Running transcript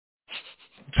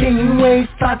Janeway,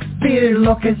 Spock's beard,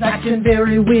 Lorca's acting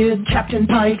very weird. Captain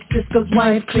Pike, Sisko's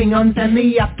wife, Klingons and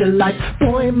the afterlife.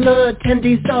 Boimler,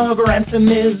 Tendy's dog, Ransom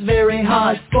is very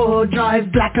hard. Spore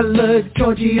Drive, Black Alert,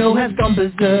 Giorgio has gone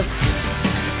berserk.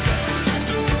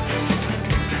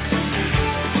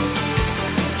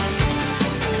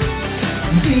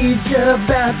 Teacher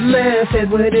Batleth,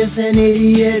 Edward is an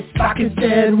idiot. Spock is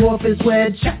dead, Worf is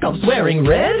wed, Chekhov's wearing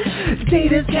red.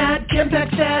 Data's cat,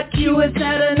 Kempak's at, Q has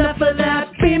had enough of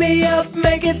that. Beam me up,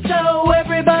 make it so,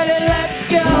 everybody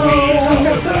let's go. We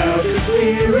talk about the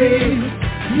series.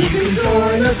 You can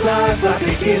join us live by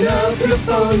picking up your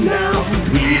phone now.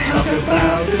 We talk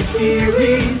about the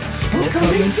series. We're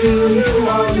coming to you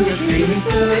on your streaming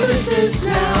services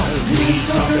now. We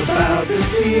talk about the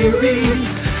series.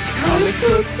 Comic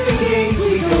books and games,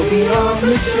 we go beyond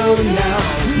the show now.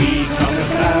 We talk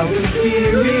about the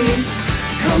series.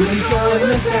 Come and join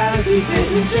us as we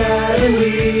sit and chat and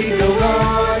we go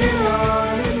on and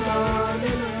on and on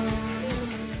and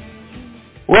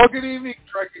on. Well, good evening,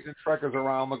 Trekkies and Trekkers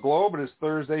around the globe. It is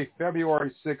Thursday,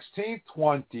 February 16th,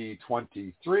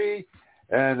 2023,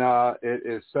 and it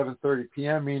is 7:30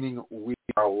 p.m., meaning we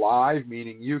are live,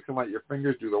 meaning you can let your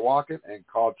fingers do the walking and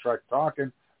call Trek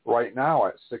Talking right now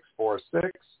at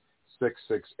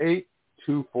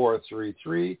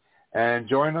 646-668-2433 and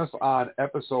join us on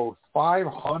episode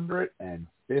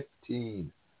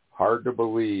 515. Hard to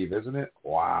believe, isn't it?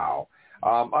 Wow.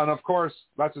 And of course,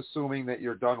 that's assuming that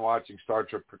you're done watching Star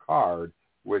Trek Picard,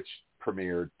 which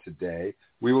premiered today.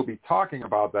 We will be talking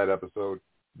about that episode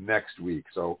next week.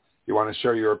 So if you want to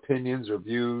share your opinions or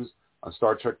views on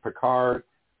Star Trek Picard,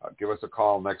 give us a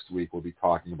call next week. We'll be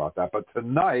talking about that. But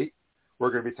tonight, we're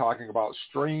going to be talking about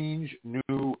Strange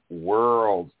New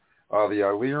Worlds, the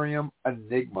Illyrian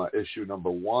Enigma, issue number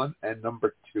 1 and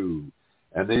number 2.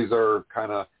 And these are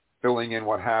kind of filling in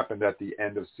what happened at the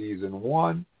end of season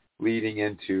 1, leading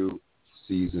into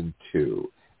season 2.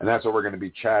 And that's what we're going to be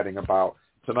chatting about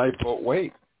tonight. But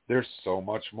wait, there's so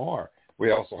much more. We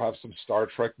also have some Star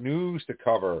Trek news to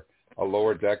cover.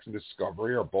 Lower Decks and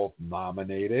Discovery are both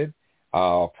nominated.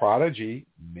 Prodigy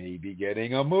may be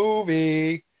getting a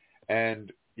movie.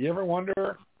 And you ever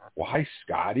wonder why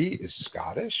Scotty is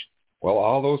Scottish? Well,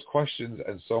 all those questions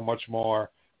and so much more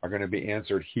are going to be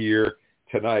answered here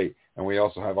tonight. And we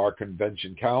also have our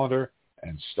convention calendar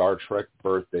and Star Trek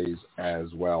birthdays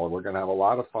as well. We're going to have a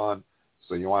lot of fun,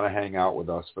 so you want to hang out with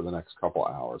us for the next couple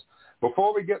hours.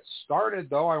 Before we get started,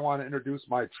 though, I want to introduce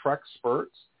my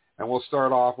Treksperts, and we'll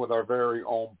start off with our very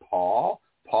own Paul.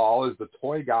 Paul is the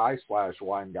toy guy /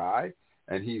 wine guy,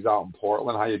 and he's out in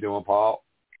Portland. How you doing, Paul?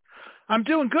 I'm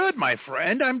doing good, my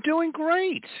friend. I'm doing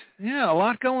great. Yeah, a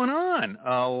lot going on.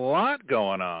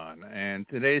 And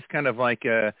today's kind of like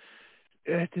the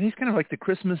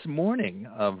Christmas morning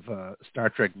of Star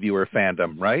Trek viewer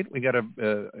fandom, right? We got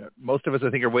most of us, I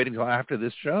think, are waiting until after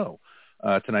this show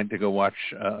tonight to go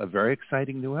watch a very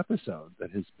exciting new episode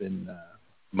that has been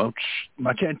much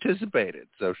anticipated.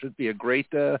 So it should be a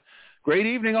great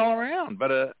evening all around,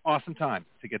 but an awesome time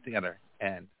to get together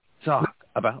and talk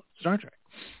about Star Trek.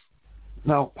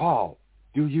 Now, Paul,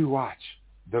 do you watch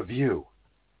The View?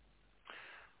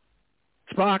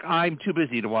 Spock, I'm too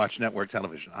busy to watch network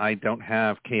television. I don't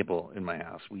have cable in my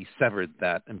house. We severed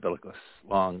that umbilicus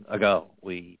long ago.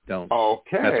 We don't mess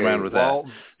around with that.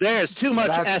 There's too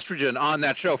much estrogen on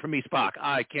that show for me, Spock.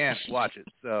 I can't watch it.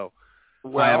 So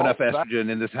I have enough estrogen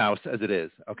in this house as it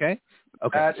is. Okay?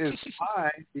 That is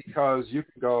fine, because you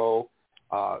can go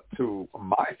to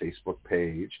my Facebook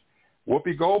page.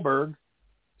 Whoopi Goldberg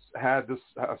had this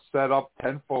set up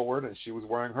 10 forward, and she was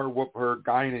wearing her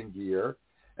Guinan gear,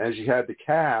 and she had the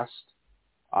cast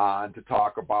on to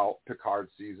talk about Picard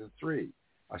Season 3.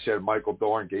 She had Michael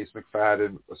Dorn, Gates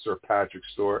McFadden, Sir Patrick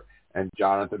Stewart, and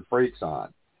Jonathan Frakes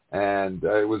on. And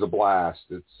it was a blast.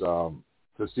 It's to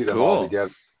see them all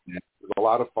together. It was a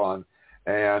lot of fun.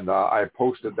 And I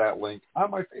posted that link on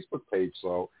my Facebook page,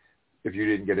 so if you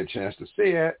didn't get a chance to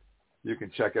see it, you can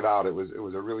check it out. It was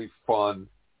a really fun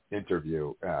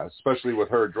interview, especially with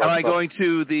her dressed up. Am I going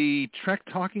to the Trek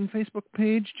Talking Facebook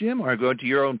page, Jim, or going to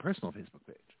your own personal Facebook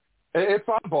page? It's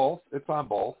on both.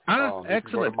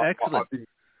 Excellent.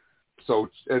 So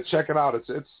check it out.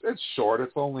 It's short.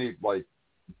 It's only like,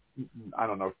 I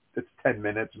don't know, it's 10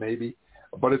 minutes maybe,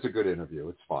 but it's a good interview.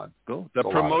 It's fun. Cool. The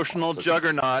promotional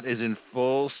juggernaut is in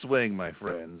full swing, my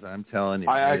friends. I'm telling you.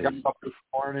 I got up this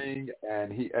morning,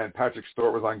 and Patrick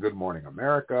Stewart was on Good Morning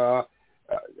America.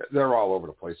 They're all over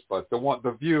the place, but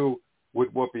the View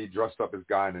with Whoopi dressed up as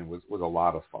Guinan was a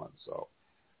lot of fun. So,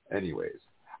 anyways,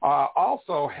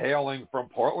 also hailing from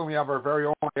Portland, we have our very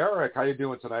own Eric. How you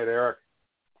doing tonight, Eric?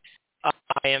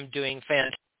 I am doing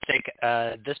fantastic.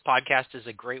 fantastic. This podcast is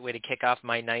a great way to kick off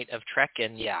my night of Trek,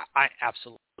 and yeah, I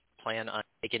absolutely plan on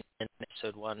taking in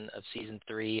episode 1 of season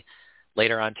 3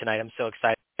 later on tonight. I'm so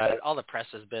excited about it. All the press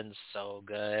has been so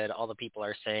good. All the people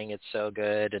are saying it's so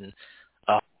good, and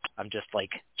I'm just like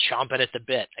chomping at the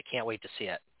bit. I can't wait to see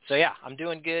it. So yeah, I'm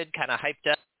doing good, kind of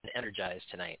hyped up and energized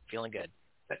tonight. Feeling good.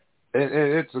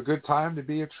 It's a good time to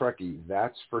be a Trekkie,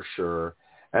 that's for sure.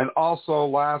 And also,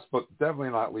 last but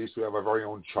definitely not least, we have our very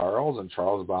own Charles, and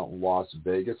Charles is out in Las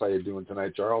Vegas. How you doing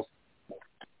tonight, Charles?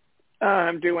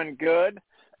 I'm doing good.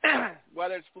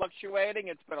 Weather's fluctuating.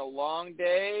 It's been a long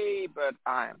day, but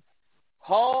I'm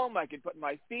home. I can put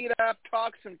my feet up,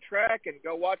 talk some Trek, and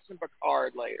go watch some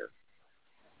Picard later.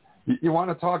 You want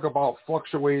to talk about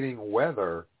fluctuating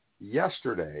weather?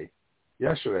 Yesterday,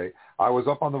 I was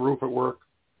up on the roof at work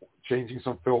changing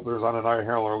some filters on an air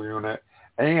handler unit,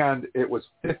 and it was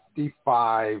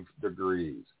 55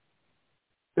 degrees.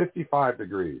 55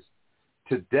 degrees.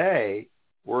 Today,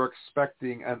 we're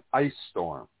expecting an ice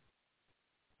storm.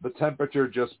 The temperature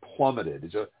just plummeted.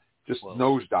 It just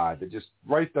nosedived. It just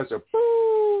right down the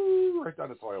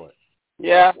toilet.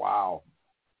 Yeah. Wow.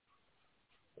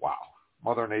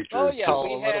 Mother Nature. Oh yeah,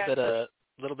 a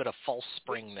little bit of false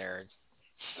spring there.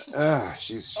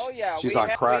 She's we on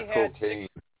had crack cocaine.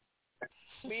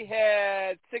 We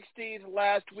had 60s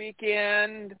last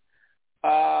weekend.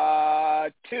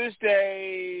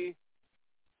 Tuesday,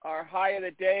 our high of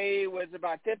the day was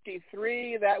about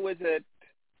 53. That was at,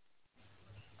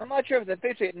 I'm not sure if it's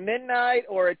officially at midnight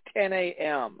or at 10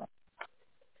 a.m.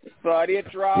 But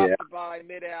it dropped by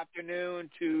mid-afternoon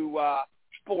to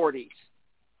 40s.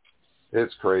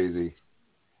 It's crazy.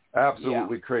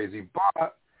 Absolutely crazy.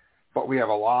 But we have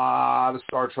a lot of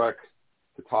Star Trek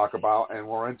to talk about, and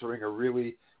we're entering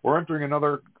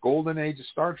another golden age of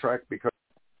Star Trek, because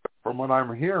from what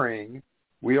I'm hearing,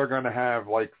 we are going to have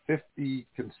like 50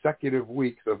 consecutive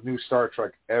weeks of new Star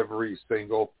Trek every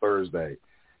single Thursday,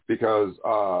 because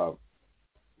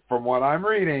from what I'm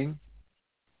reading,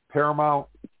 Paramount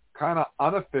kind of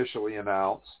unofficially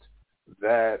announced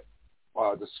that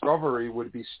Discovery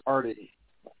would be starting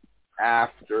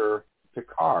after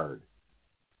Picard.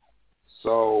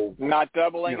 So not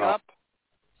doubling up.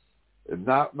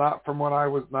 Not from what I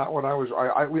was.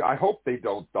 I hope they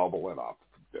don't double it up,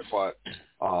 but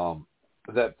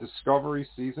that Discovery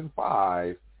season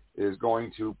 5 is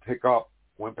going to pick up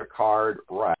when Picard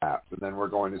wraps, and then we're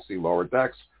going to see Lower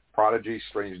Decks, Prodigy,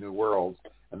 Strange New Worlds,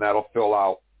 and that'll fill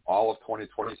out all of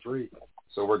 2023.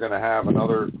 So we're going to have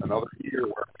another year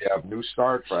where we have new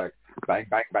Star Trek, bang,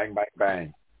 bang, bang, bang,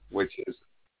 bang, which is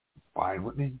fine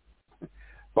with me.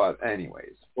 But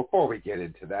anyways, before we get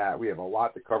into that, we have a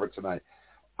lot to cover tonight.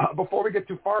 Before we get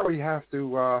too far, we have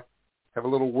to have a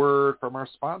little word from our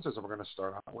sponsors, and we're going to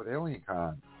start out with Alien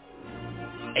Con.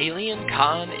 Alien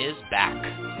Con is back.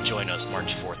 Join us March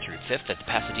 4th through 5th at the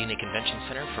Pasadena Convention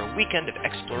Center for a weekend of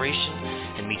exploration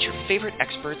and meet your favorite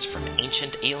experts from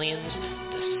Ancient Aliens,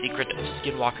 The Secret of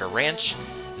Skinwalker Ranch,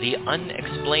 The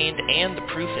Unexplained, and the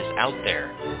proof is out there.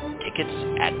 Tickets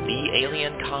at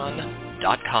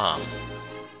thealiencon.com.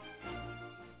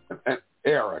 And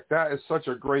Eric, that is such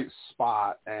a great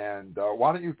spot. And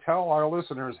why don't you tell our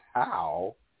listeners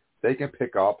how they can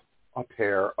pick up a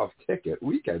pair of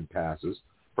weekend passes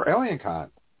for Alien Con?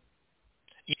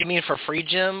 You mean for free,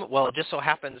 Jim? Well, it just so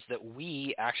happens that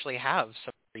we actually have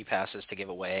some free passes to give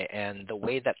away. And the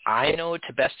way that I know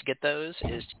to best get those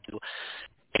is to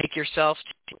take yourself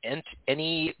to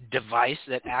any device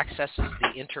that accesses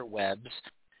the interwebs,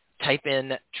 type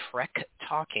in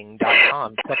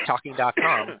trektalking.com,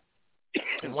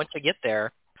 and once you get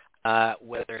there,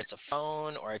 whether it's a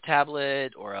phone or a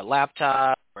tablet or a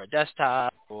laptop or a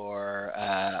desktop or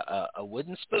a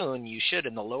wooden spoon, you should,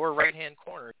 in the lower right-hand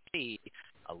corner, see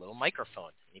a little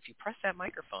microphone. And if you press that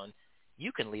microphone,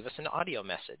 you can leave us an audio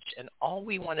message. And all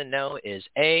we want to know is,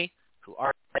 A, who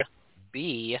are you?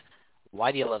 B,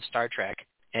 why do you love Star Trek?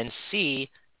 And C,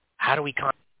 how do we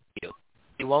contact you?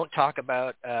 We won't talk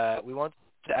about, we won't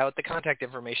put out the contact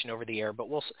information over the air, but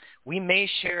we may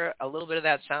share a little bit of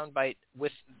that soundbite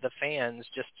with the fans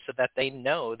just so that they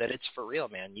know that it's for real,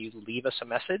 man. You leave us a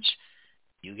message,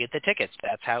 you get the tickets.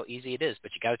 That's how easy it is.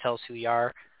 But you got to tell us who you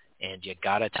are, and you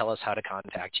got to tell us how to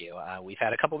contact you. We've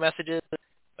had a couple messages,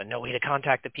 but no way to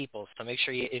contact the people, so make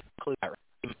sure you include that.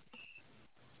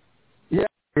 Yeah,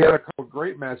 we had a couple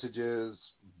great messages,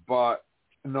 but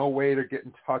no way to get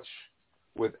in touch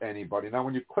with anybody. Now,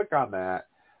 when you click on that,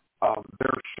 there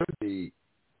should be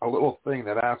a little thing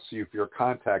that asks you for your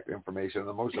contact information.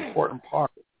 The most important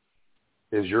part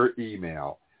is your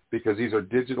email, because these are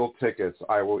digital tickets.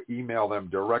 I will email them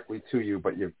directly to you,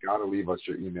 but you've got to leave us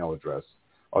your email address.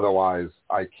 Otherwise,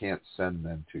 I can't send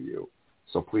them to you.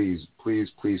 So please, please,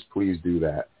 please, please do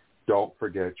that. Don't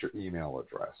forget your email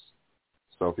address.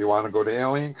 So if you want to go to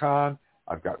Alien Con,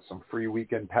 I've got some free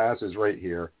weekend passes right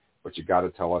here, but you got to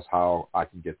tell us how I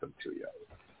can get them to you.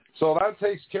 So that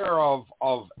takes care of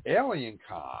Alien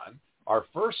Con, our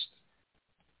first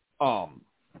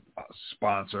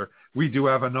sponsor. We do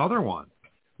have another one.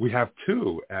 We have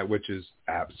two, which is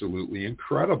absolutely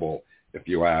incredible, if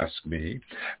you ask me.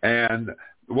 And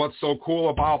what's so cool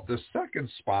about the second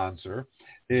sponsor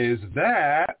is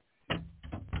that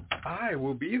I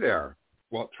will be there.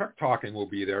 Well, Trek Talking will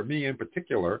be there. Me in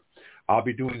particular. I'll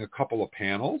be doing a couple of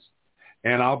panels,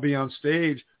 and I'll be on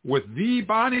stage with the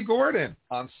Bonnie Gordon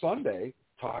on Sunday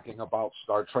talking about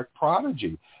Star Trek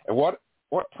Prodigy. And what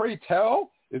pray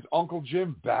tell, is Uncle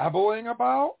Jim babbling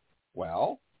about?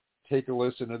 Well, take a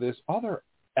listen to this other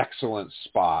excellent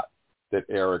spot that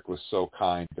Eric was so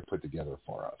kind to put together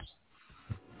for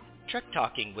us. Trek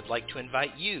Talking would like to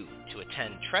invite you to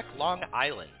attend Trek Long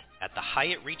Island at the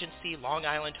Hyatt Regency Long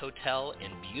Island Hotel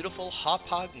in beautiful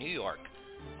Hauppauge, New York,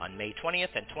 on May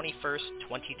 20th and 21st,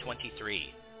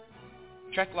 2023.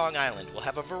 Trek Long Island will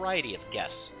have a variety of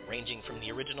guests, ranging from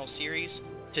the original series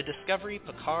to Discovery,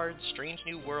 Picard, Strange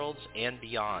New Worlds, and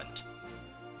beyond.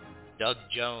 Doug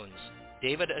Jones,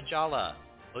 David Ajala,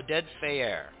 Oded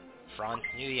Feyer, Franz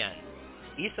Nguyen,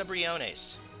 Isa Briones,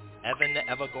 Evan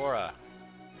Evagora,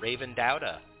 Raven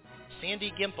Dowda,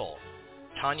 Sandy Gimple,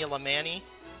 Tanya Lamani,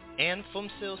 and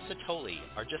Fumsil Satoli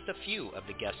are just a few of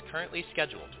the guests currently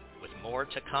scheduled, with more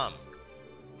to come.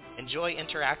 Enjoy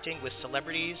interacting with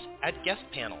celebrities at guest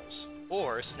panels,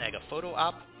 or snag a photo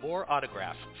op or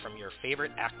autograph from your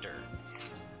favorite actor.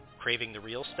 Craving the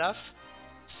real stuff?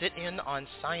 Sit in on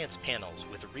science panels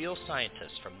with real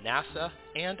scientists from NASA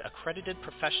and accredited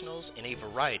professionals in a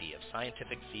variety of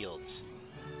scientific fields.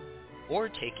 Or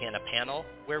take in a panel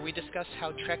where we discuss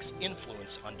how Trek's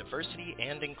influence on diversity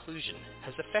and inclusion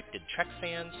has affected Trek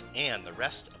fans and the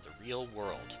rest of the real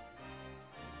world.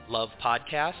 Love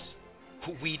podcasts?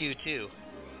 We do too.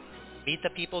 Meet the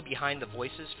people behind the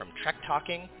voices from Trek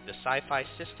Talking, the Sci-Fi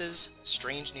Sisters,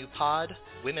 Strange New Pod,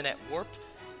 Women at Warp,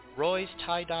 Roy's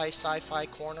Tie-Dye Sci-Fi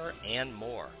Corner, and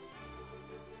more.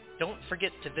 Don't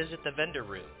forget to visit the vendor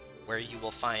room, where you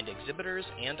will find exhibitors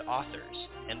and authors,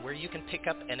 and where you can pick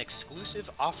up an exclusive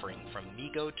offering from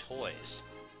Mego Toys.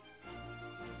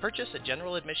 Purchase a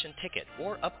general admission ticket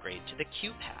or upgrade to the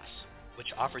Q Pass,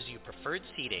 which offers you preferred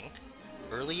seating,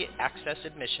 early access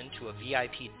admission to a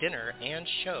VIP dinner and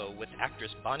show with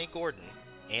actress Bonnie Gordon,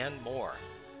 and more.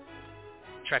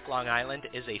 Trek Long Island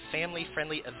is a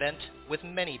family-friendly event with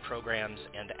many programs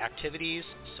and activities,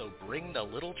 so bring the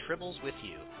little tribbles with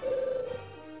you.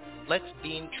 Let's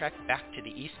beam Trek back to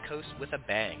the East Coast with a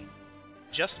bang.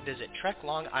 Just visit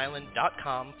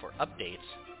TrekLongIsland.com for updates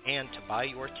and to buy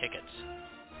your tickets.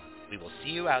 We will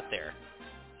see you out there.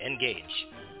 Engage.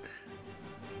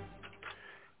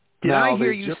 Did I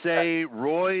hear you say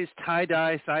Roy's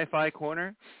Tie-Dye Sci-Fi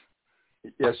Corner?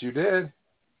 Yes, you did.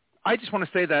 I just want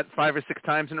to say that 5 or 6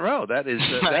 times in a row. That is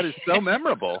so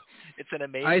memorable. It's an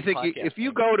amazing I think podcast. If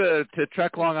you go to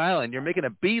Trek Long Island, you're making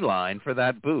a beeline for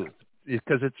that booth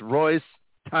because it's Roy's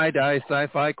Tie-Dye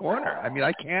Sci-Fi Corner. I mean,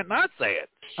 I can't not say it.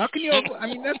 How can you? I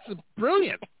mean, that's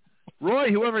brilliant. Roy,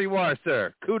 whoever you are,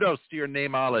 sir, kudos to your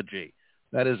nameology.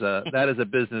 That is a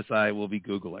business I will be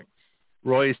Googling.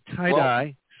 Roy's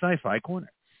Tie-Dye Sci-Fi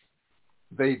Corner.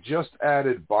 They just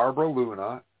added Barbara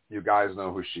Luna. You guys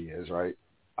know who she is, right?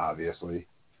 Obviously.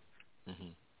 Mm-hmm.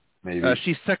 Maybe.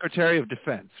 She's Secretary of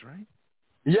Defense, right?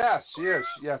 Yes, she is.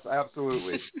 Yes,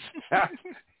 absolutely.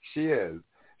 She is.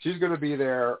 She's going to be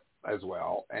there as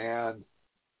well. And,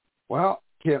 well,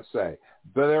 can't say.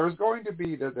 But there's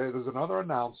another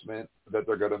announcement that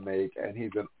they're going to make, and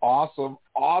he's an awesome,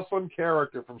 awesome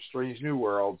character from Strange New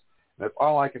Worlds. And that's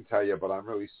all I can tell you, but I'm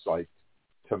really psyched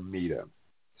to meet him.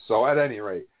 So at any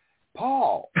rate,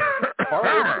 Paul,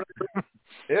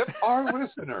 if our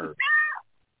listeners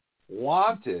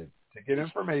wanted to get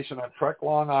information on Trek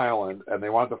Long Island and they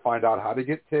wanted to find out how to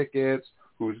get tickets,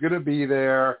 who's going to be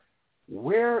there,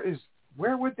 where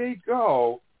would they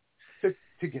go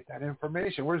to get that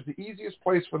information? Where's the easiest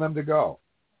place for them to go?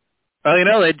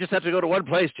 Well, they just have to go to one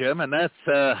place, Jim, and that's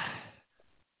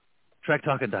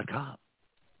TrekTalking.com.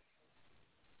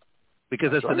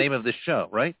 Because that's the name of this show,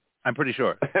 right? I'm pretty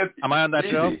sure. Am I on that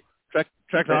show?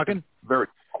 Trek Talking? Very.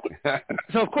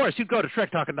 So, of course, you'd go to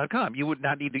TrekTalking.com. You would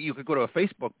not need to. You could go to a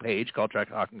Facebook page called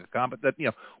TrekTalking.com, but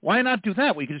why not do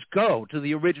that? We could just go to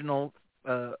the original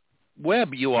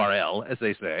web URL, as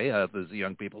they say, as the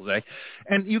young people say,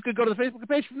 and you could go to the Facebook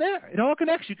page from there. It all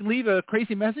connects. You can leave a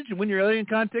crazy message and win your Alien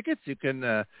Con tickets. You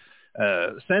can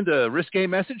send a risque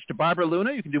message to Barbara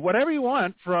Luna. You can do whatever you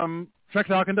want from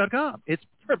TrekTalkin.com. It's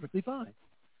perfectly fine.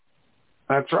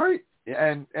 That's right.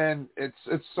 And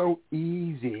it's so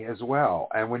easy as well.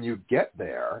 And when you get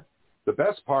there, the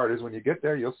best part is when you get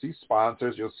there, you'll see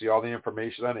sponsors. You'll see all the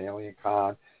information on Alien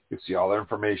Con. You'll see all the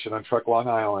information on Trek Long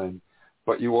Island.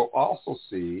 But you will also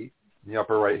see in the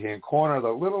upper right-hand corner the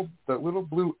little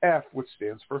blue F, which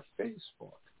stands for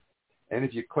Facebook. And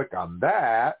if you click on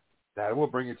that, that will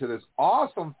bring you to this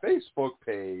awesome Facebook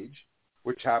page,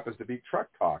 which happens to be Trek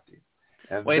Talking.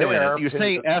 And wait a minute. You're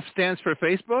saying F stands for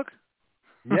Facebook?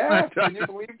 Yeah, can you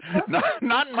believe that?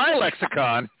 Not in my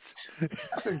lexicon.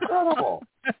 That's incredible.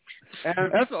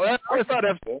 And I thought F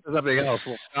was something else.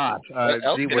 Well, not. What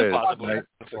else could it possibly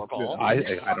be for, Paul?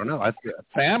 I don't know. That's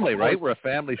family, right? We're a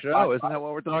family show. Isn't that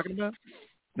what we're talking about?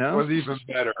 No? It was even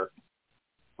better.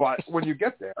 But when you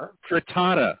get there...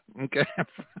 Frittata. Okay.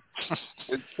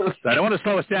 I don't want to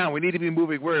slow us down. We need to be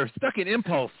moving. We're stuck in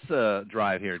impulse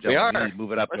drive here, gentlemen. We are. We need to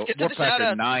move it up. We're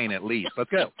factor 9 at least.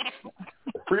 Let's go.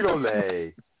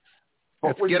 Frito-Lay.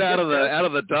 Let's get out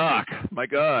of the dock. My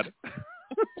God.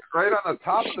 Right on the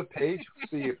top of the page, you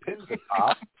see a pin to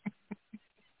top.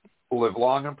 Live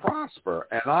long and prosper.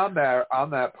 And on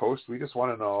that post, we just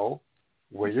want to know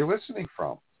where you're listening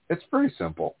from. It's very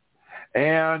simple.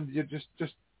 And you just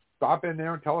stop in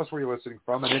there and tell us where you're listening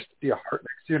from. And if you see a heart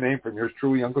next to your name from yours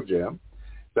truly, Uncle Jim,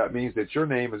 that means that your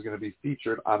name is going to be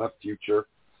featured on a future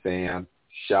fan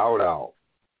shout-out.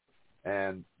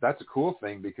 And that's a cool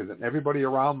thing because then everybody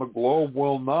around the globe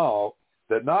will know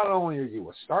that not only are you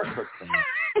a Star Trek fan,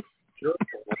 you're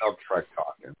without Trek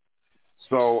Talking.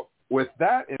 So with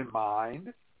that in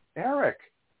mind, Eric,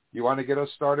 you want to get us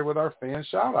started with our fan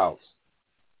shout-outs?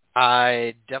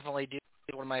 I definitely do.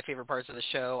 One of my favorite parts of the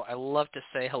show. I love to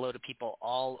say hello to people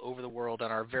all over the world,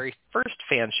 and our very first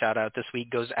fan shout-out this week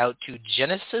goes out to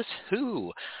Genesis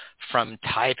Who from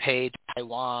Taipei,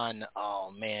 Taiwan.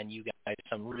 Oh, man, you guys have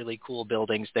some really cool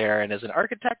buildings there, and as an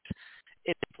architect,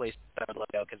 it's a place that I would love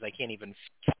to go because I can't even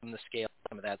fathom the scale of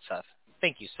some of that stuff.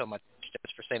 Thank you so much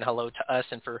for saying hello to us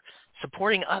and for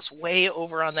supporting us way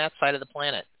over on that side of the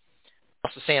planet.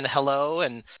 Also saying hello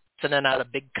and sending out a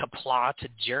big kapla to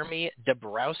Jeremy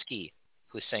Dabrowski,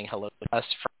 who's saying hello to us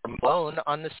from Boulogne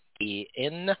on the Sea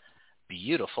in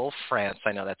beautiful France.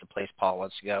 I know that's a place Paul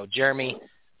wants to go. Jeremy,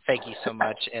 thank you so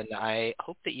much, and I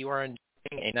hope that you are enjoying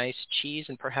a nice cheese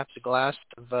and perhaps a glass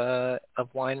of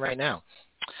wine right now.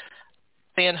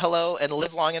 Saying hello and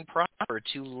live long and prosper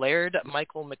to Laird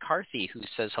Michael McCarthy, who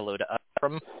says hello to us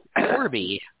from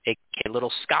Corby, a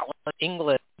little Scotland,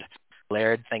 England.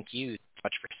 Laird, thank you so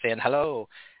much for saying hello,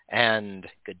 and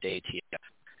good day to you.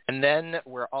 And then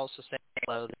we're also saying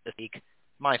hello this week,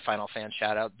 my final fan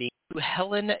shout-out being to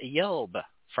Helen Yelb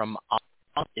from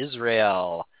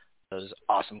Israel. Those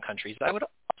awesome countries. I would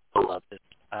also love this.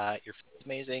 Your food is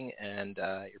amazing, and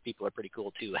your people are pretty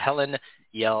cool, too. Helen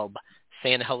Yelb,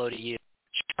 saying hello to you.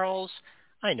 Charles,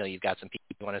 I know you've got some people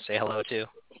you want to say hello to.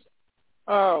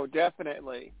 Oh,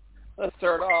 definitely. Let's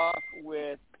start off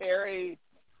with Perry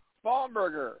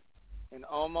Baumberger in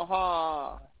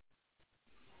Omaha.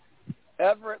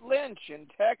 Everett Lynch in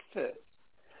Texas.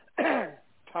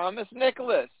 Thomas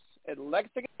Nicholas in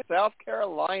Lexington, South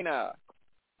Carolina.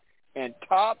 And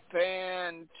top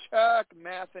fan Chuck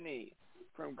Matheny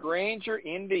from Granger,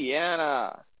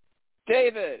 Indiana.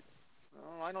 David.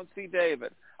 Oh, I don't see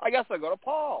David. I guess I'll go to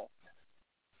Paul.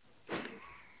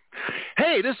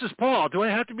 Hey, this is Paul. Do I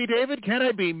have to be David? Can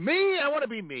I be me? I want to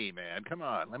be me, man. Come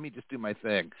on. Let me just do my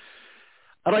thing.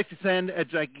 I'd like to send a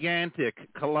gigantic,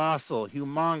 colossal,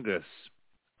 humongous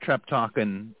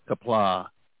Trep-talking kapla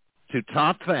to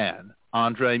top fan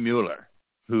Andre Mueller,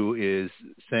 who is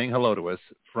saying hello to us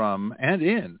from and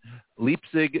in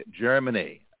Leipzig,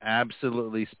 Germany.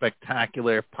 Absolutely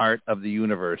spectacular part of the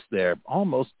universe there,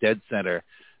 almost dead center,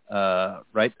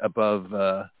 right above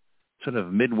sort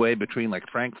of midway between like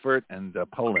Frankfurt and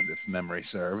Poland, if memory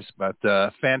serves. But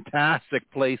fantastic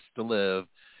place to live.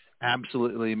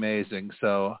 Absolutely amazing.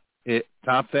 So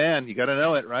top fan, you got to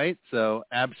know it, right? So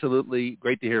absolutely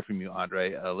great to hear from you,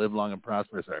 Andre. Live long and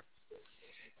prosper, sir.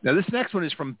 Now, this next one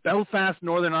is from Belfast,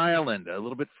 Northern Ireland, a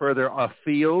little bit further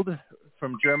afield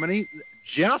from Germany.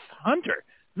 Jeff Hunter,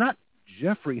 not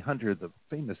Jeffrey Hunter, the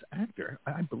famous actor.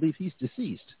 I believe he's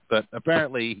deceased, but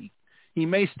apparently he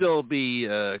may still be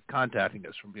contacting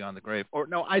us from beyond the grave. Or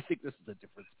no, I think this is a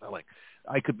different spelling.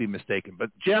 I could be mistaken.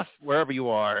 But Jeff, wherever you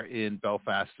are in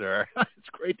Belfast, sir, it's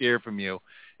great to hear from you.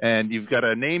 And you've got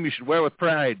a name you should wear with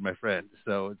pride, my friend.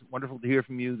 So it's wonderful to hear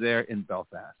from you there in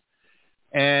Belfast.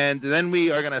 And then we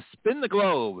are going to spin the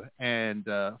globe and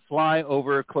fly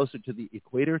over closer to the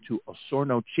equator to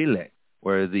Osorno, Chile,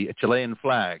 where the Chilean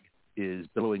flag is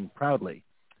billowing proudly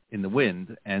in the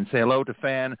wind, and say hello to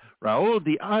fan Raul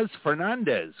Diaz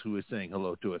Fernandez, who is saying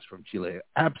hello to us from Chile.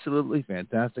 Absolutely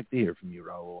fantastic to hear from you,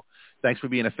 Raul. Thanks for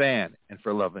being a fan and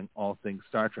for loving all things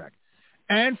Star Trek.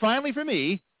 And finally for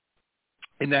me,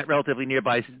 in that relatively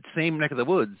nearby same neck of the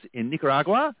woods in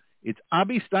Nicaragua, it's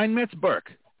Abi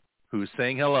Steinmetz-Burke, who's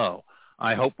saying hello.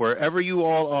 I hope wherever you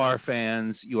all are,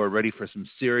 fans, you are ready for some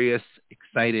serious,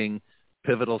 exciting,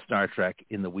 pivotal Star Trek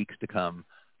in the weeks to come,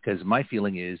 because my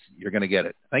feeling is you're going to get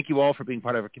it. Thank you all for being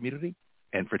part of our community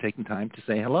and for taking time to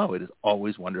say hello. It is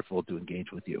always wonderful to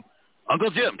engage with you. Uncle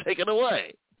Jim, take it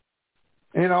away.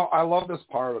 I love this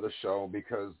part of the show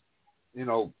because,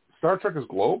 Star Trek is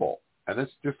global. And this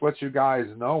just lets you guys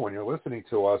know when you're listening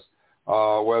to us,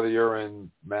 whether you're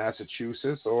in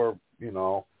Massachusetts or,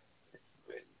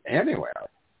 anywhere,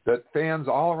 that fans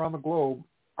all around the globe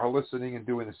are listening and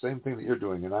doing the same thing that you're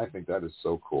doing. And I think that is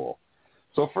so cool.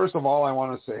 So first of all, I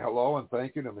want to say hello and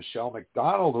thank you to Michelle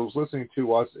McDonald, who's listening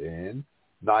to us in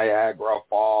Niagara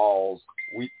Falls,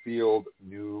 Wheatfield,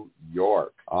 New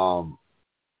York. You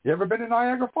ever been to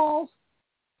Niagara Falls?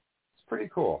 It's pretty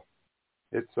cool.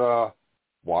 It's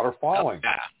water falling,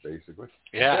 basically.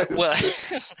 Yeah.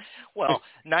 Well,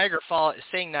 Niagara Falls.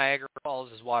 Saying Niagara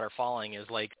Falls is water falling is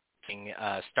like saying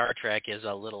Star Trek is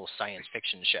a little science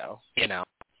fiction show.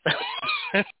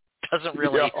 Doesn't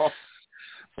really.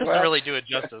 Doesn't really do it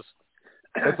justice.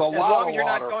 It's a lot as long as of you're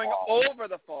not water going falls. over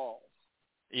the falls.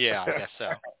 Yeah, I guess so.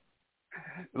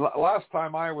 Last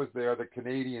time I was there, the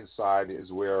Canadian side is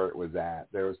where it was at.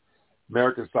 There was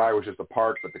American side was just a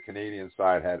part, but the Canadian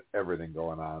side had everything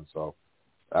going on, so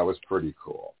that was pretty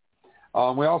cool.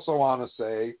 We also want to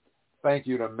say thank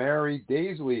you to Mary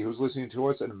Daisley, who's listening to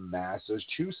us in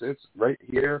Massachusetts, right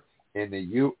here in the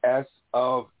U.S.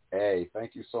 of A.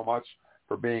 Thank you so much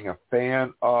for being a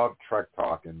fan of Trek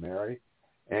Talkin', Mary.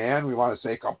 And we want to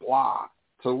say kabla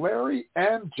to Larry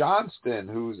M. Johnston,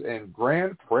 who's in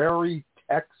Grand Prairie,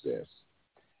 Texas.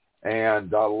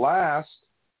 And last,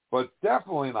 but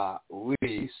definitely not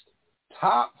least,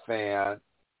 top fan,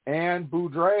 Ann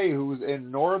Boudre, who's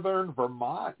in Northern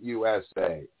Vermont,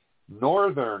 USA.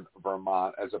 Northern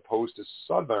Vermont as opposed to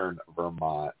Southern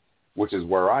Vermont, which is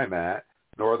where I'm at.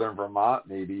 Northern Vermont,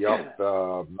 maybe up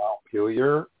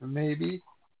Montpelier, maybe.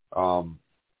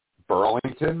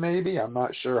 Burlington, maybe. I'm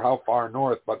not sure how far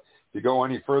north, but if you go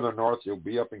any further north, you'll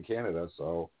be up in Canada.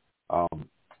 So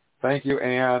thank you,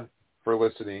 Anne, for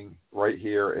listening right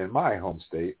here in my home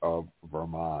state of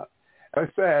Vermont. As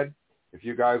I said, if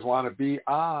you guys want to be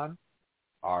on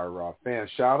our fan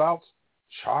shout-outs,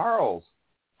 Charles,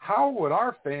 how would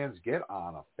our fans get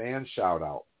on a fan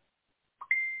shout-out?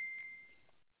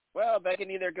 Well, they can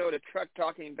either go to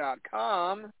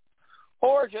trektalking.com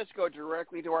or just go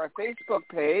directly to our Facebook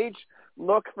page,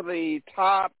 look for the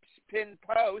top pinned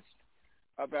post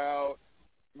about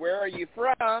where are you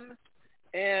from,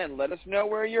 and let us know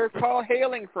where you're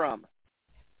hailing from.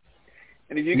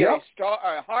 And if you get a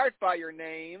heart by your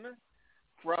name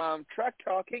from Trek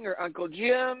Talking or Uncle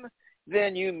Jim,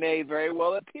 then you may very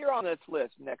well appear on this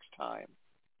list next time.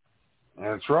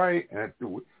 That's right. And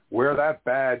wear that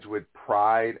badge with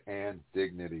pride and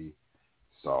dignity.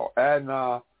 So,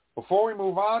 and before we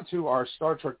move on to our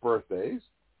Star Trek birthdays,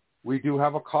 we do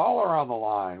have a caller on the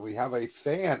line. We have a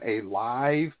fan, a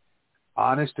live,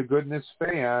 honest-to-goodness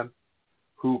fan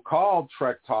who called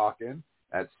Trek Talkin'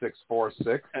 at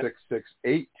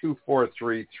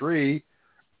 646-668-2433,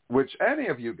 which any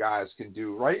of you guys can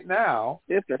do right now.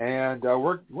 Yes, sir. And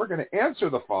we're going to answer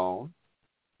the phone,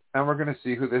 and we're going to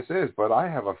see who this is. But I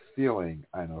have a feeling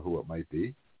I know who it might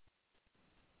be.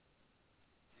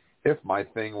 If my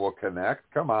thing will connect.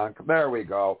 Come on. There we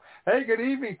go. Hey, good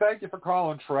evening. Thank you for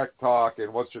calling Trek Talk.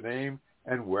 And what's your name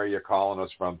and where you're calling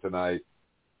us from tonight?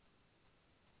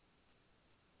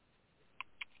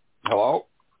 Hello?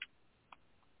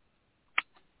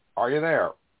 Are you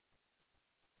there?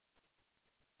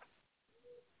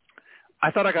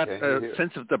 I thought I got a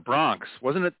sense of the Bronx.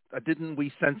 Wasn't it? Didn't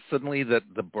we sense suddenly that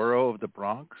the borough of the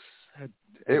Bronx had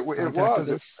it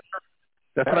was.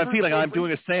 That's what I'm feeling. I'm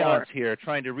doing a seance here,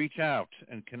 trying to reach out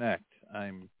and connect.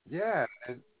 Yeah.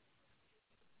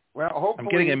 Well, hopefully. I'm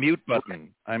getting a mute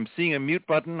button. I'm seeing a mute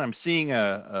button. I'm seeing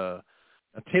a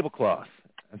tablecloth.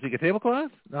 I'm seeing a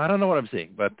tablecloth? No, I don't know what I'm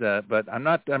seeing, but I'm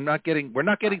not getting. We're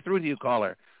not getting through to you,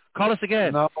 caller. Call us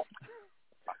again. No.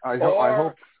 I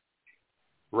hope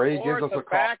Ray gives us a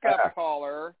call back.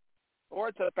 Caller, or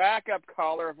it's a backup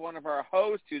caller of one of our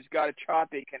hosts who's got a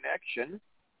choppy connection.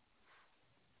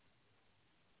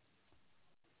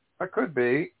 That could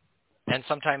be. And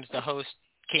sometimes the host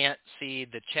can't see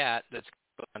the chat that's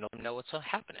going to know what's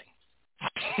happening.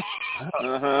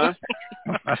 Uh-huh.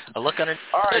 A look on her.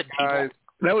 All right, guys.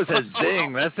 That was a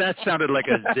zing. That sounded like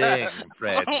a zing,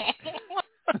 Fred.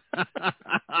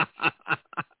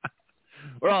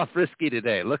 We're all frisky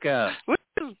today. Look out.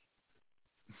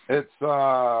 It's, you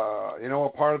know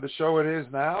what part of the show it is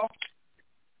now?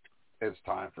 It's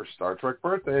time for Star Trek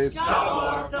birthdays.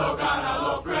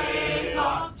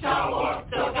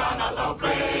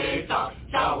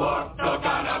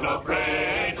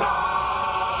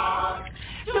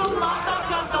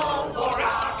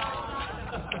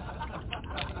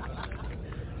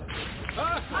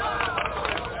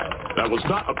 That was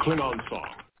not a Klingon song.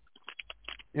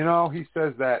 You know, he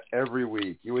says that every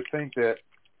week. You would think that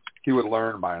he would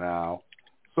learn by now.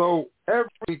 So every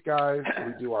week, guys,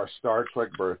 we do our Star Trek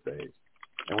birthdays.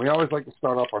 And we always like to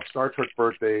start off our Star Trek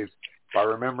birthdays by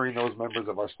remembering those members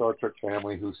of our Star Trek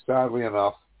family who, sadly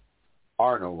enough,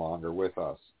 are no longer with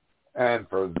us. And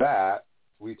for that,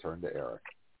 we turn to Eric.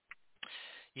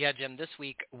 Yeah, Jim, this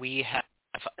week we have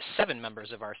 7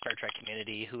 members of our Star Trek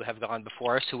community who have gone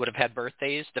before us who would have had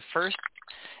birthdays. The first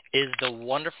is the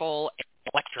wonderful,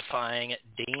 electrifying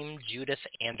Dame Judith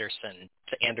Anderson,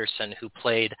 who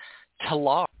played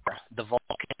Talar, the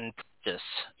Vulcan princess,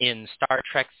 in Star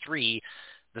Trek III,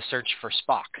 The Search for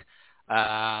Spock.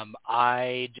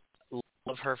 I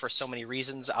love her for so many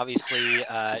reasons. Obviously,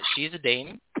 she's a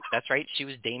dame. That's right. She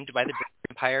was damed by the British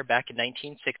Empire back in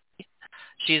 1960.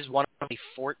 She is one of the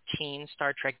 14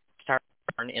 Star Trek stars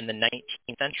born in the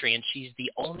 19th century, and she's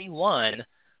the only one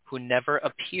who never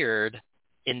appeared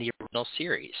in the original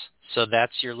series. So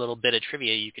that's your little bit of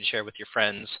trivia you can share with your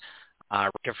friends.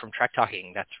 Rick from Trek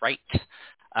Talking, that's right.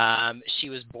 She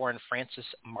was born Frances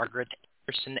Margaret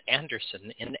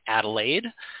Anderson in Adelaide,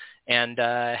 and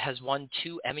has won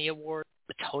 2 Emmy Awards,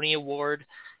 a Tony Award,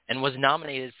 and was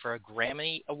nominated for a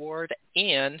Grammy Award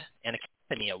and an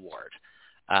Academy Award.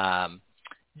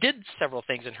 Did several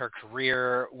things in her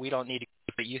career. We don't need to,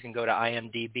 but you can go to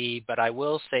IMDb. But I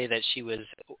will say that she was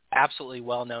absolutely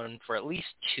well known for at least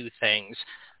 2 things.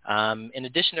 In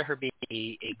addition to her being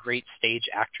a great stage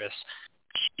actress,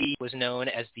 she was known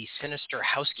as the sinister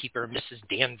housekeeper Mrs.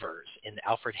 Danvers in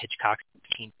Alfred Hitchcock's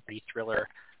 1930 thriller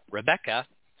Rebecca,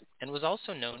 and was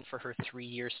also known for her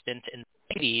 3-year stint in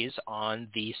the 80s on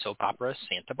the soap opera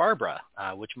Santa Barbara,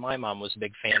 which my mom was a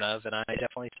big fan of, and I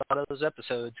definitely saw those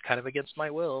episodes kind of against my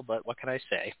will, but what can I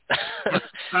say?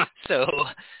 So,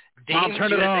 Mom,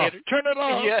 turn it off. Turn it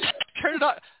off. Yeah, turn it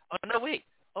off. Oh, no, wait.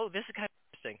 Oh, this is kind of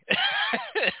interesting.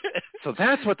 So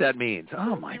that's what that means.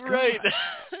 Oh, my God. Right.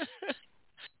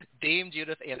 Dame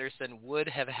Judith Anderson would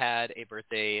have had a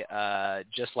birthday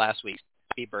just last week.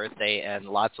 Happy birthday, and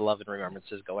lots of love and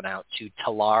remembrances going out to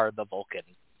Talar the Vulcan.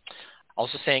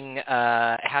 Also saying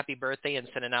happy birthday and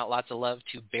sending out lots of love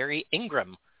to Barry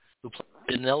Ingram, who played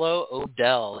Danilo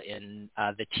O'Dell in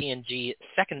the TNG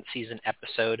second season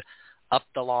episode Up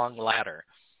the Long Ladder.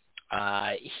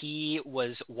 He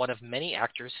was one of many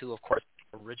actors who, of course,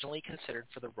 originally considered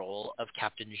for the role of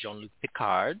Captain Jean-Luc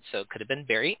Picard, so it could have been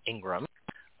Barry Ingram,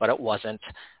 but it wasn't.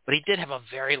 But he did have a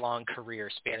very long career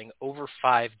spanning over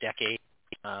 5 decades,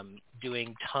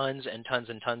 doing tons and tons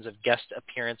and tons of guest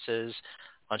appearances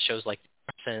on shows like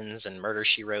The Simpsons and Murder,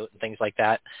 She Wrote and things like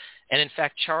that. And in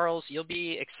fact, Charles, you'll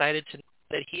be excited to know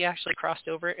that he actually crossed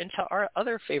over into our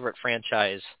other favorite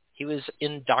franchise. He was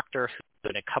in Doctor Who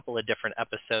in a couple of different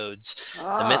episodes, The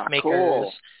Mythmakers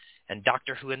cool. and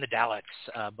Doctor Who and the Daleks,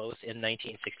 both in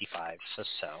 1965.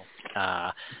 So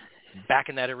back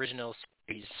in that original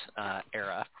series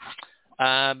era.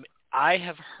 I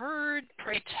have heard,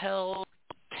 pray tell,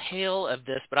 tale of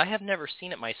this, but I have never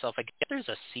seen it myself. I guess there's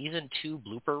a season 2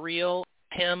 blooper reel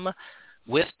of him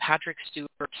with Patrick Stewart,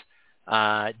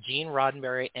 Gene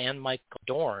Roddenberry, and Michael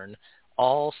Dorn,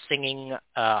 all singing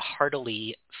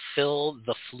heartily "Fill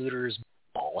the Fluter's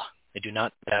Ball." I do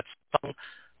not know that song,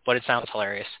 but it sounds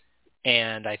hilarious,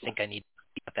 and I think I need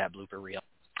to get that blooper reel.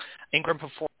 Ingram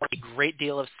performed a great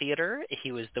deal of theater.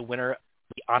 He was the winner of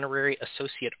the Honorary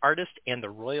Associate Artist and the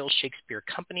Royal Shakespeare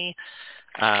Company,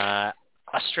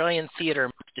 Australian Theatre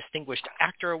Distinguished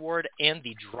Actor Award, and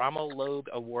the Drama Logue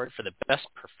Award for the Best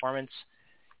Performance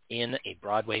in a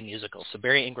Broadway Musical. So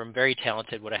Barry Ingram, very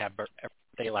talented, would have had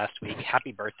birthday last week.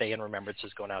 Happy birthday and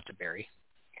remembrances going out to Barry.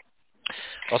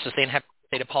 Also saying happy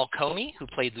birthday to Paul Comey, who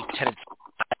played Lieutenant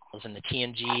Styles in the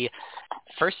TNG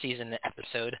first season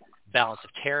episode Balance of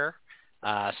Terror.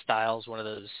 Styles, one of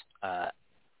those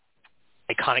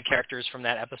iconic characters from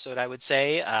that episode, I would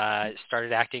say.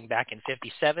 Started acting back in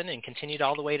 1957 and continued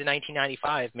all the way to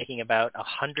 1995, making about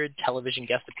 100 television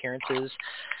guest appearances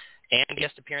and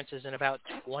guest appearances in about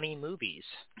 20 movies.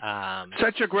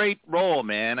 Such a great role,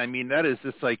 man. I mean, that is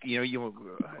just like,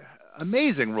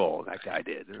 amazing role that guy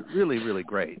did. Really, really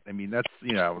great. I mean, that's,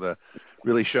 the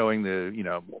really showing the,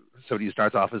 somebody who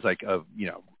starts off as like a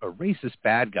racist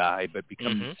bad guy, but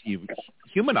becomes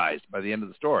humanized by the end of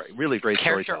the story. Really great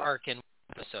character storytelling. arc in one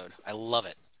episode. I love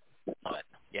it. Love it.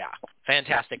 Yeah.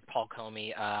 Fantastic, Paul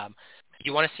Comey. If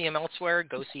you want to see him elsewhere,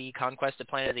 go see Conquest of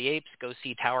Planet of the Apes, go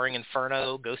see Towering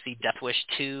Inferno, go see Death Wish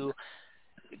 2.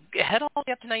 Head all the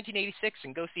way up to 1986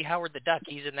 and go see Howard the Duck.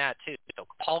 He's in that too. So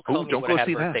Paul Comey would have had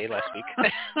a birthday last week.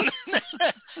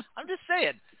 I'm just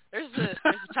saying, there's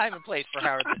a time and place for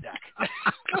Howard the Duck.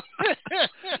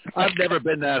 I've never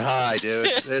been that high, dude.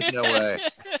 There's no way.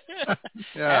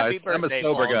 Happy birthday, I'm a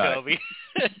sober Paul guy. Comey.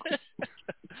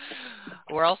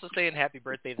 We're also saying happy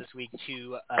birthday this week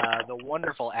to the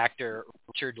wonderful actor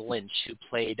Richard Lynch, who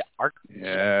played Arthur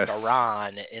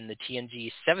Garan in the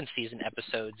TNG 7th season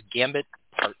episodes Gambit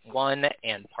Part 1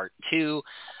 and Part 2.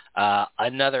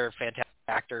 Another fantastic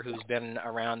actor who's been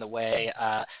around the way.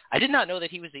 I did not know that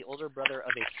he was the older brother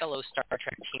of a fellow Star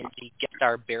Trek TNG guest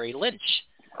star, Barry Lynch,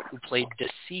 who played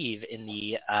Deceive in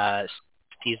the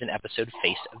season episode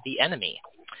Face of the Enemy.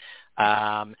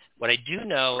 What I do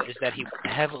know is that he was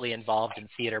heavily involved in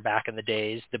theater back in the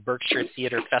days. The Berkshire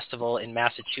Theater Festival in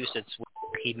Massachusetts,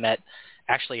 where he met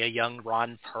actually a young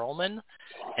Ron Perlman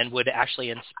and would actually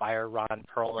inspire Ron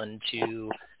Perlman to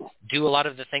do a lot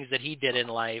of the things that he did in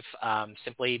life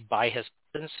simply by his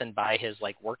presence and by his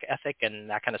work ethic and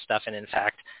that kind of stuff. And in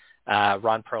fact,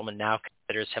 Ron Perlman now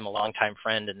considers him a longtime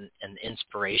friend and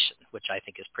inspiration, which I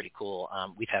think is pretty cool.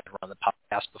 We've had him on the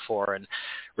podcast before, and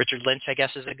Richard Lynch, I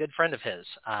guess, is a good friend of his.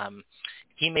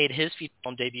 He made his feature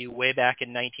film debut way back in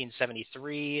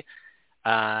 1973,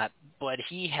 but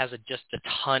he has just a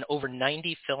ton, over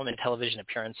 90 film and television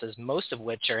appearances, most of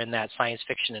which are in that science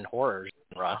fiction and horror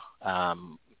genre.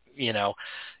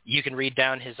 You can read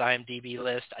down his IMDb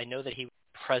list. I know that he was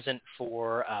present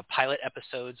for pilot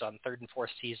episodes on 3rd and 4th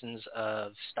seasons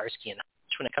of Starsky and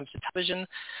Hutch when it comes to television.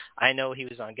 I know he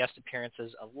was on guest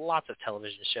appearances of lots of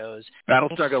television shows.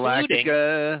 Battlestar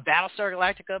Galactica,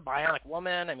 Bionic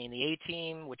Woman, the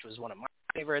A-Team, which was one of my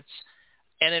favorites.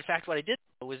 And in fact, what I did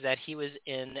know was that he was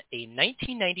in a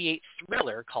 1998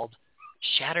 thriller called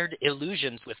Shattered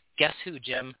Illusions with, guess who,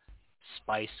 Jim?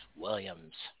 Spice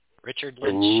Williams. Richard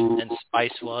Lynch and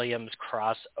Spice Williams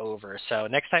cross over. So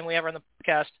next time we have her on the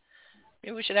podcast,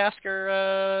 maybe we should ask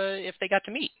her if they got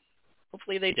to meet.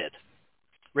 Hopefully they did.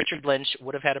 Richard Lynch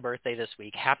would have had a birthday this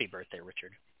week. Happy birthday,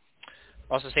 Richard.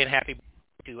 Also saying happy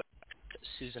birthday to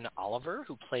Susan Oliver,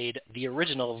 who played the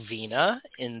original Vina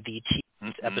in the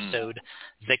TV episode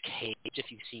The Cage.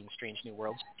 If you've seen Strange New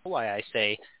Worlds, why I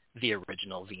say the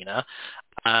original Vina.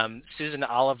 Susan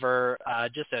Oliver,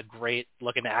 just a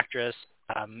great-looking actress.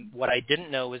 What I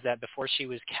didn't know was that before she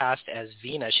was cast as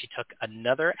Vina, she took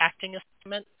another acting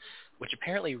assignment, which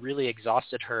apparently really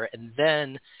exhausted her. And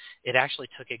then it actually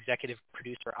took executive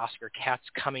producer Oscar Katz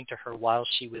coming to her while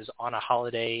she was on a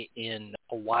holiday in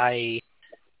Hawaii,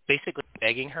 basically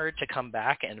begging her to come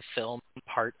back and film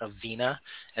part of Vina.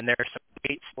 And there are some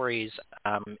great stories,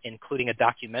 including a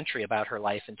documentary about her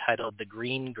life entitled The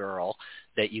Green Girl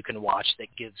that you can watch that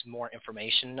gives more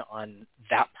information on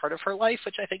that part of her life,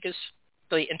 which I think is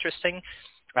really interesting.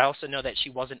 I also know that she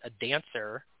wasn't a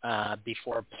dancer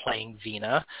before playing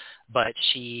Vina, but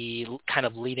she, kind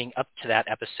of leading up to that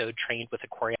episode, trained with a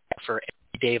choreographer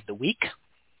every day of the week,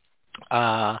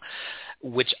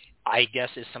 which I guess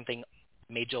is something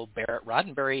Majel Barrett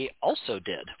Roddenberry also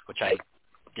did, which I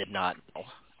did not know.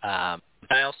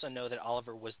 I also know that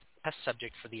Oliver was the test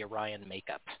subject for the Orion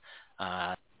makeup.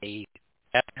 They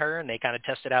had her and they kind of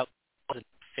tested out and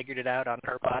figured it out on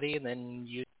her body, and then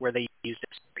where they used it.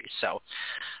 So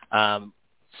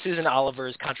Susan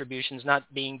Oliver's contributions,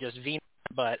 not being just Vina,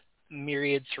 but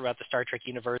myriad throughout the Star Trek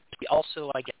universe. We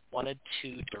also, I guess, wanted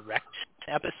to direct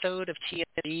an episode of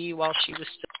TNG while she was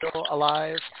still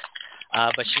alive,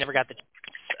 but she never got the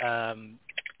chance.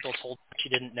 People told her she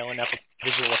didn't know enough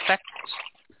visual effects,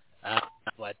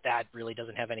 but that really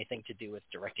doesn't have anything to do with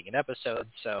directing an episode,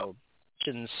 so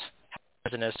questions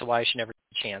as to why she never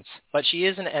got a chance. But she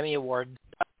is an Emmy Award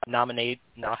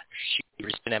she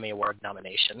received an Emmy Award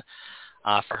nomination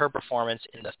for her performance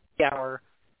in the 3-hour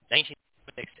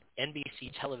 1996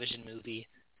 NBC television movie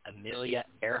Amelia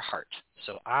Earhart.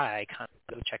 So I kind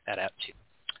of go check that out too.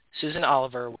 Susan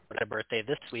Oliver had a birthday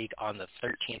this week on the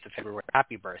 13th of February.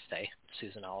 Happy birthday,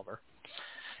 Susan Oliver.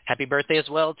 Happy birthday as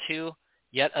well to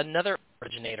yet another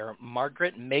originator,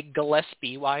 Margaret Meg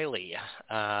Gillespie Wiley,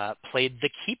 played the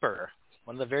Keeper,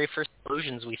 one of the very first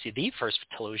Telosians we see, the first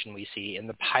Telosian we see in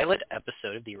the pilot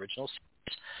episode of the original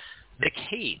series, The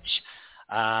Cage.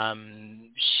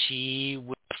 She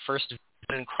was the first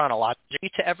in chronology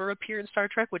to ever appear in Star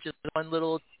Trek, which is one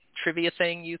little trivia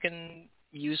thing you can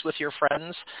use with your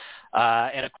friends.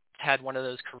 And of course had one of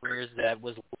those careers that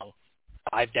was long,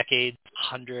 5 decades,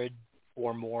 100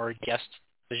 or more guest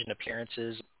television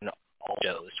appearances in all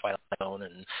shows, Twilight Zone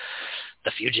and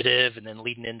The Fugitive, and then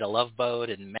leading into Love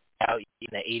Boat and Out in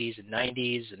the 80s and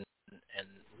 90s, and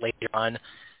later on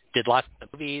did lots of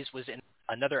movies, was in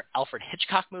another Alfred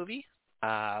Hitchcock movie,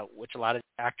 which a lot of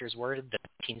actors were, the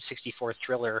 1964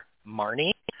 thriller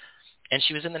Marnie, and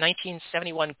she was in the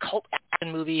 1971 cult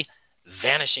action movie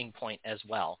Vanishing Point as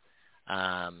well.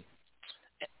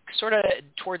 Sort of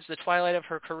towards the twilight of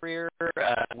her career,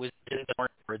 was in the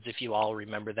Birds, if you all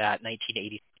remember that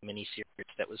 1980 miniseries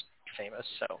that was famous.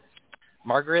 So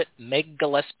Margaret Meg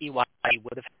Gillespie Wiley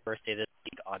would have had a birthday this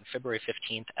week on February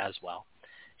 15th as well.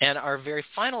 And our very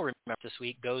final remember this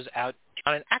week goes out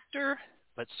to an actor,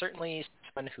 but certainly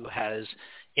someone who has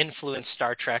influenced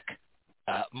Star Trek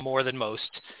more than most,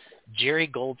 Jerry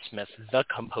Goldsmith, the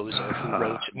composer who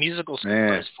wrote musical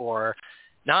scores for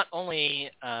not only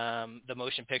the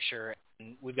motion picture,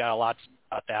 and we've got a lot to say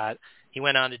about that. He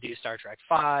went on to do Star Trek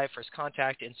V, First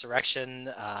Contact, Insurrection,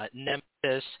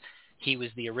 Nemesis. He was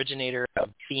the originator of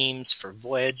themes for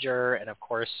Voyager, and of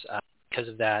course, because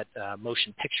of that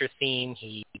motion picture theme,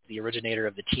 he's the originator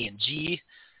of the TNG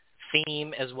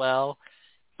theme as well.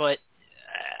 But,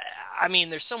 I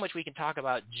mean, there's so much we can talk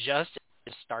about just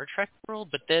in the Star Trek world,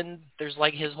 but then there's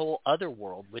like his whole other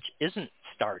world, which isn't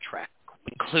Star Trek.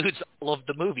 It includes all of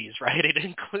the movies, right? It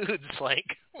includes like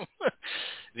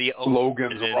the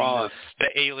Logan's Run,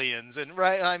 the aliens, and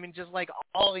right. I mean, just like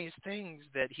all these things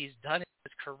that he's done in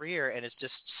his career, and it's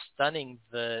just stunning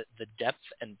the depth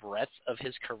and breadth of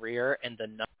his career and the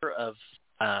number of,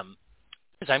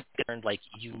 as I'm concerned, like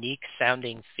unique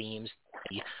sounding themes that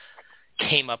he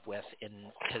came up with in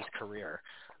his career.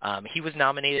 He was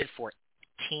nominated for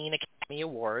 18 Academy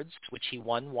Awards, which he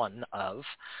won 1 of.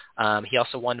 He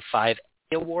also won 5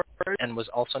 Awards and was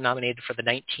also nominated for the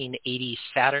 1980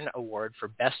 Saturn Award for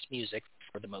Best Music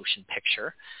for the Motion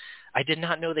Picture. I did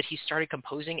not know that he started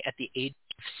composing at the age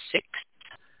of 6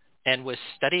 and was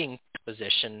studying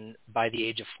composition by the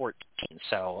age of 14.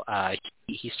 So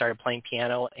he started playing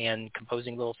piano and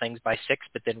composing little things by 6,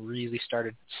 but then really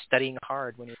started studying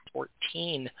hard when he was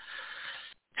 14.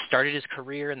 Started his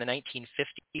career in the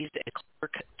 1950s as a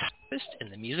clerk typist in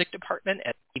the music department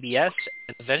at CBS,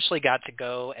 and eventually got to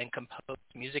go and compose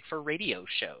music for radio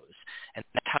shows. And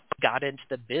that's how he got into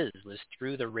the biz, was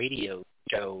through the radio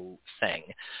show thing.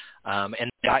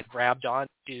 And got grabbed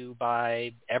onto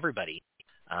by everybody.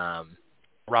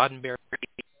 Roddenberry,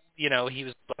 you know, he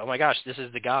was, oh my gosh, this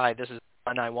is the guy. This is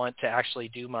the one I want to actually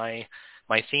do my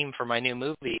theme for my new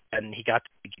movie. And he got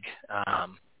the gig.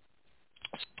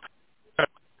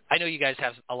 I know you guys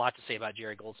have a lot to say about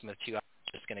Jerry Goldsmith, too. I'm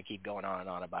just going to keep going on and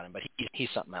on about him, but he's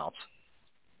something else.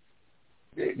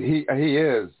 He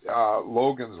is.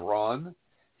 Logan's Run.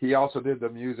 He also did the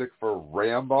music for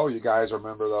Rambo. You guys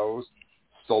remember those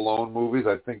Stallone movies?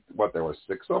 I think, there were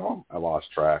 6 of them? I lost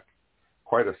track.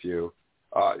 Quite a few.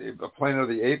 Planet of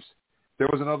the Apes. There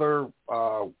was another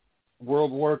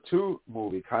World War II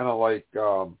movie, kind of like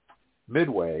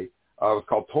Midway. It was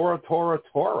called Tora, Tora,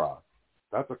 Tora.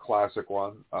 That's a classic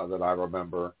one that I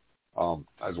remember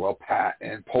as well. Pat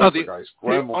and Poltergeist. The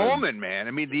Omen, man.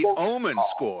 I mean, the Omen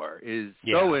score is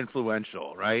so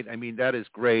influential, right? I mean, that is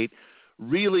great.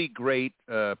 Really great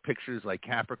pictures like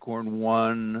Capricorn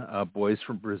 1, Boys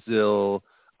from Brazil,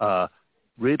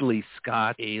 Ridley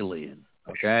Scott, Alien.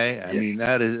 Okay, I mean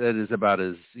that is about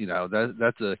as, you know,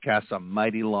 that's a cast a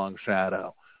mighty long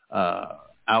shadow.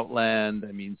 Outland.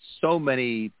 I mean, so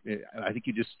many. I think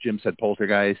Jim said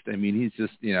Poltergeist. I mean, he's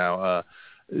just, you know,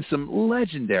 some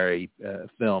legendary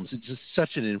films. It's just such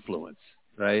an influence,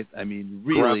 right? I mean,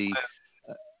 really,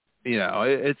 you know,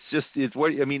 it's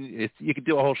what I mean. You could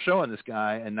do a whole show on this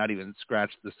guy and not even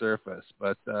scratch the surface.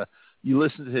 But you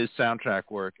listen to his soundtrack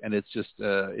work, and it's just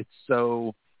it's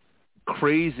so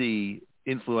crazy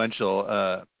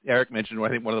influential. Eric mentioned, I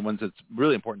think one of the ones that's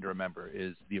really important to remember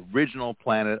is the original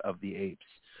Planet of the Apes.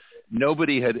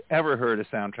 Nobody had ever heard a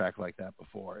soundtrack like that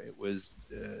before. It was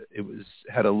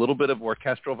had a little bit of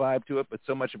orchestral vibe to it, but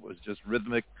so much of it was just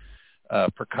rhythmic,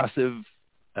 percussive,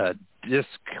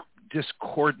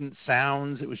 discordant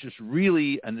sounds. It was just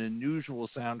really an unusual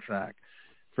soundtrack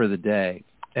for the day,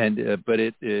 and but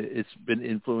it's been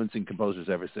influencing composers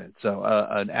ever since. So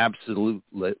an absolute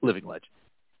living legend.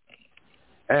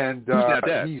 And who's not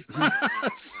dead?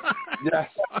 Yes.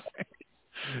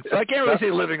 So I can't really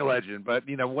say living legend, but,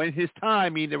 you know, when his time, I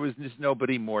mean, there was just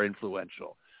nobody more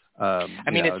influential. I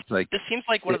mean, it's like, this seems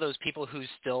like one of those people who's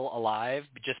still alive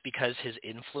just because his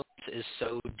influence is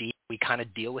so deep. We kind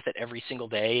of deal with it every single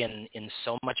day, and in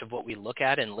so much of what we look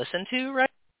at and listen to, right?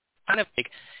 Kind of like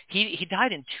he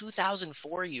died in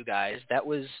 2004. You guys, that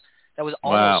was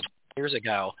almost 20 years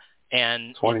ago,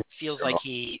 and it feels like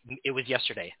it was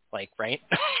yesterday. Like, right?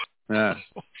 Yeah.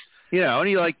 Yeah, and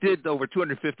he did over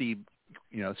 250,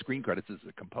 screen credits as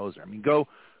a composer. I mean, go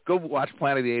watch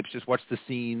Planet of the Apes. Just watch the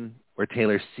scene where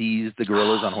Taylor sees the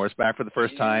gorillas on horseback for the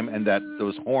first time, and that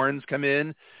those horns come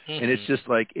in, and it's just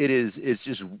it's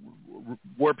just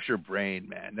warps your brain,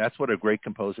 man. That's what a great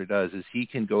composer does. Is he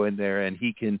can go in there and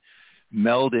he can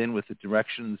meld in with the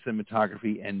direction, the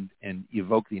cinematography, and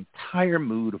evoke the entire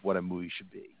mood of what a movie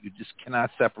should be. You just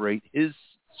cannot separate his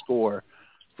score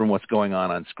from what's going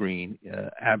on screen.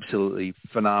 Absolutely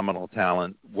phenomenal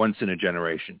talent. Once in a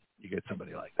generation, you get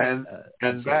somebody like that.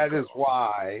 And that is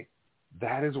why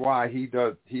he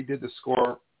did the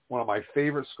score. One of my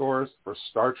favorite scores for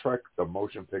Star Trek: The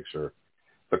Motion Picture,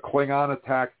 the Klingon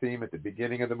attack theme at the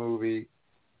beginning of the movie,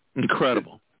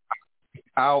 incredible,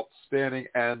 outstanding,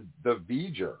 and the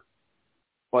V'ger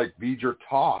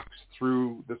talks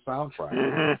through the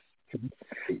soundtrack.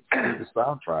 Through the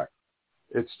soundtrack,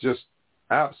 it's just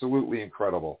absolutely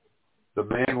incredible. The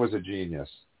man was a genius,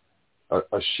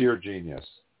 a sheer genius.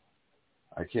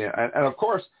 I can't, and of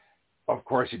course,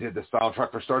 he did the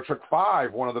soundtrack for Star Trek V,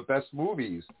 one of the best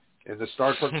movies in the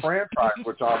Star Trek franchise,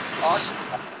 which I'll talk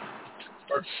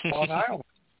about Long Island.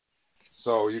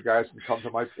 So you guys can come to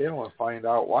my panel and find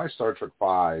out why Star Trek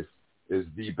V is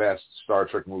the best Star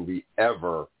Trek movie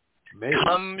ever made.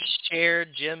 Come share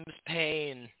Jim's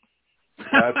pain.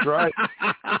 That's right.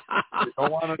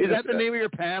 Is that the name of your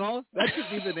panel? That should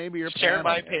be the name of your Share panel.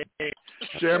 My Pain.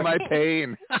 Share my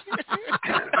pain.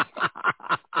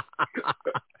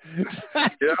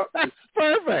 That's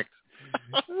perfect.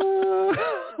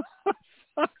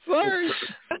 Sorry.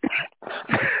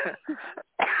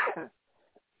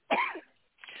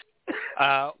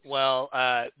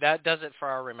 That does it for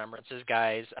our remembrances,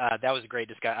 guys. That was a great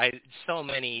discussion. So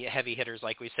many heavy hitters,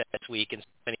 like we said, this week, and so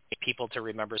many people to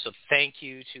remember. So thank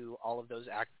you to all of those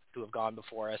actors who have gone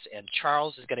before us. And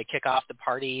Charles is going to kick off the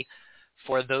party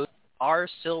for those who are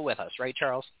still with us. Right,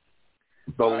 Charles?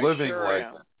 The living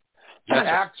legend. The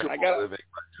actual living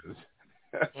legend.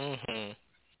 Mm-hmm.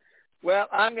 Well,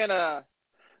 I'm going to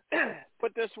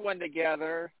put this one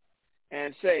together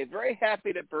and say very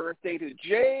happy birthday to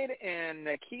Jade and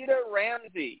Nikita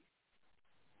Ramsey,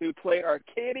 who played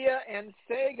Arcadia and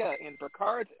Sega in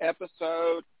Picard's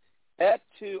episode Et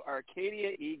tu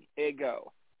Arcadia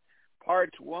Ego,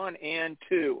 Parts 1 and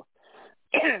 2.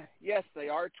 Yes, they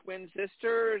are twin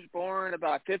sisters, born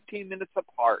about 15 minutes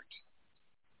apart.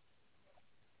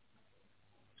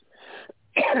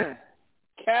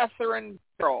 Catherine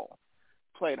Barrell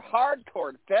played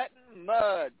hardcore Fenton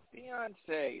Mudd,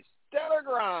 Beyonce, Stellar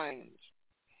Grimes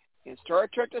in Star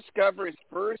Trek Discovery's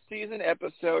first season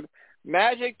episode,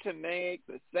 Magic to Make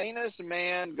the Sanest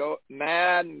Man Go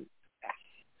Mad.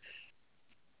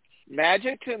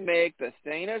 Magic to Make the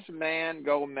Sanest Man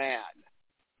Go Mad.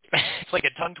 It's like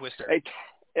a tongue twister. I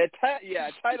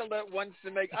titled it once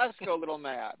to make us go a little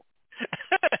mad.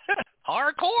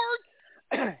 Hardcore?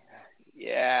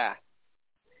 Yeah.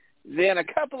 Then a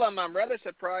couple of them I'm rather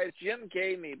surprised Jim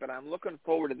gave me, but I'm looking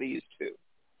forward to these two.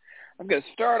 I'm going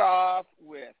to start off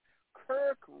with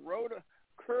Kirk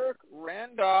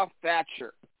Randolph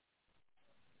Thatcher.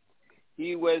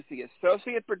 He was the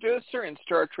associate producer in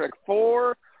Star Trek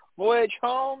IV, Voyage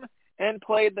Home, and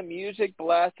played the music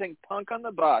blasting Punk on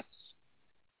the Bus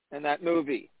in that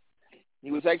movie. He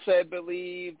was actually, I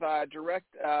believe, direct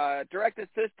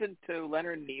assistant to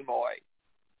Leonard Nimoy.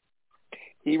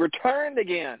 He returned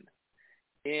again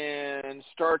in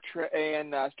Star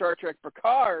Trek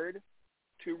Picard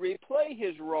to replay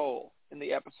his role in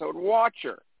the episode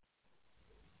Watcher.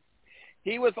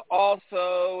 He was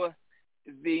also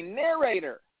the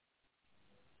narrator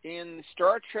in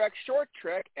Star Trek Short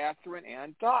Trek Catherine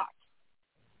and Dot.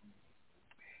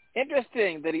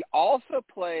 Interesting that he also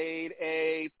played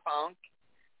a punk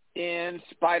in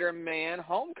Spider-Man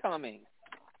Homecoming.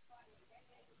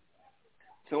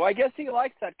 So I guess he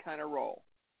likes that kind of role.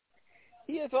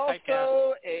 He is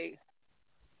also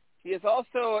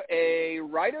a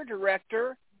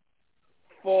writer-director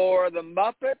for the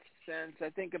Muppets since I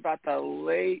think about the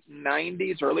late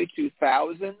 90s, early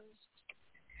 2000s.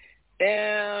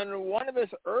 And one of his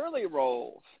early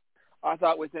roles I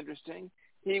thought was interesting.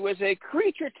 He was a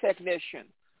creature technician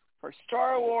for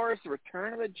Star Wars: The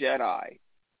Return of the Jedi.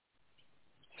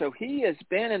 So he has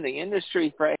been in the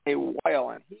industry for a while,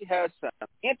 and he has some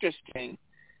interesting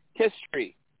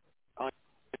history on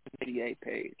the 88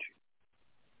 page.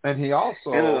 And he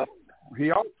also,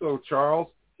 Charles,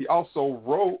 he also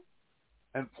wrote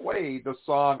and played the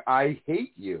song "I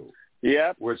Hate You."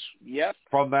 Yep. Which Yep.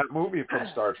 From that movie from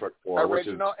Star Trek 4.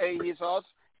 Original.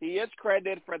 He is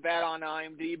credited for that on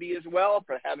IMDb as well,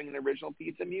 for having an original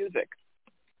piece of music.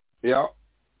 Yeah.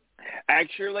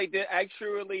 Actually did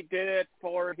it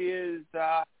for his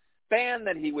band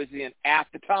that he was in at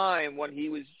the time when he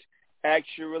was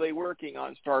actually working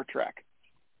on Star Trek.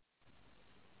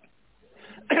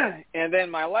 And then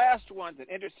my last one's an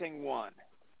interesting one.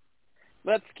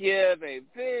 Let's give a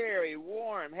very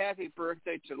warm, happy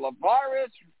birthday to Lavaris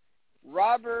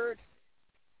Robert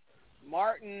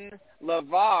Martin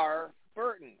LeVar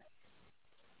Burton,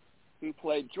 who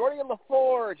played Geordi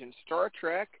LaForge in Star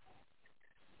Trek,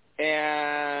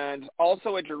 and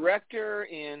also a director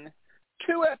in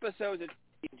 2 episodes of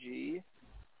TNG,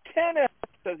 10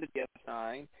 episodes of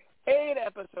DS9, 8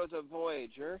 episodes of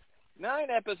Voyager,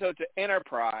 9 episodes of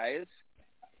Enterprise.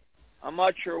 I'm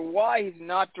not sure why he's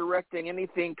not directing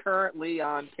anything currently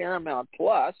on Paramount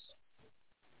Plus.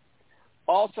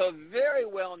 Also very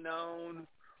well known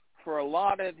for a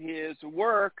lot of his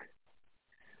work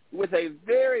with a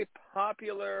very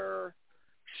popular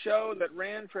show that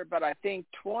ran for about, I think,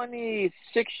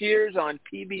 26 years on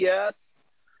PBS,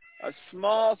 a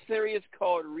small series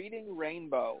called Reading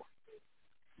Rainbow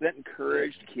that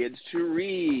encouraged kids to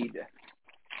read.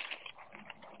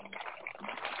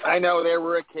 I know there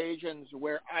were occasions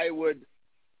where I would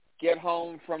get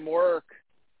home from work,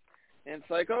 and it's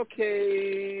like,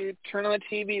 okay, turn on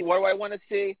the TV. What do I want to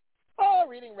see? Oh,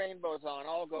 Reading Rainbow's on.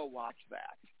 I'll go watch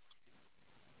that.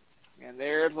 And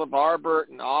there's LeVar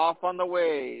Burton off on the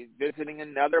way, visiting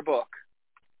another book.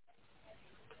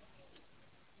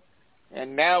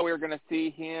 And now we're going to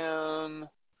see him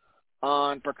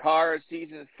on Picard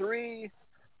Season 3,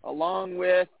 along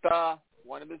with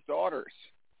one of his daughters.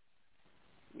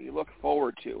 We look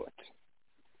forward to it.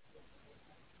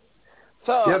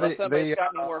 So, yeah, unless somebody's got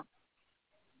any more.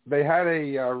 They had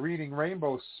a Reading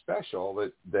Rainbow special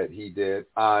that he did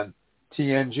on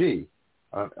TNG.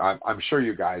 I'm sure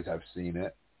you guys have seen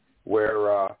it,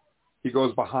 where he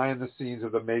goes behind the scenes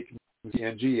of the making of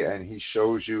TNG, and he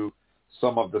shows you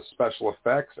some of the special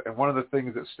effects. And one of the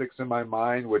things that sticks in my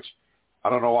mind, which I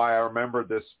don't know why I remembered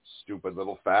this stupid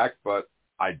little fact, but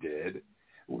I did,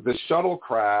 the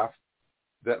shuttlecraft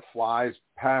that flies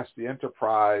past the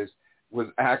Enterprise was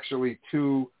actually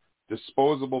 2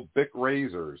 disposable Bic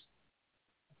razors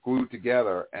glued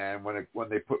together, and when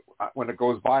it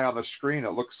goes by on the screen,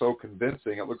 it looks so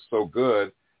convincing, it looks so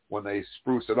good when they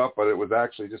spruce it up, but it was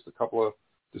actually just a couple of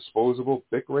disposable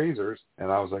Bic razors,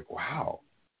 and I was like, wow,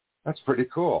 that's pretty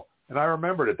cool. And I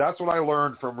remembered it. That's what I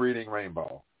learned from Reading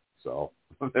Rainbow. So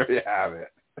there you have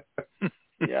it.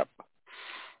 Yep.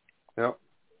 Yep.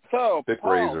 So, Bic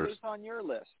Paul, razors. who's on your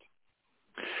list?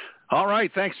 All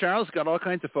right. Thanks, Charles. Got all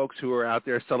kinds of folks who are out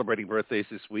there celebrating birthdays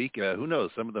this week. Who knows?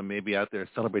 Some of them may be out there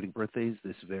celebrating birthdays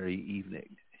this very evening.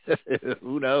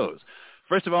 Who knows?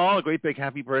 First of all, a great big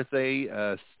happy birthday,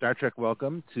 Star Trek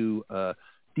welcome to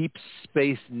Deep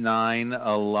Space Nine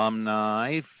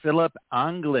alumni, Philip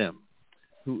Anglim,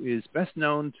 who is best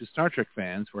known to Star Trek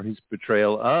fans for his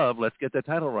portrayal of, let's get the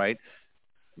title right,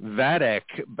 Vadic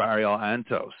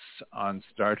Barrios on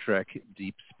Star Trek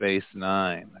Deep Space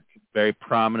Nine. Very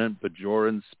prominent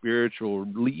Bajoran spiritual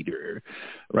leader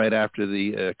right after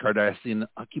the Cardassian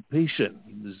occupation.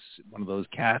 He was one of those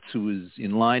cats who was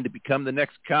in line to become the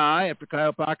next Kai after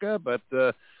Kaiopaka, but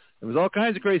there was all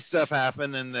kinds of crazy stuff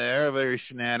happening there, various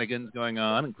shenanigans going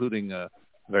on, including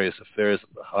various affairs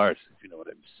of the heart, if you know what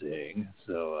I'm saying.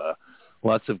 So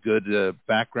lots of good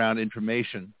background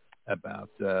information about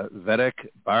Vedic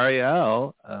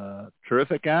Barial,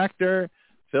 terrific actor.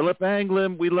 Philip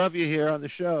Anglim, we love you here on the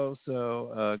show.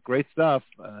 So great stuff.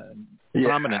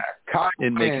 Prominent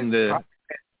in making the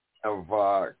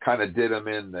kind of did him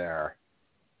in there.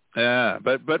 Yeah,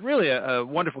 but really a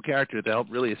wonderful character to help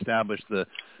really establish the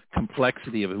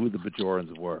complexity of who the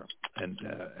Bajorans were and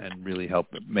really help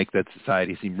make that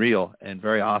society seem real. And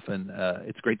very often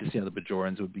it's great to see how the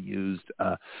Bajorans would be used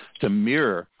to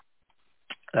mirror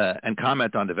and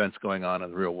comment on events going on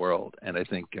in the real world. And I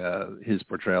think his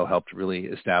portrayal helped really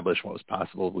establish what was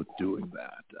possible with doing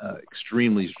that.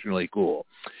 Extremely, extremely cool.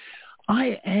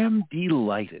 I am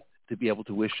delighted to be able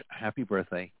to wish a happy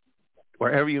birthday,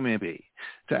 wherever you may be,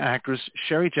 to actress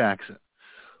Sherry Jackson,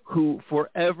 who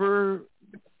forever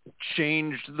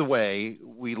changed the way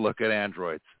we look at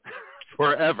androids.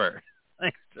 Forever.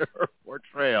 Thanks to her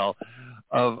portrayal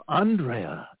of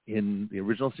Andrea in the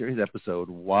original series episode,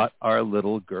 What Are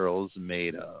Little Girls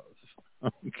Made Of?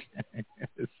 Okay.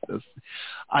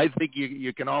 I think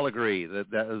you can all agree that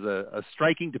is a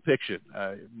striking depiction.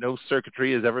 No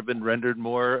circuitry has ever been rendered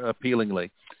more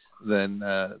appealingly than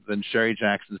Sherry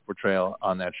Jackson's portrayal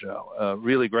on that show.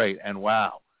 Really great, and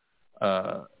wow,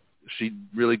 she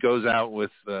really goes out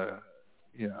with I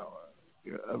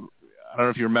don't know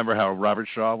if you remember how Robert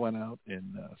Shaw went out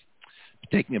in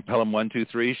Taking of Pelham 1, 2,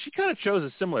 3. She kind of chose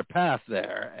a similar path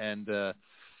there and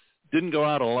didn't go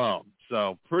out alone.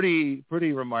 So pretty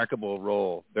remarkable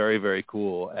role. Very, very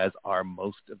cool, as are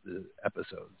most of the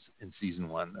episodes in season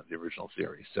 1 of the original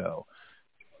series. So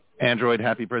Android,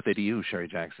 happy birthday to you, Sherry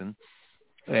Jackson.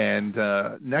 And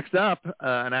next up,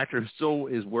 an actor who still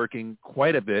is working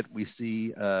quite a bit. We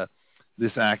see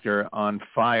this actor on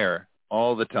fire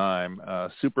all the time.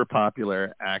 Super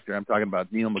popular actor. I'm talking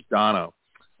about Neil McDonough.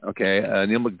 Okay,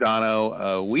 Neil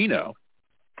McDonough, we know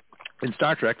in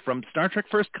Star Trek from Star Trek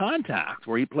First Contact,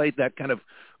 where he played that kind of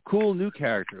cool new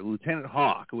character, Lieutenant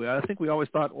Hawk. I think we always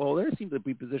thought, well, they seem to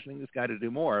be positioning this guy to do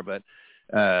more, but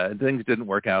things didn't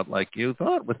work out like you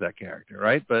thought with that character,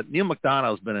 right? But Neil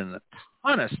McDonough's been in a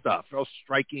ton of stuff. Real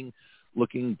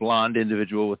striking-looking blonde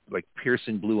individual with like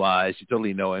piercing blue eyes. You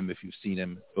totally know him if you've seen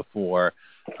him before.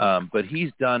 But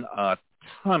he's done a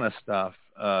ton of stuff.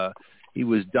 He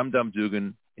was Dum Dum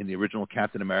Dugan in the original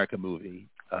Captain America movie.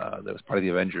 That was part of the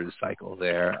Avengers cycle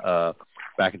there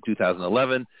back in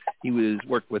 2011. He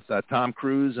worked with Tom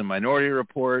Cruise in Minority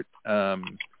Report.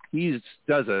 He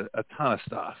does a ton of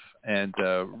stuff and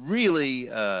really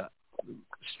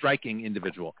striking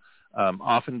individual.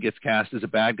 Often gets cast as a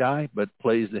bad guy, but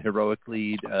plays the heroic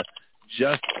lead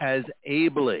just as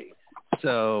ably.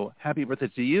 So happy birthday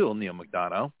to you, Neil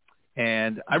McDonough.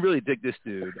 And I really dig this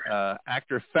dude,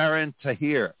 actor Farron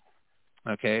Tahir.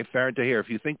 Okay, Farron Tahir. If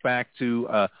you think back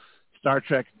to Star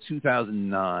Trek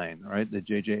 2009, right, the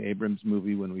J.J. Abrams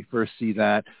movie, when we first see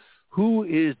that, who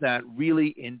is that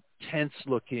really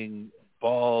intense-looking,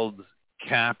 bald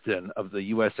captain of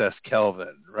the USS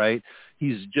Kelvin, right?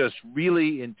 He's just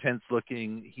really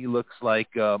intense-looking. He looks like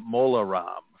Mola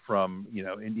Ram from,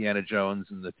 Indiana Jones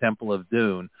and the Temple of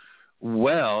Doom.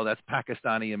 Well, that's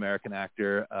Pakistani-American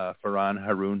actor Farhan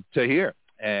Harun Tahir.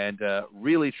 And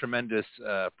really tremendous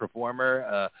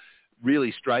performer,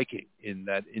 really striking in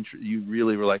that you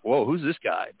really were like, whoa, who's this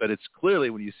guy? But it's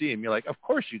clearly when you see him, you're like, of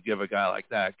course you'd give a guy like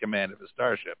that command of a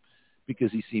starship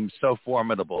because he seems so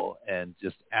formidable and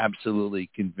just absolutely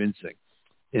convincing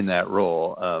in that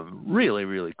role. Really,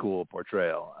 really cool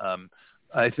portrayal.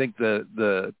 I think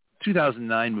the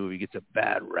 2009 movie gets a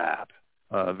bad rap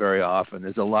very often.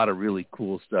 There's a lot of really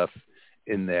cool stuff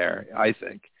in there, I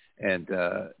think. And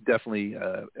definitely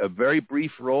a very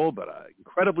brief role, but an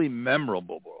incredibly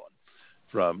memorable one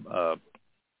from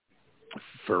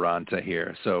Farhan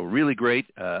Tahir. So really great.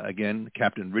 Again,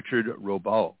 Captain Richard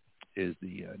Robau is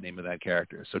the name of that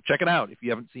character. So check it out if you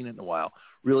haven't seen it in a while.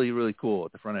 Really, really cool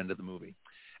at the front end of the movie.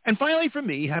 And finally, for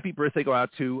me, happy birthday go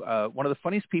out to one of the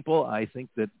funniest people I think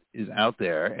that is out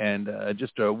there, and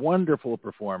just a wonderful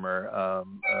performer.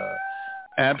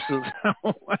 Absolutely.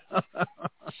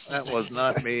 That was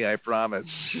not me, I promise.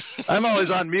 I'm always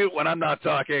on mute when I'm not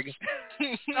talking.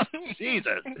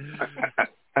 Jesus.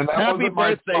 And that happy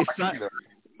birthday, son.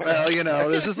 Well,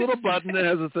 there's this little button that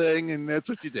has a thing, and that's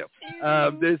what you do.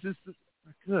 There's this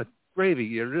good gravy.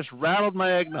 You just rattled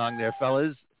my eggnog there,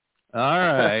 fellas. All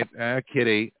right,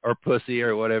 kitty or pussy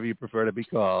or whatever you prefer to be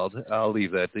called. I'll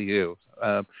leave that to you.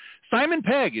 Simon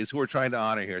Pegg is who we're trying to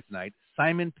honor here tonight.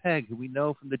 Simon Pegg, who we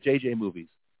know from the J.J. movies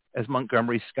as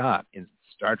Montgomery Scott in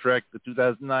Star Trek, the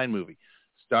 2009 movie,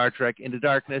 Star Trek Into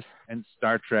Darkness, and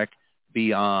Star Trek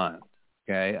Beyond.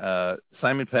 Okay,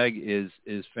 Simon Pegg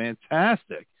is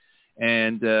fantastic,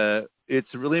 and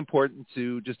it's really important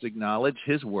to just acknowledge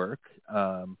his work.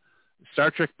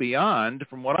 Star Trek Beyond,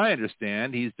 from what I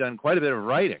understand, he's done quite a bit of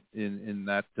writing in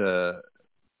that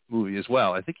movie as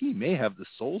well. I think he may have the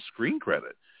sole screen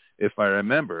credit, if I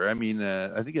remember. I mean,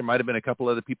 I think there might have been a couple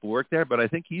other people work there, but I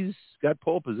think he's got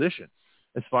pole position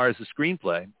as far as the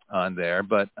screenplay on there.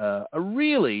 But a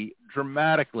really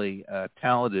dramatically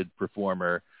talented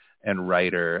performer and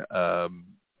writer,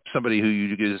 somebody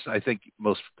who I think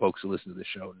most folks who listen to the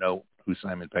show know who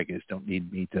Simon Pegg is. Don't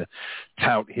need me to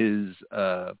tout his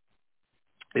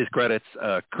credits.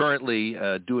 Currently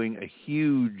doing a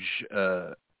huge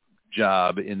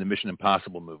job in the Mission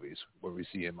Impossible movies, where we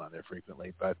see him on there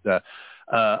frequently. But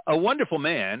a wonderful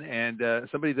man, and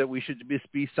somebody that we should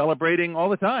be celebrating all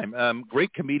the time.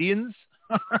 Great comedians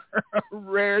are a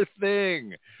rare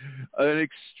thing, an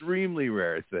extremely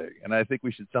rare thing, and I think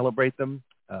we should celebrate them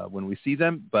when we see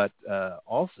them. But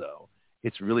also,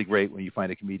 it's really great when you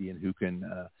find a comedian who can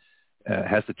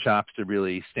has the chops to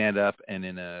really stand up and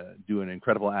do an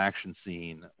incredible action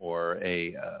scene or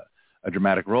a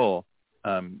dramatic role,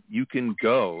 you can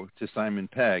go to Simon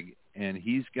Pegg, and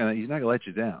he's not gonna let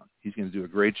you down. He's gonna do a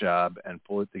great job and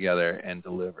pull it together and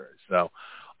deliver. So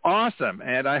awesome!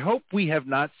 And I hope we have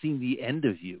not seen the end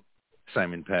of you,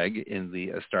 Simon Pegg, in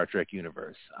the Star Trek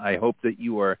universe. I hope that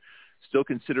you are still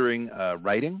considering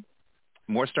writing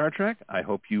more Star Trek. I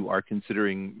hope you are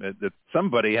considering that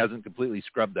somebody hasn't completely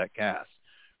scrubbed that cast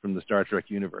from the Star Trek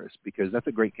universe, because that's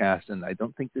a great cast, and I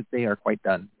don't think that they are quite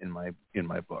done in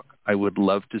my book. I would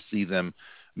love to see them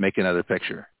make another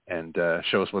picture and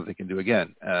show us what they can do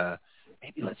again.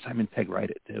 Maybe let Simon Pegg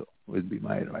write it too, would be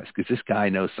my advice, because this guy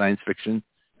knows science fiction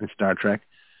and Star Trek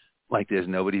like there's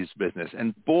nobody's business.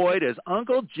 And boy, does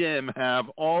Uncle Jim have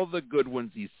all the good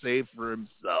ones he saved for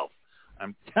himself.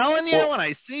 I'm telling you, when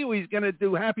I see who he's going to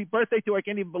do happy birthday to, I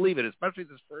can't even believe it, especially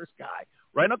this first guy.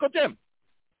 Right, Uncle Jim?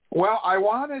 Well, I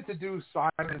wanted to do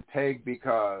Simon Pegg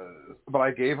but I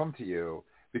gave him to you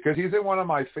because he's in one of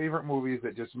my favorite movies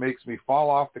that just makes me fall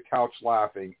off the couch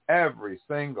laughing every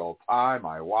single time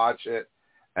I watch it,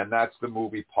 and that's the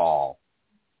movie Paul.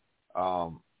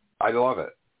 I love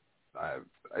it.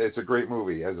 It's a great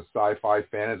movie. As a sci-fi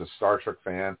fan, as a Star Trek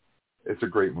fan, it's a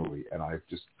great movie, and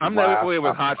I'm that way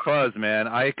with Hot Fuzz, man.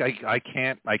 I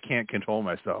can't control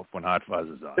myself when Hot Fuzz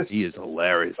is on. He is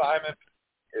hilarious. Simon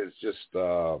is just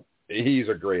he's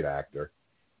a great actor,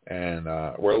 and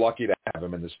we're lucky to have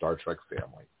him in the Star Trek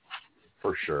family,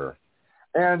 for sure.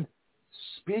 And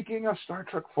speaking of Star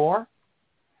Trek 4,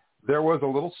 there was a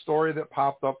little story that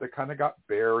popped up that kind of got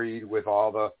buried with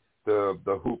all the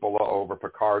hoopla over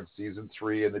Picard season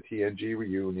 3 and the TNG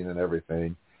reunion and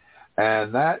everything.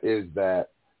 And that is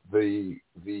that the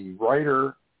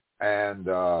writer and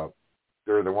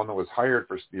they're the one that was hired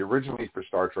originally for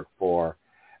Star Trek 4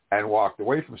 and walked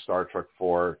away from Star Trek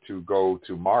 4 to go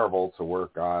to Marvel to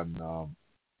work on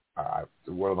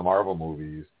one of the Marvel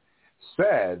movies,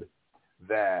 said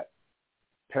that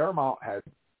Paramount had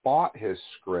bought his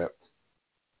script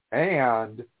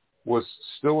and was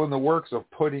still in the works of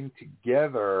putting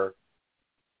together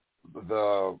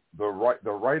the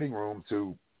writing room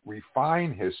to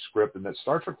refine his script, and that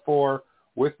Star Trek 4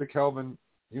 with the Kelvin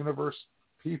universe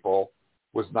people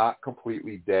was not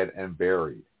completely dead and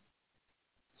buried.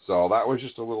 So that was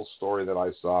just a little story that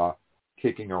I saw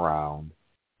kicking around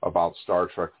about Star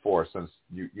Trek 4, since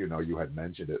you had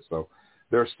mentioned it. So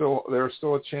there's still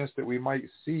a chance that we might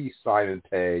see Simon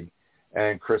Pegg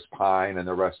and Chris Pine and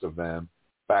the rest of them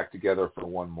back together for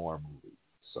one more movie.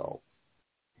 So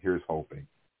here's hoping.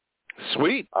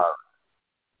 Sweet.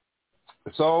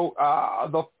 So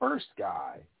the first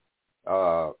guy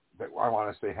that I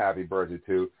want to say happy birthday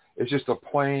to is just a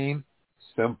plain,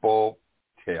 simple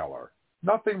tailor.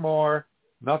 Nothing more,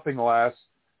 nothing less.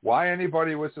 Why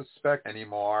anybody would suspect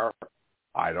anymore,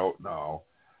 I don't know.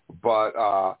 But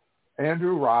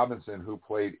Andrew Robinson, who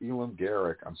played Elam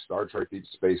Garak on Star Trek Deep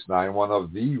Space Nine, one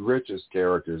of the richest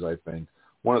characters, I think,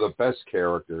 one of the best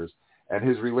characters, and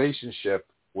his relationship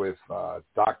with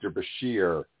Dr.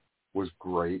 Bashir was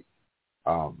great.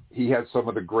 He had some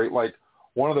of the great,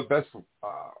 one of the best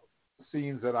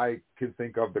scenes that I can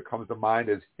think of that comes to mind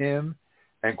is him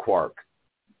and Quark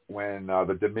when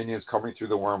the Dominion's coming through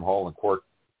the wormhole and Quark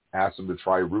asks him to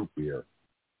try root beer.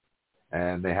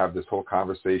 And they have this whole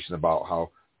conversation about how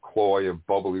cloy and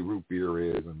bubbly root beer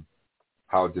is and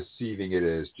how deceiving it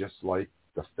is, just like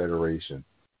the Federation.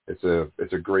 It's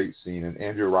a great scene, and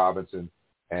Andrew Robinson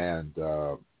and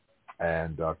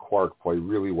Quark play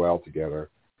really well together.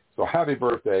 So happy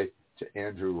birthday to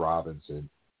Andrew Robinson,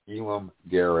 Elam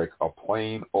Garak, a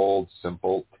plain old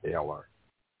simple tailor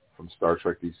from Star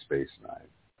Trek Deep Space Nine.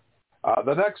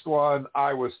 The next one,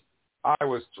 I was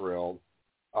thrilled.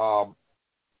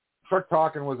 Trek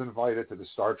Talkin' was invited to the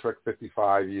Star Trek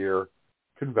 55-year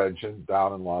convention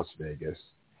down in Las Vegas,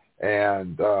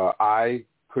 and I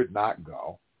could not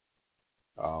go.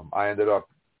 I ended up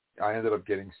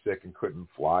getting sick and couldn't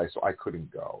fly, so I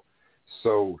couldn't go.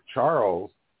 So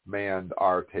Charles manned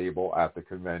our table at the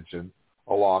convention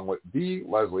along with the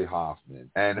Leslie Hoffman.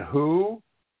 And who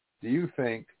do you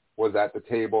think was at the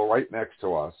table right next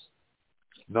to us?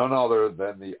 None other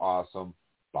than the awesome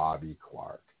Bobby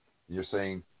Clark. And you're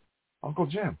saying, Uncle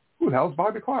Jim, who the hell's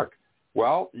Bobby Clark?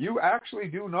 Well, you actually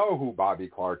do know who Bobby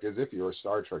Clark is if you're a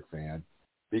Star Trek fan,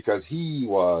 because he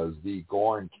was the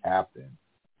Gorn captain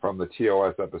from the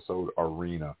TOS episode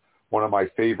Arena, one of my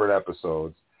favorite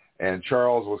episodes. And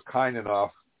Charles was kind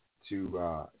enough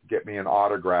to get me an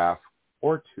autograph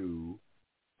or two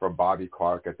from Bobby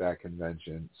Clark at that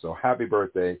convention. So happy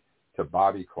birthday to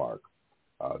Bobby Clark,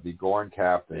 the Gorn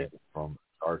captain from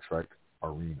Star Trek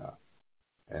Arena.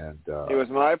 And it was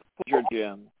my pleasure,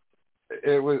 Jim.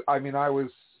 It was. I mean, I was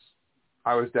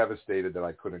devastated that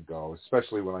I couldn't go,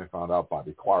 especially when I found out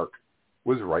Bobby Clark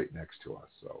was right next to us.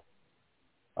 So,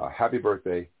 happy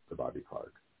birthday to Bobby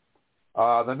Clark.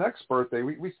 The next birthday,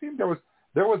 we seemed there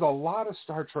was a lot of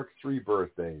Star Trek 3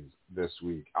 birthdays this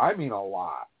week. I mean, a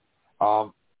lot.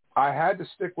 I had to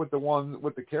stick with the ones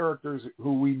with the characters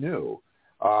who we knew,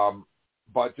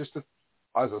 but just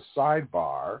as a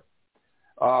sidebar,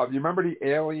 you remember the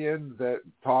alien that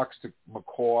talks to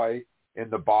McCoy in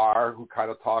the bar, who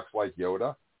kind of talks like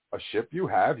Yoda? A ship you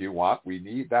have, you want, we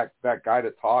need that guy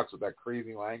that talks with that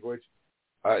crazy language.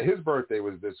 His birthday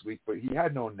was this week, but he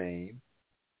had no name,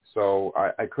 so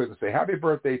I couldn't say happy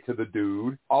birthday to the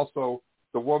dude. Also,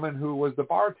 the woman who was the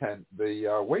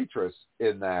waitress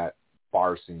in that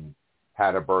bar scene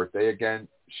had a birthday. Again,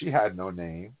 she had no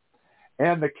name.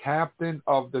 And the captain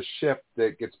of the ship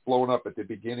that gets blown up at the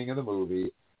beginning of the movie,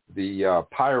 the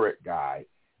pirate guy,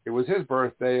 it was his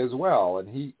birthday as well, and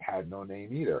he had no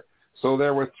name either. So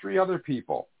there were 3 other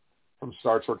people from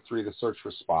Star Trek 3, The Search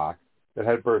for Spock, that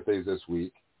had birthdays this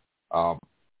week,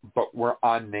 but were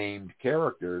unnamed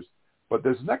characters. But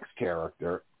this next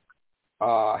character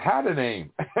had a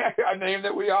name, a name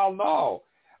that we all know.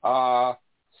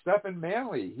 Stephen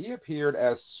Manley, he appeared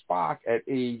as Spock at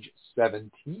age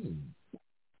 17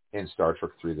 in Star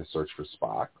Trek 3, The Search for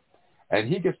Spock. And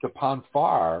he gets to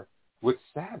Ponfar with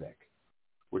Saavik,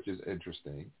 which is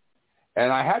interesting.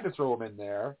 And I had to throw him in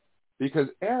there because,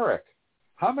 Eric,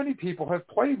 how many people have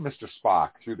played Mr.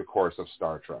 Spock through the course of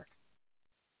Star Trek?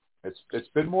 It's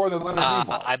been more than Leonard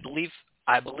Nimoy.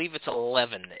 I believe it's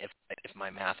 11, if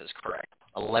my math is correct.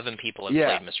 11 people have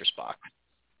played Mr. Spock.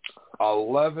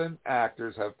 11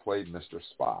 actors have played Mr.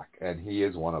 Spock, and he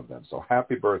is one of them. So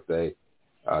happy birthday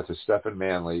to Stephen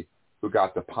Manley, who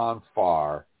got to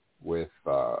Ponfar with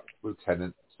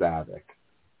Lieutenant Saavik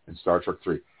in Star Trek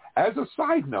 3. As a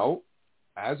side note,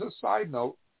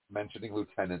 mentioning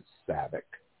Lieutenant Saavik,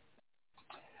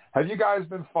 have you guys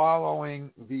been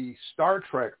following the Star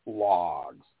Trek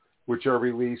logs, which are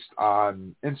released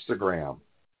on Instagram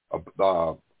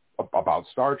about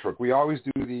Star Trek? We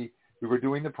were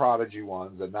doing the Prodigy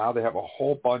ones, and now they have a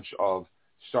whole bunch of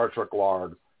Star Trek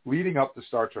logs leading up to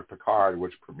Star Trek Picard,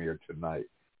 which premiered tonight.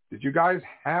 Did you guys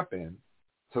happen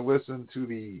to listen to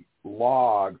the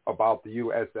log about the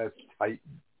USS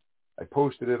Titan? I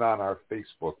posted it on our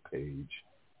Facebook page,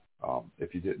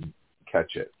 if you didn't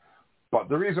catch it. But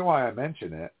the reason why I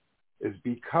mention it is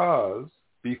because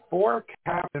before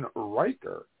Captain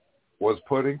Riker was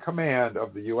put in command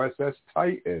of the USS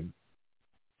Titan,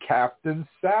 Captain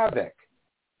Saavik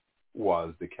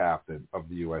was the captain of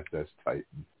the USS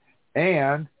Titan.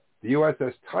 And the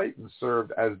USS Titan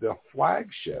served as the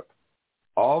flagship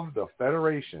of the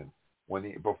Federation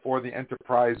before the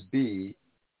Enterprise B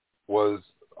was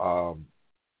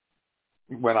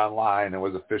went online and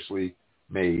was officially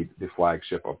made the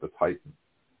flagship of the Titan,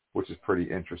 which is pretty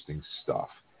interesting stuff.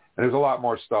 And there's a lot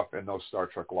more stuff in those Star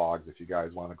Trek logs if you guys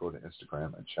want to go to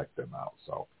Instagram and check them out.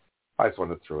 So I just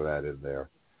wanted to throw that in there.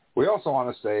 We also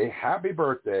want to say happy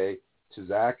birthday to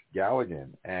Zach Galligan.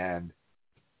 And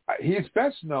he's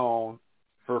best known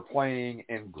for playing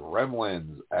in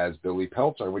Gremlins as Billy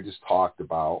Peltzer. We just talked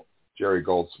about Jerry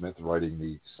Goldsmith writing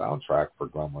the soundtrack for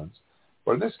Gremlins.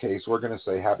 But in this case, we're going to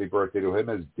say happy birthday to him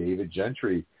as David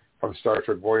Gentry from Star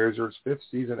Trek Voyager's 5th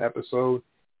season episode,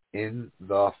 In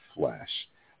the Flesh.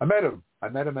 I met him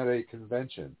at a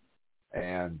convention,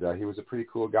 and he was a pretty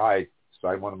cool guy.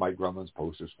 Signed one of my Gremlins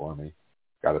posters for me.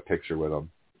 Got a picture with him.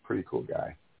 Pretty cool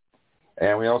guy.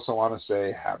 And we also want to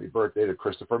say happy birthday to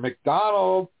Christopher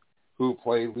McDonald, who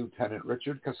played Lieutenant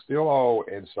Richard Castillo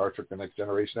in Star Trek The Next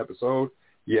Generation episode,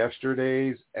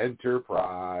 Yesterday's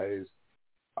Enterprise.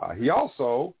 He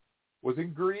also was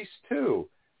in Grease, too.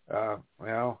 For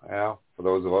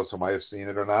those of us who might have seen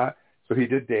it or not. So he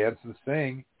did dance and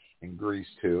sing in Grease,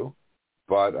 too.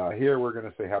 But here we're going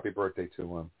to say happy birthday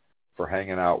to him for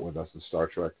hanging out with us in Star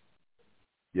Trek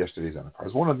Yesterday's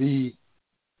Enterprise. One of the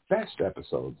best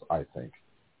episodes, I think.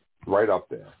 Right up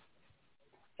there.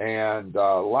 And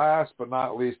last but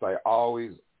not least, I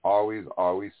always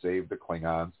save the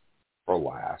Klingons for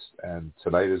last. And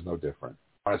tonight is no different.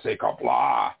 I want to say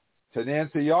Qapla' to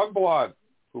Nancy Youngblood,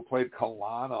 who played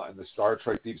Kalana in the Star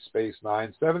Trek Deep Space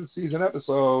Nine 7th season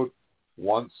episode,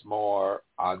 Once More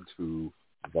Onto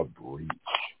the Breach.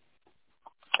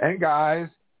 And guys,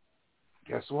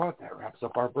 guess what? That wraps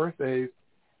up our birthdays.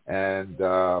 And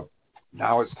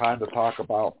now it's time to talk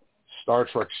about Star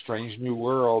Trek Strange New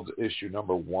Worlds, issue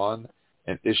number 1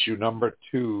 and issue number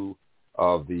 2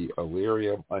 of the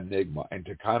Illyrian Enigma. And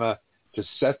to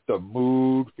set the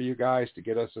mood for you guys, to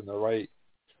get us in the right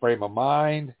frame of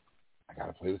mind, I got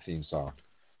to play the theme song.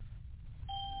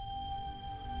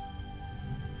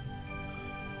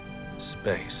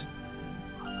 Space.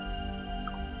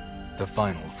 The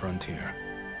final frontier.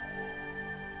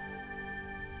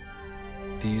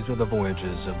 These are the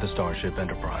voyages of the Starship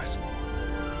Enterprise.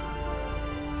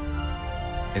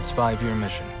 Its 5-year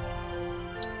mission: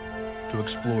 to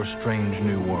explore strange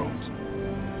new worlds,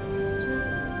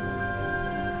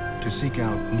 to seek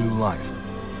out new life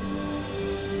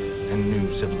and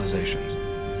new civilizations,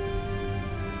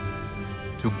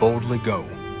 to boldly go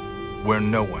where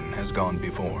no one has gone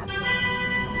before.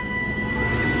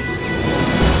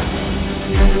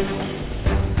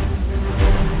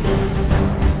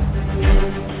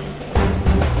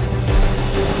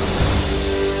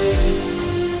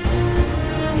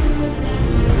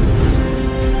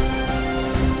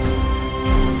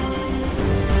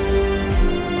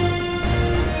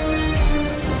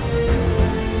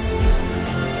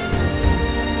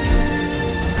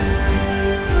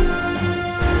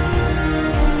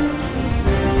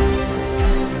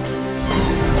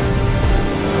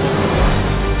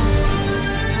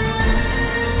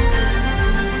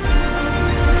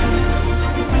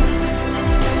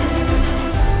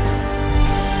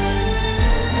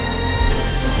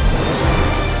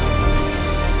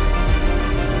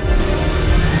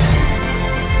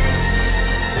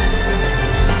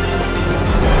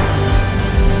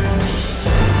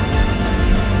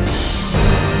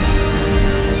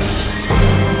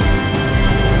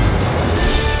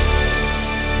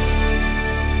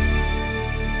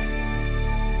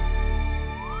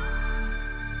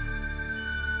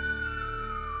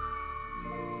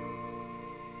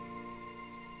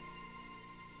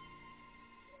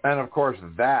 And, of course,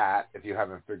 that, if you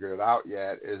haven't figured it out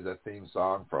yet, is a theme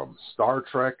song from Star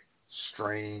Trek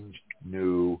Strange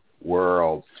New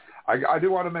Worlds. I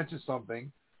do want to mention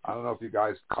something. I don't know if you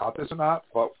guys caught this or not,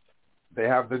 but they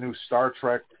have the new Star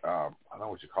Trek, I don't know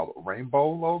what you call it, rainbow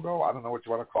logo? I don't know what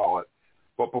you want to call it.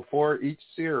 But before each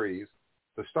series,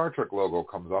 the Star Trek logo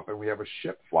comes up and we have a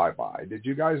ship fly by. Did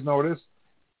you guys notice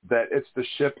that it's the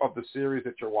ship of the series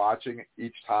that you're watching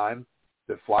each time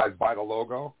that flies by the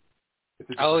logo?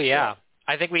 Oh yeah,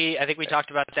 I think we talked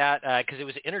about that because it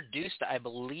was introduced, I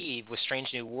believe, with Strange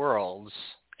New Worlds,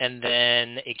 and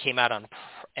then it came out on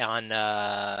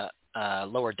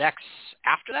Lower Decks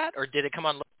after that, or did it come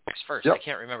on Lower Decks first? Yep. I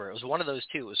can't remember. It was one of those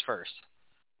two. It was first.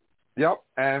 Yep,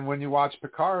 and when you watch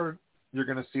Picard, you're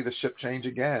going to see the ship change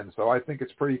again. So I think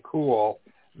it's pretty cool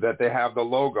that they have the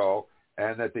logo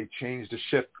and that they change the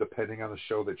ship depending on the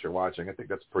show that you're watching. I think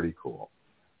that's pretty cool.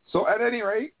 So at any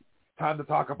rate, time to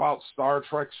talk about Star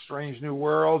Trek Strange New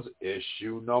Worlds,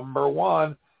 issue number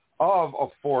 1 of a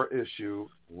 4-issue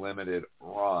limited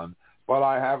run. But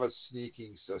I have a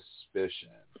sneaking suspicion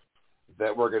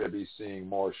that we're going to be seeing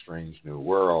more Strange New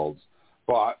Worlds.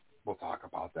 But we'll talk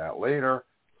about that later.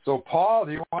 So, Paul,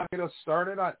 do you want to get us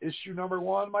started on issue number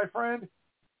 1, my friend?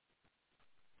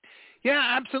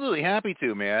 Yeah, absolutely. Happy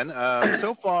to, man.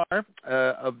 So far,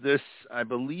 of this, I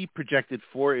believe, projected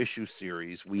 4-issue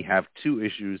series, we have 2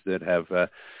 issues that have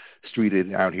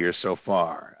streeted out here so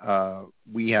far.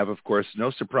 We have, of course,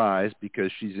 no surprise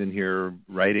because she's in here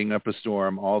writing up a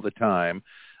storm all the time,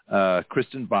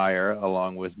 Kristen Beyer,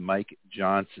 along with Mike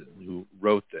Johnson, who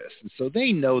wrote this. And so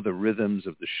they know the rhythms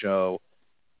of the show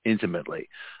intimately.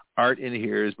 Art in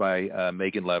here is by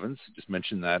Megan Levins. Just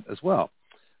mentioned that as well.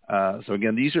 So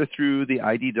again, these are through the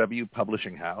IDW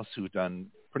publishing house, who've done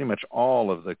pretty much all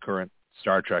of the current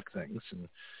Star Trek things and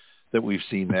that we've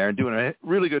seen there, and doing a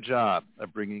really good job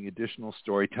of bringing additional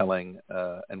storytelling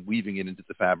and weaving it into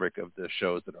the fabric of the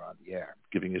shows that are on the air,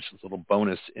 giving us little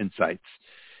bonus insights,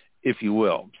 if you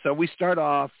will. So we start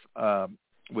off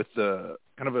with the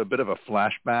kind of a bit of a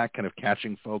flashback, kind of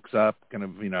catching folks up, kind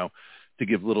of, to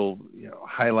give little,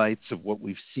 highlights of what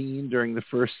we've seen during the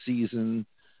first season.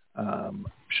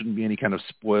 Shouldn't be any kind of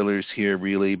spoilers here,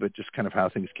 really, but just kind of how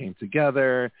things came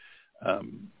together.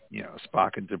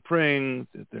 Spock and T'Pring,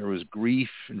 that there was grief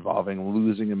involving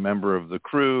losing a member of the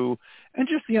crew, and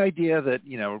just the idea that,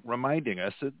 reminding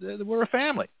us that we're a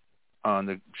family on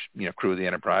the, crew of the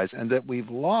Enterprise, and that we've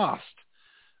lost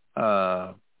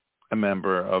a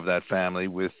member of that family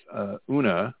with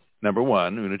Una, number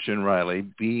 1, Una Chin Riley,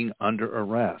 being under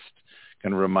arrest,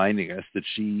 kind of reminding us that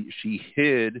she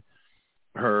hid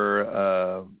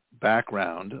her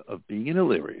background of being an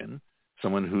Illyrian,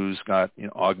 someone who's got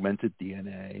augmented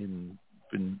DNA and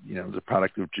been the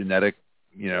product of genetic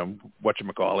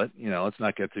whatchamacallit. Let's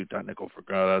not get too technical, for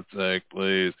God's sake,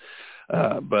 please.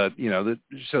 But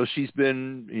so she's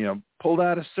been pulled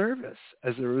out of service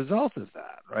as a result of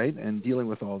that, right? And dealing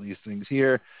with all these things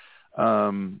here.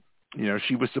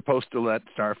 she was supposed to let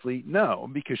Starfleet know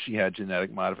because she had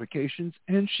genetic modifications,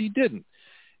 and she didn't.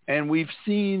 And we've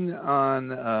seen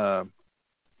on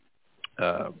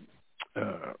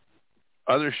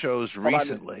other shows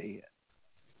recently.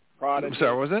 Prodigy.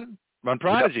 Sorry, was it? On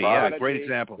Prodigy, Yeah, Prodigy. yeah, great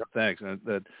example. Yep. Thanks.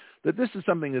 That this is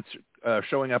something that's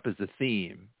showing up as a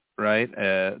theme, right,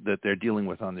 that they're dealing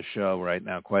with on the show right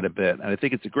now quite a bit. And I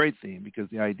think it's a great theme because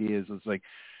the idea is it's like,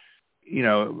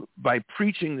 by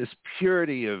preaching this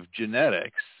purity of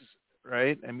genetics,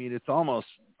 right, I mean, it's almost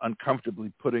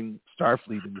uncomfortably putting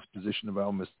Starfleet in this position of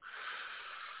almost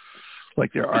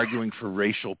like they're arguing for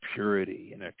racial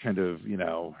purity in a kind of,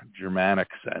 Germanic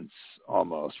sense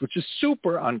almost, which is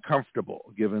super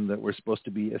uncomfortable given that we're supposed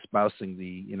to be espousing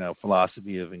the,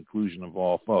 philosophy of inclusion of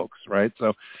all folks, right?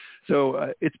 So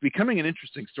it's becoming an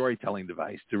interesting storytelling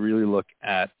device to really look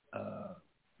at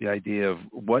the idea of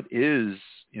what is,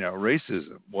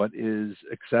 racism, what is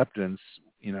acceptance,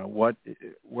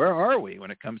 where are we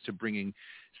when it comes to bringing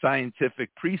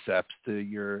scientific precepts to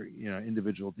your,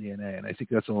 individual DNA. And I think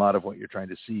that's a lot of what you're trying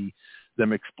to see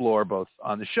them explore both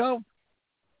on the show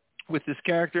with this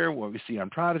character, what we see on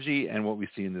Prodigy, and what we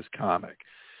see in this comic.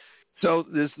 So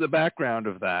there's the background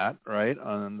of that, right,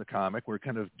 on the comic. We're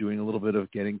kind of doing a little bit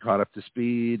of getting caught up to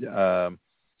speed.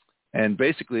 And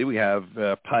basically we have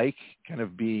Pike kind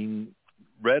of being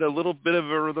read a little bit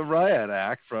of the riot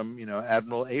act from,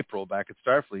 Admiral April back at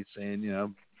Starfleet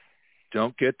saying,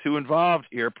 don't get too involved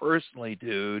here personally,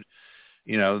 dude.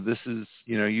 This is,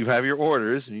 you have your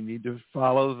orders and you need to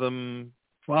follow them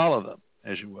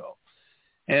as you will.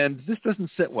 And this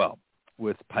doesn't sit well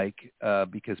with Pike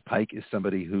because Pike is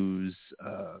somebody who's,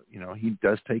 he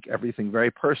does take everything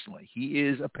very personally. He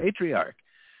is a patriarch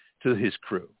to his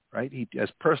crew, right? He has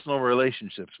personal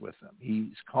relationships with them.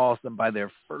 He calls them by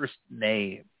their first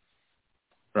name,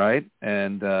 right?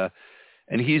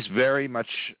 And he's very much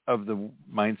of the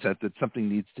mindset that something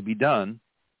needs to be done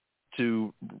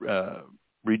to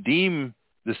redeem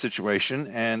the situation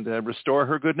and restore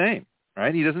her good name,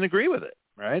 right? He doesn't agree with it,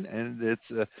 right? And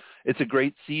it's a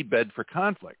great seedbed for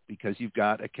conflict because you've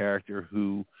got a character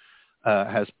who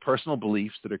has personal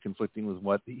beliefs that are conflicting with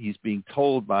what he's being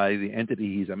told by the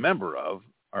entity he's a member of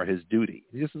are his duty.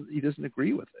 He doesn't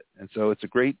agree with it. And so it's a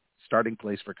great starting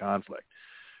place for conflict.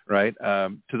 Right,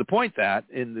 to the point that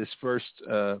in this first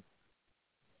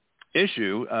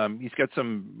issue, he's got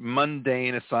some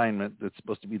mundane assignment that's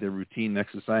supposed to be the routine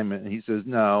next assignment, and he says,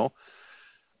 no,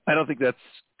 I don't think that's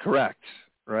correct,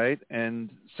 right? And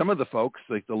some of the folks,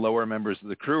 like the lower members of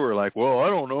the crew, are like, well, I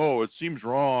don't know, it seems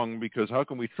wrong because how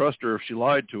can we trust her if she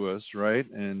lied to us, right?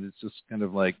 And it's just kind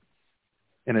of like,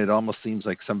 and it almost seems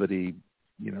like somebody,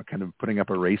 kind of putting up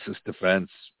a racist defense,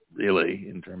 really,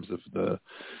 in terms of the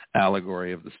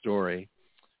allegory of the story,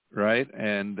 right?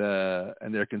 And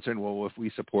they're concerned, well, if we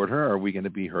support her, are we going to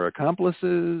be her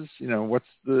accomplices? What's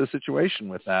the situation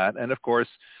with that? And of course,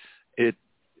 it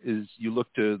is, you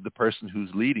look to the person who's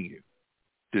leading you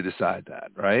to decide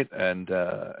that, right? And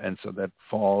so that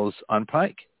falls on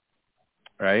Pike,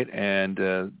 right?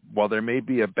 And while there may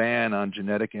be a ban on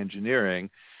genetic engineering,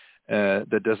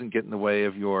 that doesn't get in the way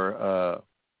of your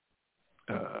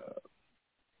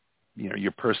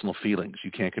your personal feelings.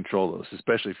 You can't control those,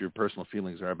 especially if your personal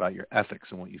feelings are about your ethics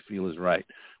and what you feel is right,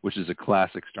 which is a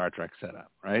classic Star Trek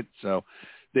setup, right? So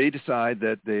they decide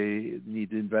that they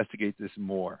need to investigate this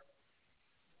more,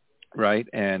 right?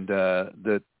 And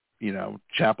that,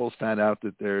 Chapel's found out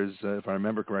that there's, if I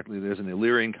remember correctly, there's an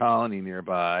Illyrian colony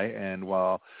nearby, and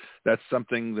while that's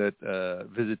something that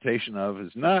visitation of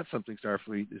is not something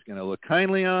Starfleet is going to look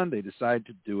kindly on, they decide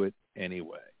to do it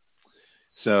anyway.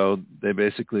 So they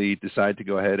basically decide to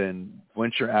go ahead and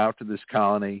venture out to this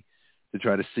colony to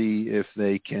try to see if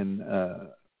they can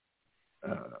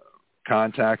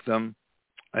contact them.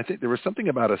 I think there was something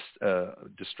about a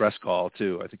distress call,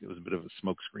 too. I think it was a bit of a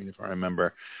smokescreen, if I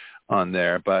remember, on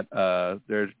there. But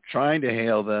they're trying to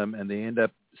hail them, and they end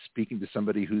up speaking to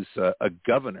somebody who's a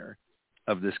governor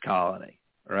of this colony,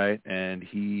 right? And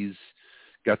he's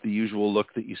got the usual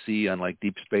look that you see on, like,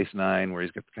 Deep Space Nine, where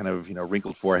he's got the kind of,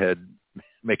 wrinkled forehead,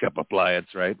 makeup appliance,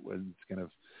 right? It kind of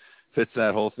fits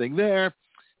that whole thing there.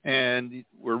 And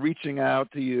we're reaching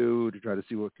out to you to try to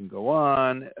see what can go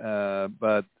on,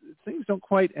 but things don't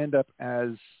quite end up as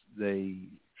they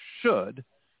should,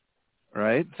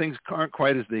 right? Things aren't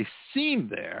quite as they seem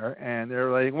there, and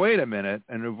they're like, wait a minute,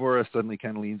 and Uhura suddenly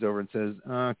kind of leans over and says,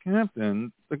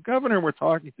 Captain, the governor we're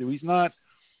talking to, he's not,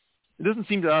 it doesn't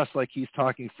seem to us like he's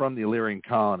talking from the Illyrian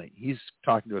colony. He's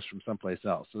talking to us from someplace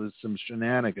else. So there's some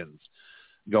shenanigans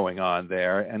going on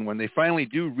there, and when they finally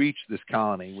do reach this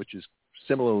colony, which is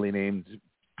similarly named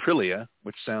Prilia,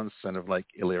 which sounds kind of like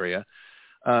Illyria,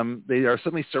 they are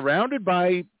suddenly surrounded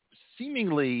by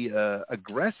seemingly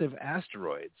aggressive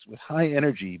asteroids with high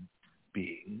energy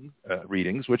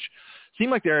readings, which seem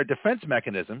like they're a defense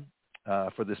mechanism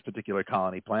for this particular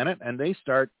colony planet, and they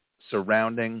start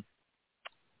surrounding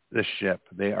the ship.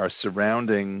 They are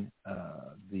surrounding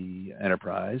the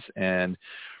Enterprise, and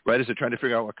right as they're trying to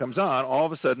figure out what comes on, all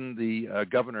of a sudden the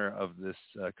governor of this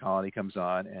colony comes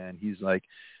on, and he's like,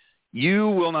 "You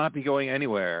will not be going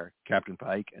anywhere, Captain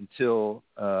Pike, until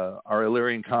our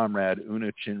Illyrian comrade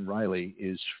Una Chin Riley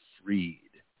is freed."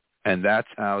 And that's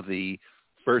how the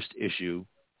first issue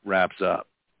wraps up.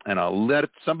 And I'll let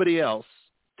somebody else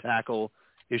tackle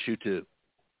issue 2.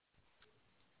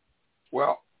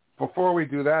 Well, before we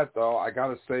do that, though, I got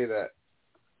to say that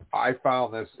I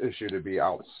found this issue to be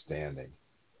outstanding.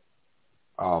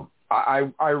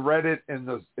 I read it in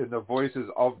the voices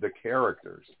of the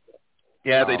characters.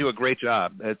 Yeah, they do a great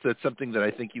job. It's something that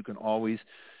I think you can always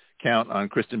count on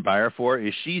Kristen Beyer for,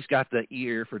 is she's got the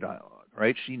ear for dialogue,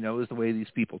 right? She knows the way these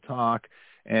people talk,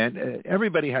 and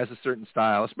everybody has a certain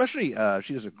style, especially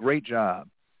she does a great job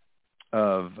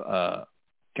of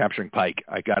capturing Pike.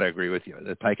 I got to agree with you.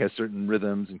 That Pike has certain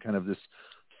rhythms and kind of this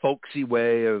folksy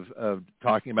way of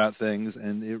talking about things,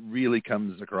 and it really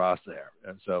comes across there.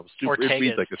 And so it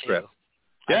reads like a script.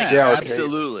 Yeah,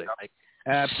 absolutely.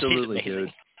 Absolutely,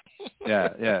 dude.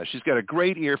 Yeah. She's got a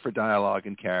great ear for dialogue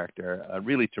and character.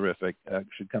 Really terrific.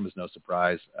 Should come as no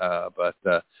surprise. But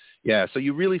so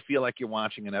you really feel like you're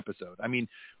watching an episode. I mean,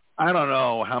 I don't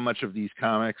know how much of these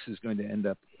comics is going to end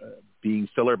up being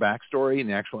filler backstory in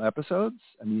the actual episodes.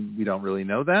 I mean, we don't really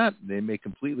know that. They may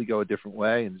completely go a different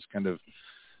way, and it's kind of,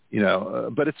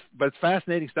 but it's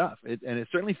fascinating stuff. And it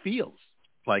certainly feels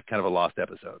like kind of a lost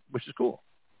episode, which is cool.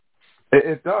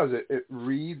 It does. It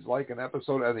reads like an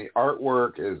episode, and the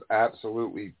artwork is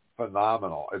absolutely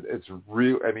phenomenal. It's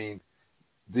real. I mean,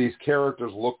 these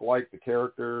characters look like the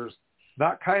characters,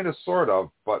 not kind of, sort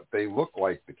of, but they look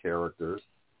like the characters.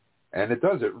 And it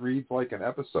does. It reads like an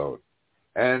episode.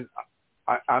 And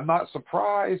I'm not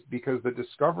surprised, because the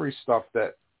Discovery stuff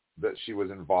that she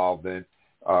was involved in,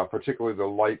 particularly The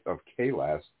Light of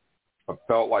Kalas,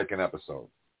 felt like an episode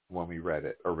when we read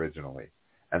it originally.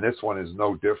 And this one is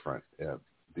no different.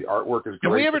 The artwork is great.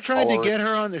 Have we ever tried to get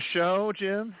her on the show,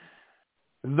 Jim?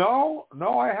 No,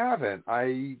 I haven't.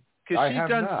 Because she's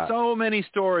done so many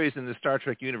stories in the Star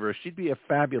Trek universe. She'd be a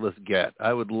fabulous get.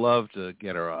 I would love to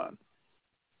get her on.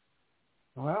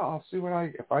 Well, I'll see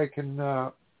if I can.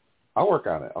 I'll work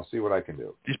on it. I'll see what I can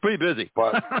do. She's pretty busy,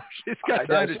 but she's got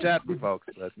time to chat with folks.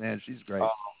 But man, she's great.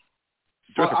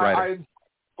 Terrific writer.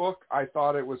 Book, I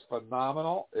thought it was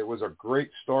phenomenal. It was a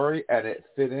great story, and it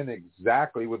fit in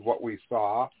exactly with what we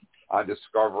saw on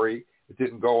Discovery. It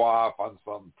didn't go off on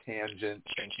some tangent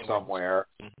somewhere.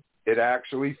 Mm-hmm. It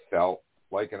actually felt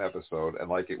like an episode, and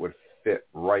like it would fit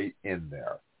right in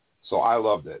there. So I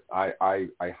loved it. I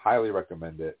highly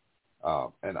recommend it,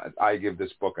 and I give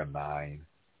this book a 9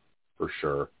 for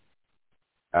sure.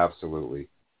 Absolutely.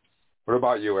 What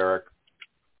about you, Eric?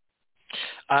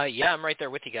 I'm right there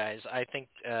with you guys. I think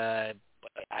I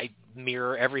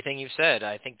mirror everything you've said.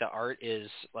 I think the art is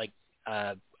like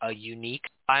a unique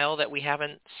style that we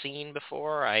haven't seen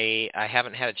before. I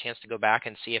haven't had a chance to go back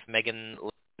and see if Megan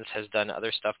Lenz has done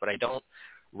other stuff, but I don't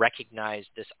recognize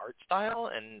this art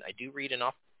style, and I do read an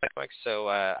awful lot of comics, so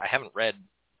I haven't read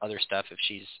other stuff if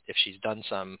she's done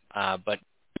some, but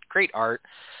great art.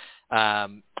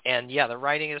 And yeah, the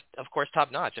writing is, of course,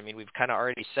 top notch. I mean, we've kind of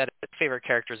already said it. Favorite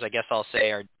characters, I guess I'll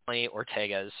say, are definitely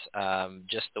Ortega's.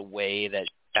 Just the way that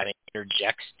she kind of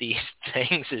interjects these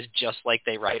things is just like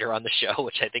they write her on the show,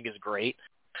 which I think is great.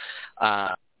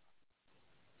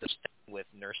 This thing with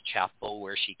Nurse Chapel,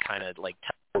 where she kind of like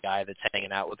tells the guy that's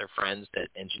hanging out with her friends that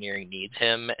engineering needs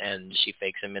him, and she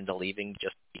fakes him into leaving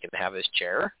just so he can have his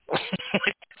chair. I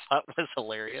thought was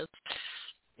hilarious.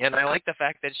 And I like the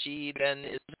fact that she then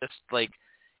is just like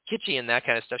kitschy and that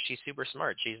kind of stuff. She's super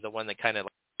smart. She's the one that kind of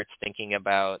starts thinking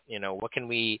about,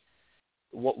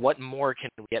 what more can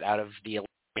we get out of the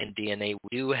Illyrian DNA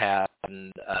we do have,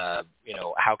 and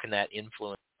how can that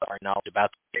influence our knowledge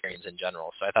about the Illyrians in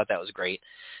general. So I thought that was great.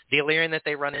 The Illyrian that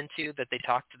they run into, that they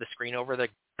talk to the screen over the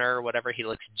corner or whatever, he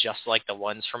looks just like the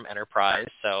ones from Enterprise.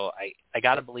 So I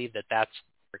got to believe that that's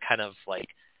kind of like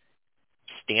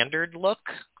standard look.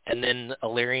 And then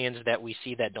Illyrians that we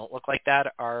see that don't look like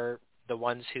that are the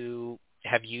ones who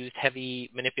have used heavy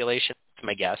manipulation,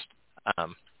 my guess.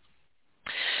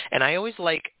 And I always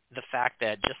like the fact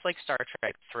that, just like Star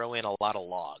Trek, throw in a lot of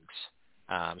logs.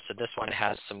 So this one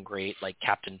has some great, like,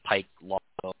 Captain Pike log,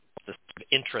 this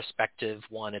introspective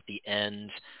one at the end,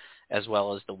 as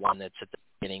well as the one that's at the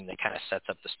beginning that kind of sets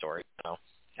up the story. So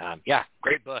Yeah,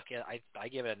 great book. Yeah, I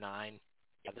give it a 9.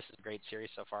 Yeah, this is a great series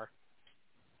so far.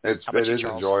 It you, is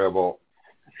Charles? enjoyable.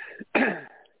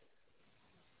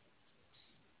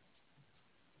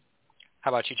 How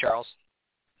about you, Charles?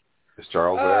 Is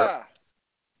Charles there?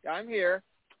 I'm here.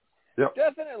 Yep.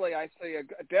 Definitely, I'd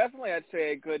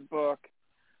say a good book.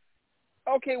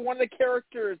 Okay, one of the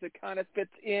characters that kind of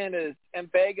fits in is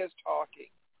Mbega's talking.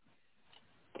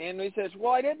 And he says,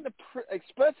 well, I didn't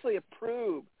expressly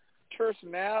approve church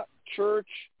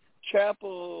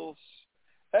chapel's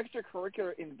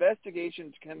extracurricular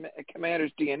investigations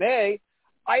commander's DNA.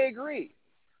 I agree.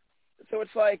 So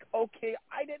it's like, okay,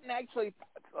 I didn't actually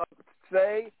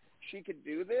say she could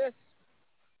do this,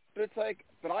 but it's like,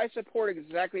 but I support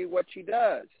exactly what she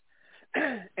does.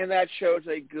 And that shows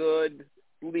a good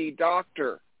lead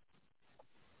doctor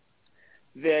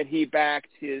that he backed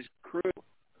his crew.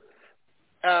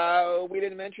 We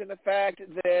didn't mention the fact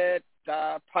that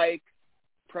Pike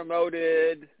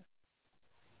promoted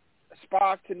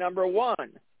Spock to number 1.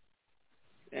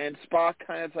 And Spock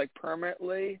kind of like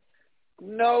permanently.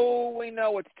 No, we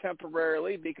know it's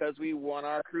temporarily because we want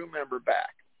our crew member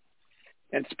back.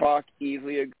 And Spock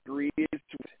easily agrees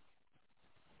to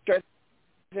it.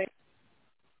 I think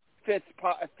fits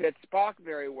Spock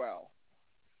very well.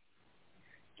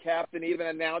 Captain even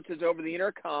announces over the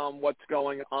intercom what's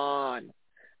going on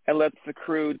and lets the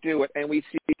crew do it. And we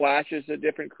see flashes of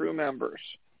different crew members.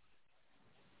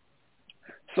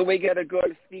 So we get a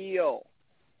good feel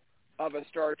of a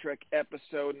Star Trek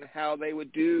episode and how they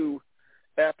would do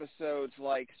episodes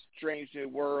like Strange New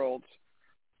Worlds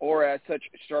or as such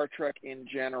Star Trek in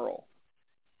general.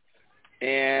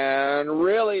 And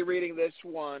really reading this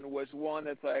one was one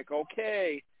that's like,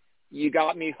 okay, you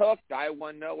got me hooked. I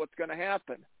want to know what's going to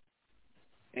happen.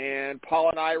 And Paul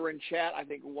and I were in chat, I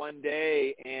think, one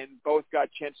day, and both got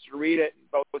a chance to read it.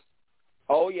 And both,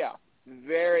 oh, yeah,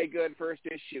 very good first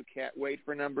issue. Can't wait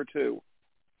for number 2.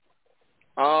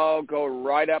 I'll go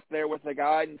right up there with the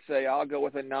guide and say I'll go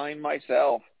with a 9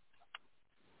 myself.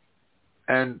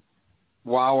 And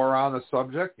while we're on the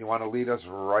subject, you want to lead us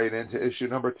right into issue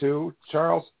number 2,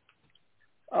 Charles?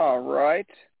 All right.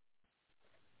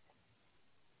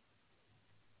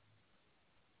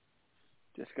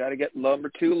 Just got to get number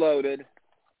 2 loaded.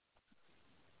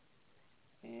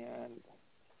 And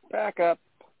back up.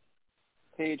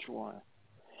 Page 1.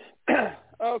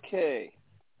 Okay.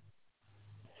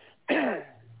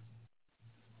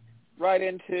 Right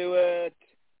into it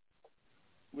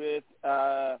with,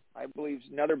 I believe,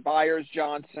 another Byers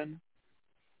Johnson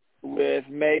with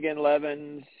Megan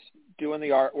Levins doing the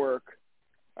artwork.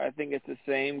 I think it's the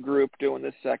same group doing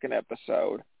the second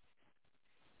episode.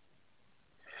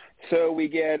 So we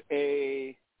get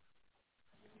a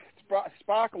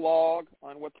Spock log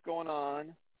on what's going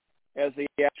on as the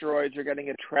asteroids are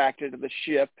getting attracted to the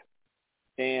ship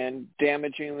and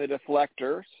damaging the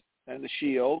deflectors and the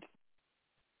shield.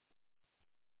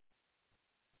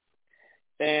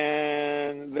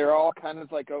 And they're all kind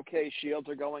of like, okay, shields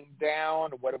are going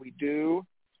down. What do we do?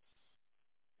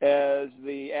 As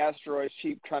the asteroids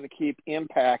keep trying to keep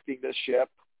impacting the ship.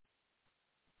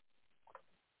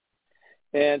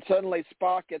 And suddenly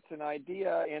Spock gets an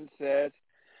idea and says,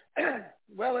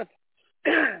 well, if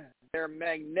they're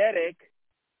magnetic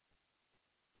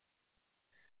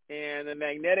and the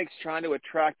magnetic's trying to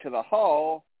attract to the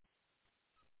hull,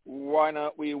 why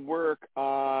not we work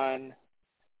on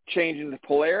changing the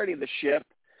polarity of the ship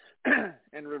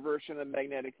and reversing the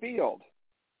magnetic field?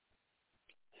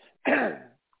 And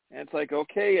it's like,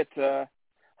 okay, it's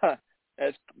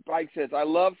as Mike says, I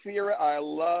love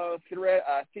theoretical.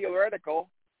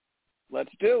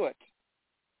 Let's do it.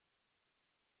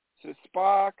 So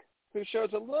Spock, who shows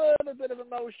a little bit of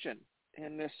emotion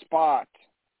in this spot,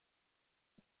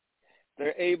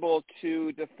 they're able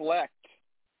to deflect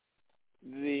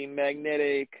the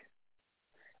magnetic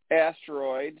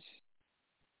asteroids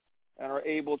and are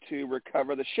able to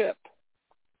recover the ship,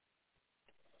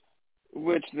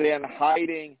 which then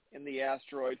hiding in the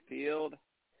asteroid field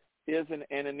is an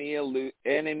enemy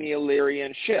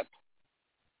Illyrian ship,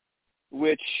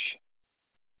 which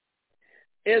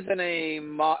isn't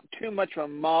too much of a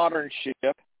modern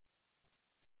ship.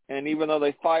 And even though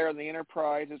they fire on the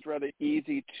Enterprise, it's rather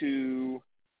easy to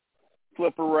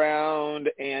flip around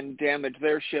and damage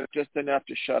their ship just enough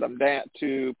to shut them down,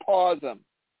 to pause them.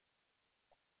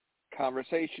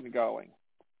 Conversation going.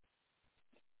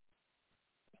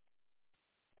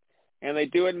 And they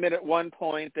do admit at one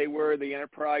point the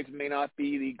Enterprise may not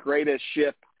be the greatest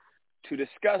ship to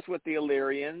discuss with the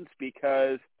Illyrians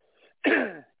because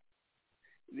the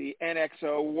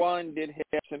NX-01 did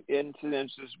have some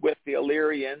incidences with the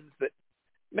Illyrians that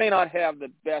may not have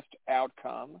the best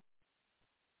outcome,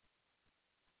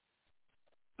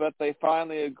 but they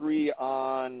finally agree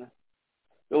on,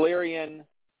 Illyrian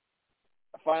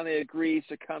finally agrees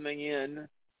to coming in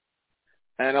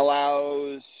and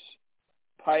allows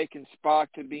Pike and Spock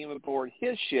to beam aboard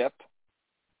his ship,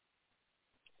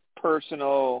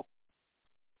 personal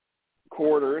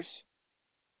quarters.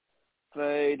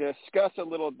 They discuss a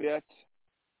little bit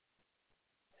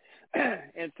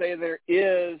and say there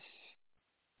is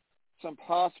some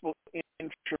possible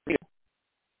information.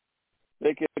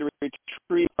 They could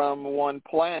retrieve from one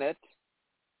planet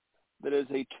that is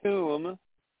a tomb,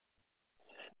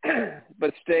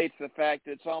 but states the fact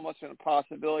that it's almost an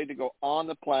impossibility to go on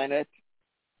the planet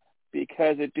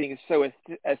because it being so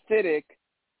acidic,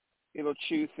 it'll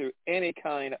chew through any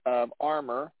kind of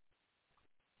armor.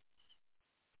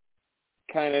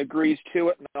 Kind of agrees to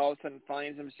it, and all of a sudden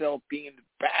finds himself beamed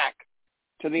back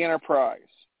to the Enterprise.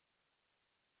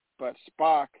 But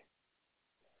Spock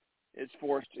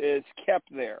is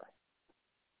kept there.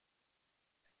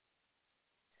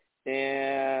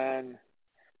 And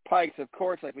Pike's, of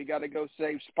course, like, we got to go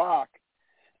save Spock.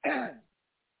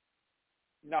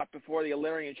 Not before the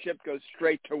Illyrian ship goes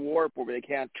straight to warp where they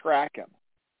can't track him.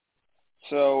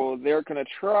 So they're going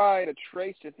to try to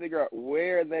trace to figure out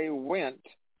where they went.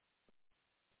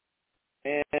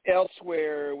 And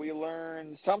elsewhere, we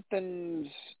learn something's...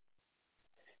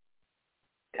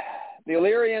 The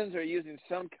Illyrians are using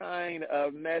some kind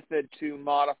of method to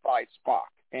modify Spock.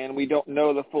 And we don't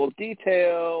know the full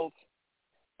details,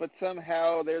 but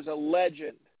somehow there's a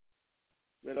legend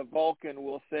that a Vulcan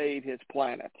will save his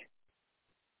planet.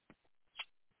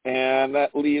 And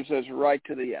that leaves us right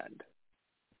to the end.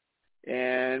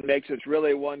 And makes us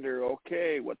really wonder,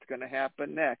 okay, what's going to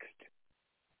happen next?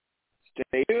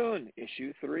 Stay tuned,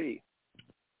 issue 3.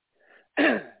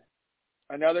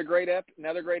 Another great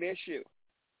issue.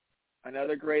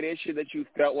 Another great issue that you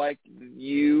felt like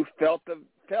you felt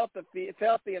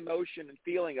the emotion and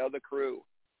feeling of the crew.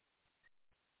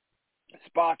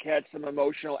 Spock had some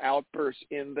emotional outbursts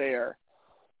in there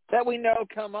that we know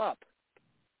come up.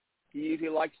 He usually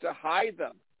likes to hide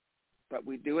them, but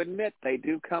we do admit they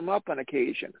do come up on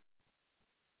occasion.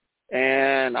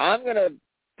 And I'm going to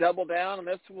double down on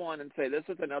this one and say this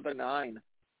is another 9.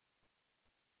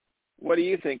 What do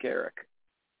you think, Eric?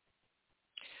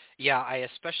 Yeah, I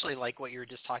especially like what you were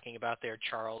just talking about there,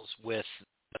 Charles, with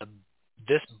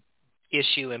this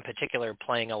issue in particular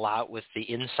playing a lot with the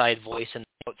inside voice and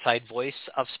outside voice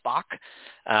of Spock.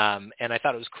 And I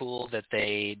thought it was cool that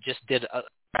they just did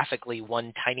graphically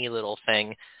one tiny little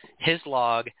thing. His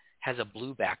log has a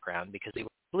blue background because he wears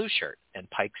a blue shirt, and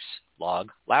Pike's log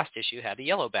last issue had a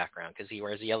yellow background because he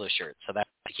wears a yellow shirt. So that's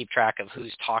to keep track of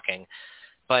who's talking.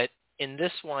 But in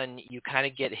this one, you kind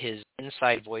of get his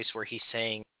inside voice where he's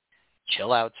saying,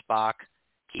 chill out, Spock,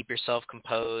 keep yourself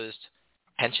composed,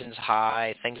 tension's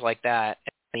high, things like that.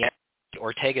 And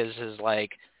Ortega's is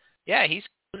like, yeah, he's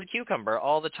a cucumber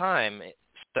all the time.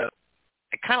 So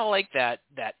I kind of like that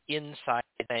inside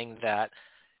thing that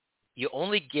you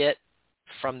only get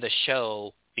from the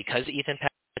show because Ethan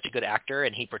Peck is such a good actor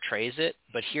and he portrays it.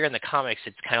 But here in the comics,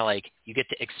 it's kind of like you get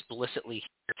to explicitly hear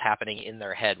what's happening in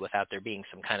their head without there being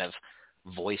some kind of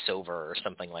voiceover or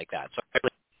something like that. So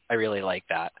I really like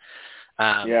that.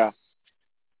 Yeah.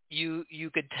 You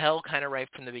could tell kind of right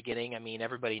from the beginning. I mean,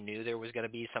 everybody knew there was going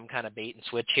to be some kind of bait and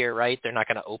switch here, right? They're not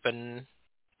going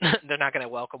to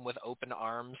welcome with open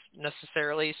arms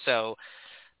necessarily. So,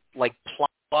 like,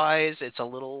 plot-wise, it's a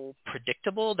little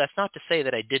predictable. That's not to say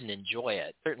that I didn't enjoy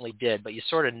it. Certainly did, but you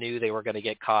sort of knew they were going to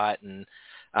get caught, and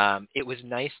it was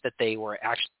nice that they were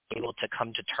actually able to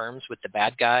come to terms with the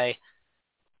bad guy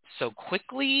so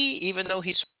quickly, even though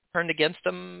he's turned against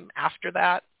them after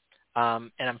that.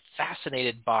 And I'm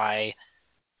fascinated by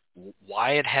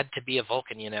why it had to be a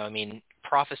Vulcan. You know, I mean,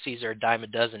 prophecies are a dime a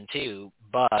dozen too,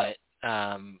 but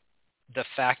the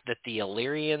fact that the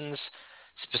Illyrians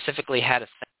specifically had a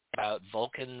thing about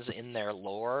Vulcans in their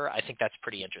lore, I think that's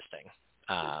pretty interesting.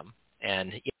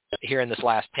 And you know, here in this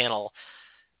last panel,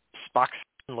 Spock's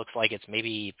looks like it's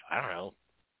maybe, I don't know,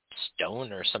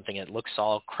 stone or something. It looks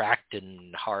all cracked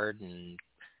and hard and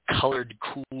colored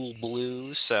cool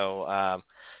blue. So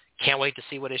can't wait to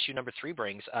see what issue number 3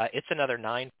 brings. It's another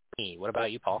 9 for me. What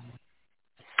about you, Paul?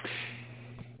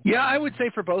 Yeah, I would say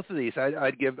for both of these,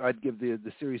 I'd give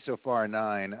the series so far a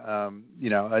 9. You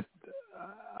know,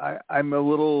 I'm a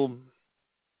little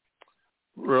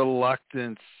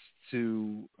reluctant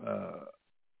to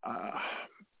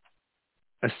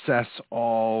assess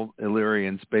all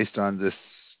Illyrians based on this,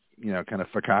 you know, kind of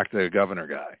fakakta governor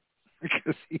guy.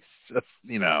 because he's just,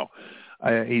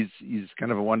 he's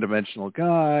kind of a one-dimensional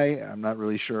guy. I'm not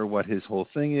really sure what his whole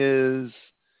thing is.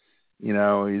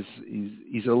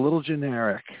 He's a little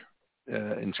generic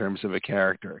in terms of a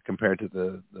character compared to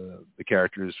the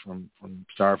characters from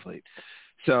Starfleet.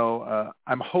 So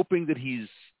I'm hoping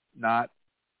that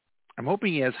I'm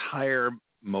hoping he has higher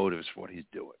motives for what he's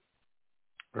doing.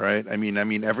 Right? I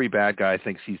mean, every bad guy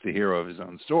thinks he's the hero of his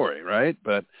own story, right?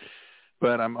 But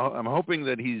I'm hoping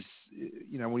that he's,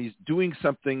 when he's doing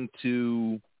something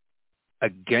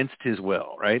against his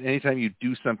will, right? Anytime you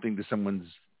do something to someone's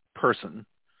person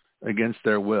against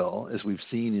their will, as we've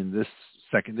seen in this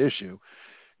second issue,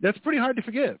 that's pretty hard to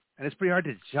forgive, and it's pretty hard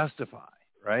to justify,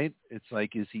 right? It's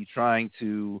like, is he trying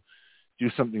to do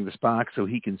something to Spock so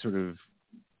he can sort of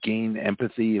gain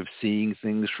empathy of seeing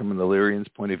things from an Illyrian's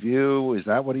point of view? Is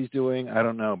that what he's doing? I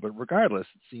don't know. But regardless,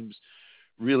 it seems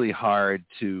really hard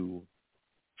to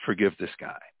forgive this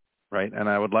guy, right? And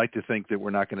I would like to think that we're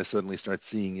not going to suddenly start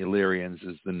seeing Illyrians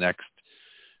as the next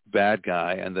bad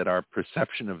guy, and that our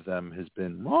perception of them has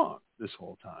been wrong this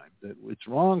whole time, that it's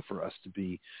wrong for us to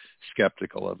be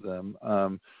skeptical of them.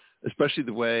 Especially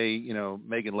the way,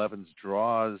 Megan Levins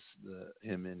draws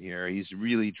him in here. He's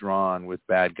really drawn with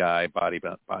bad guy body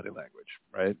language,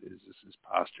 right? This is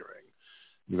posturing,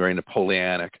 very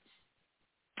Napoleonic.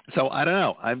 So I don't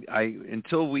know.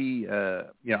 Until we,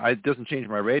 it doesn't change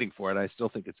my rating for it. I still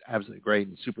think it's absolutely great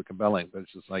and super compelling. But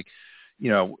it's just like,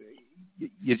 you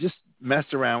just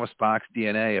messed around with Spock's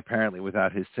DNA apparently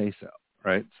without his say-so,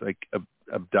 right? It's like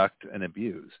abduct and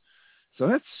abuse. So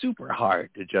that's super hard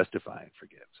to justify and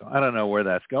forgive. So I don't know where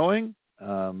that's going,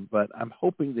 but I'm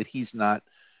hoping that he's not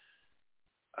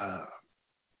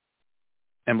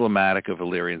emblematic of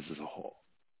Illyrians as a whole,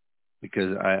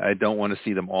 because I don't want to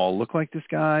see them all look like this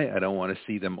guy. I don't want to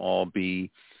see them all be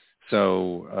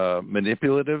so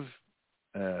manipulative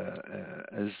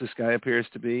as this guy appears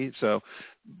to be. So,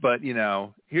 but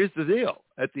here's the deal.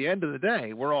 At the end of the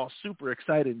day, we're all super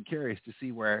excited and curious to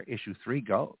see where issue 3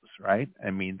 goes, right? I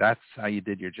mean, that's how you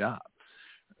did your job.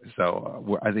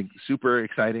 So I think super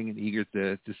exciting and eager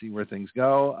to see where things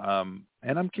go.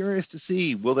 And I'm curious to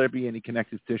see, will there be any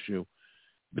connective tissue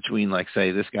between, like,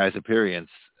 say, this guy's appearance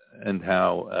and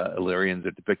how Illyrians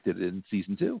are depicted in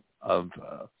season 2 of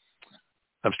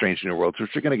Strange New Worlds, which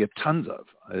we're going to get tons of,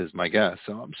 is my guess.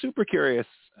 So I'm super curious.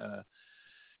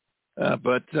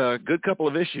 But good couple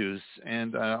of issues.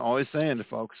 And always saying to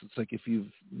folks, it's like, if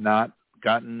you've not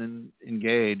gotten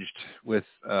engaged with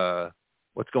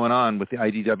what's going on with the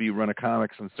IDW run of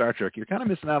comics and Star Trek, you're kind of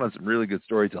missing out on some really good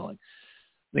storytelling.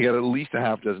 They got at least a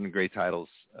half dozen great titles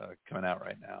coming out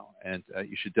right now. And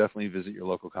you should definitely visit your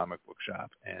local comic book shop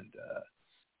and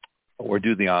or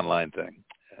do the online thing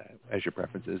as your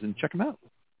preference is, and check them out.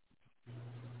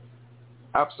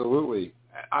 Absolutely.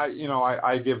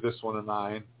 I give this one a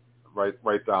 9,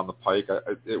 right down the pike.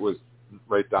 It was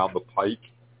right down the pike.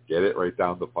 Get it? Right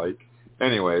down the pike.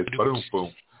 Anyways, boom,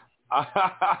 boom.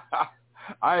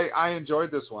 I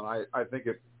enjoyed this one. I think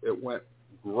it went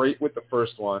great with the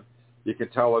first one. You can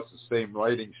tell it's the same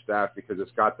writing staff because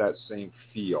it's got that same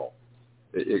feel.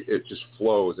 It just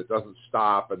flows. It doesn't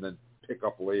stop and then pick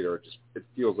up later. It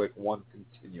feels like one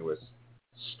continuous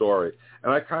story.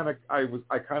 And I kind of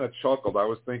chuckled. I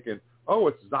was thinking, oh,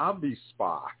 it's zombie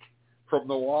Spock from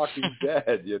The Walking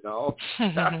Dead, It's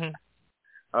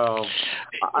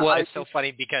so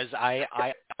funny because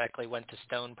I actually went to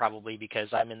Stone probably because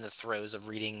I'm in the throes of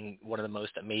reading one of the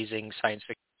most amazing science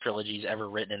fiction trilogies ever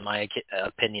written, in my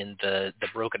opinion, the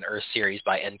Broken Earth series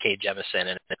by N.K. Jemisin,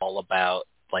 and it's all about,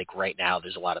 like, right now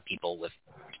there's a lot of people with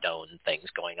stone things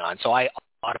going on. So I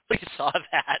automatically saw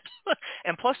that.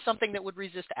 And plus something that would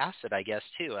resist acid, I guess,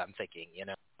 too, I'm thinking,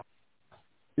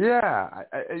 Yeah,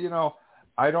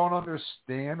 I don't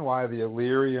understand why the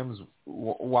Illyrians,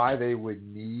 why they would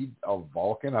need a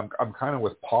Vulcan. I'm kind of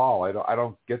with Paul. I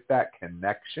don't get that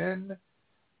connection.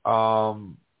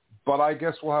 But I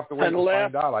guess we'll have to wait to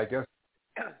find out. I guess,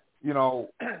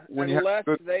 when you have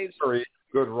a good story,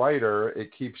 good writer,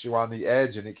 it keeps you on the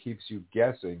edge and it keeps you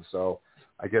guessing. So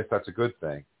I guess that's a good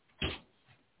thing.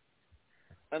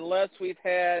 Unless we've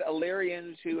had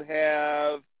Illyrians who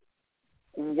have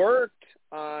worked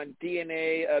on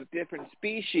DNA of different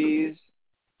species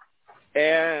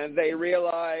and they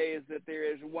realize that there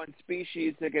is one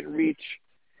species that can reach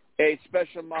a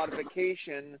special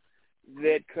modification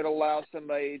that could allow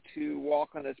somebody to walk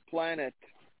on this planet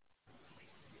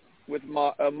with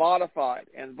modified,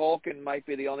 and Vulcan might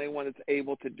be the only one that's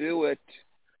able to do it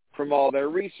from all their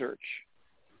research.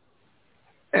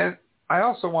 And I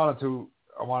also wanted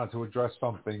to address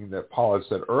something that Paul had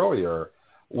said earlier.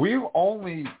 We've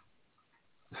only,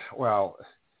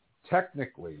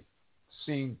 technically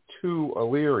seen 2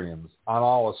 Illyrians on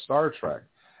all of Star Trek.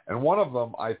 And one of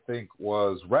them, I think,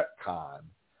 was retcon.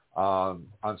 On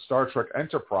Star Trek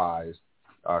Enterprise,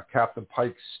 Captain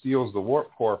Pike steals the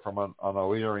warp core from an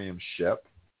Illyrian ship.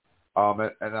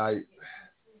 And I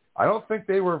don't think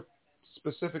they were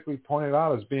specifically pointed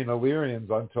out as being Illyrians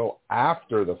until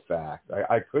after the fact.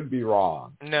 I could be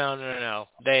wrong. No.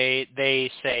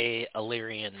 They say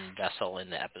Illyrian vessel in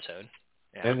the episode.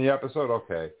 Yeah. In the episode,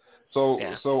 okay.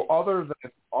 So other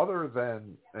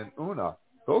than Una,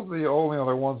 those are the only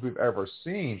other ones we've ever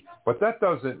seen. But that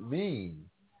doesn't mean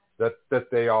that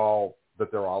they're all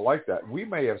like that. We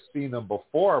may have seen them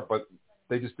before, but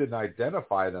they just didn't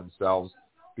identify themselves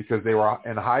because they were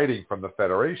in hiding from the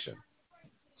Federation.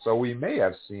 So we may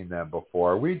have seen them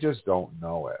before. We just don't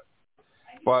know it.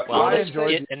 But I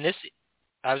enjoyed this.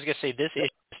 I was going to say this issue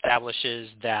establishes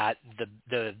that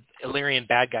the Illyrian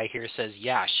bad guy here says,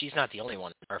 yeah, she's not the only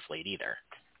one in Starfleet either.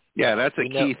 Yeah, that's a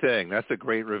key thing. That's a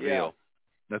great reveal. Yeah.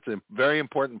 That's a very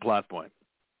important plot point.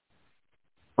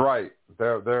 Right.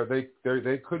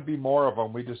 They could be more of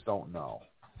them. We just don't know.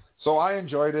 So I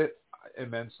enjoyed it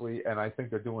immensely, and I think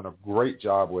they're doing a great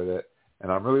job with it.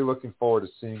 And I'm really looking forward to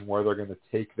seeing where they're going to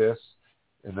take this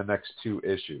in the next 2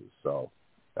 issues. So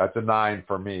that's a 9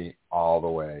 for me all the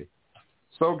way.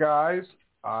 So, guys,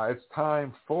 it's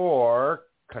time for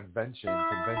convention.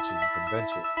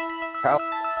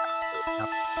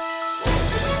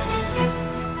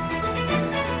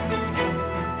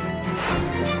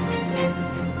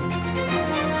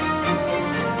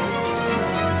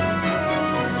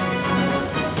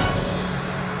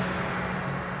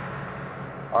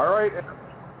 All right.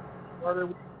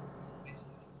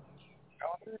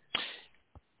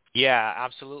 Yeah,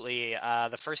 absolutely.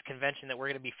 The first convention that we're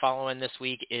going to be following this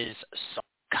week is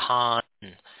SaltCon,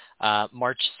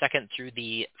 March 2nd through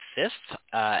the 5th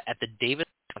at the Davis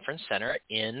Conference Center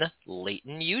in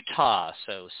Layton, Utah.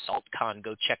 So SaltCon,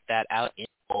 go check that out in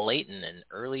Layton in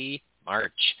early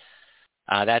March.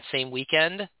 That same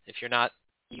weekend, if you're not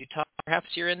in Utah, perhaps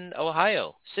you're in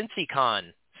Ohio.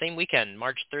 CincyCon, same weekend,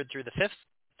 March 3rd through the 5th,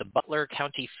 the Butler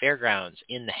County Fairgrounds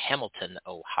in Hamilton,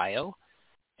 Ohio.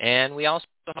 And we also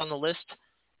have on the list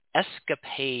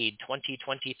Escapade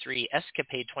 2023.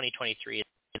 Escapade 2023 is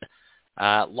in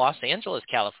Los Angeles,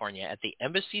 California at the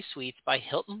Embassy Suites by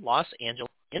Hilton Los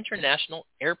Angeles International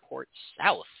Airport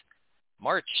South,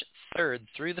 March 3rd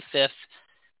through the 5th.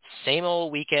 Same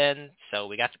old weekend. So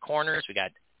we got the corners. We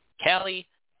got Cali,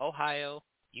 Ohio,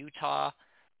 Utah.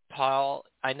 Paul,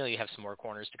 I know you have some more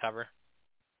corners to cover.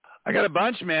 I got a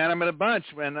bunch, man. I'm at a bunch.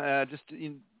 And just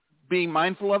being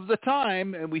mindful of the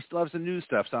time, and we still have some new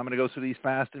stuff, so I'm going to go through these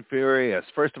fast and furious.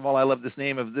 First of all, I love this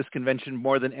name of this convention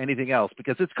more than anything else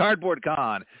because it's Cardboard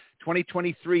Con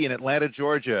 2023 in Atlanta,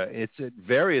 Georgia. It's at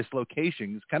various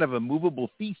locations, kind of a movable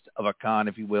feast of a con,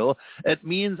 if you will, at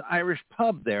Means Irish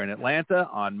Pub there in Atlanta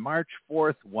on March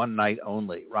 4th, one night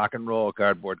only. Rock and roll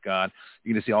Cardboard Con.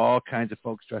 You're going to see all kinds of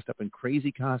folks dressed up in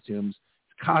crazy costumes.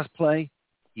 It's cosplay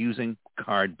using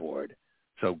cardboard.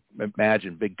 So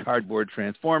imagine big cardboard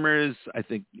transformers. I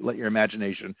think let your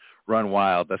imagination run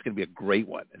wild. That's going to be a great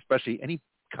one, especially any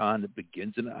con that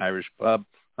begins in an Irish pub.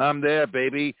 I'm there,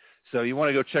 baby. So you want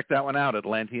to go check that one out,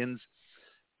 Atlanteans.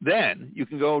 Then you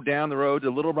can go down the road to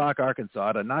Little Rock,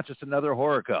 Arkansas to Not Just Another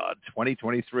Horror Con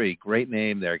 2023. Great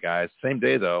name there, guys. Same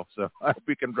day, though, so I hope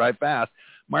we can drive fast.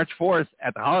 March 4th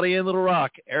at the Holiday Inn Little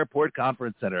Rock Airport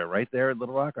Conference Center right there in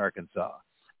Little Rock, Arkansas.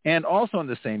 And also on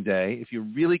the same day, if you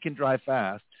really can drive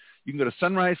fast, you can go to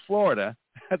Sunrise, Florida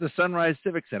at the Sunrise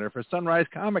Civic Center for Sunrise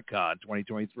Comic Con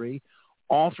 2023.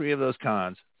 All 3 of those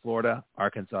cons, Florida,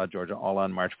 Arkansas, Georgia, all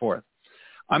on March 4th.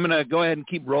 I'm going to go ahead and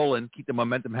keep rolling, keep the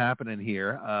momentum happening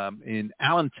here. In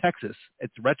Allen, Texas,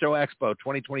 it's Retro Expo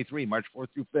 2023, March 4th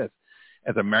through 5th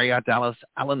at the Marriott Dallas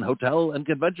Allen Hotel and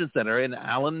Convention Center in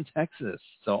Allen, Texas.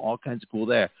 So all kinds of cool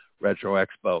there. Retro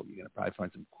Expo. You're going to probably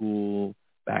find some cool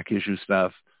back issue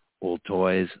stuff, old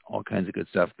toys, all kinds of good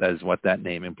stuff. That is what that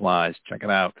name implies. Check it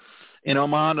out. In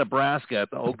Omaha, Nebraska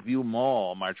at the Oakview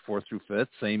Mall, March 4th through 5th,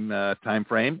 same time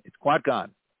frame. It's QuadCon,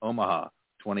 Omaha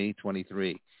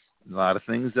 2023. A lot of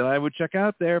things that I would check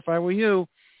out there if I were you.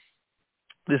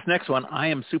 This next one I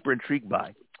am super intrigued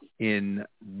by.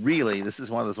 This is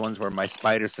one of those ones where my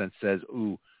spider sense says,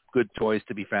 ooh, good toys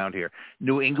to be found here.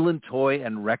 New England Toy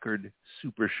and Record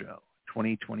Super Show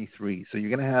 2023. So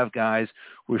you're going to have guys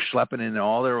who are schlepping in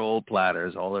all their old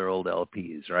platters, all their old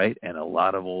LPs, right? And a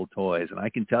lot of old toys. And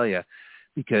I can tell you,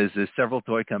 because there's several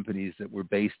toy companies that were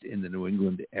based in the New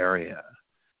England area.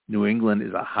 New England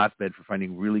is a hotbed for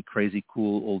finding really crazy,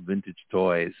 cool, old vintage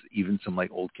toys, even some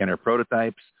like old Kenner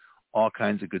prototypes, all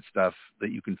kinds of good stuff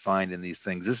that you can find in these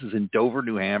things. This is in Dover,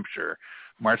 New Hampshire,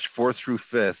 March 4th through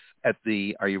 5th at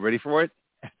the, are you ready for it?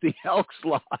 At the Elks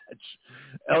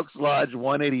Lodge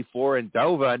 184 in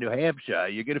Dover, New Hampshire.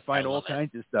 You're going to find all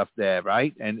kinds of stuff there,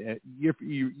 right? And you're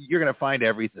going to find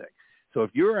everything. So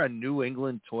if you're a New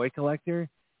England toy collector,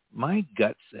 my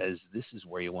gut says this is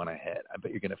where you want to head. I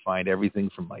bet you're going to find everything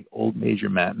from like old Major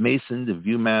Matt Mason to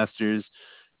Viewmasters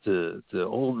to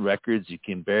old records you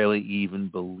can barely even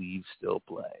believe still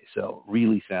play. So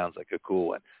really sounds like a cool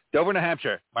one. Dover, New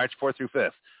Hampshire, March 4th through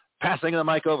 5th. Passing the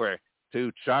mic over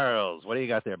to Charles. What do you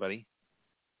got there, buddy?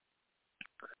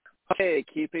 Okay,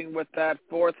 keeping with that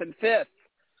 4th and 5th.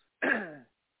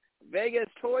 Vegas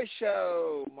Toy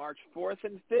Show, March 4th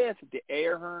and 5th at the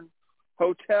Ahern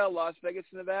Hotel, Las Vegas,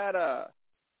 Nevada.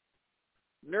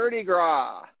 Nerdy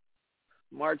Gras,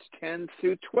 March 10th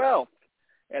through 12th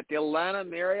at the Atlanta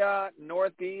Marriott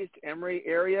Northeast Emory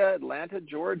area, Atlanta,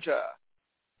 Georgia.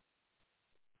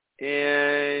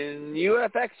 In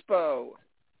UF Expo,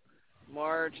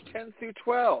 March 10th through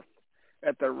 12th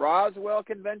at the Roswell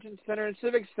Convention Center and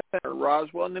Civic Center,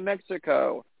 Roswell, New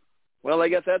Mexico. Well, I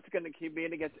guess that's going to keep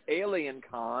being against Alien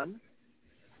Con.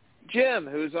 Jim,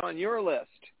 who's on your list?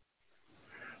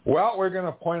 Well, we're going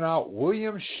to point out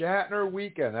William Shatner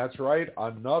Weekend. That's right,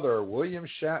 another William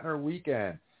Shatner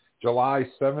Weekend. July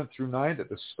 7th through 9th at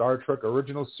the Star Trek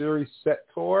Original Series Set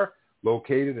Tour,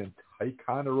 located in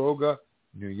Ticonderoga,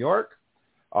 New York.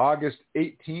 August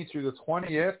 18th through the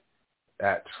 20th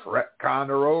at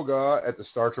Ticonderoga at the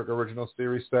Star Trek Original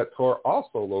Series Set Tour,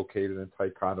 also located in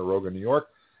Ticonderoga, New York.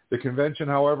 The convention,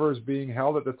 however, is being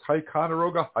held at the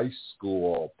Ticonderoga High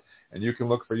School. And you can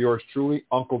look for yours truly,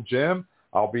 Uncle Jim.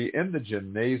 I'll be in the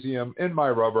gymnasium in my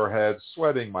rubber head,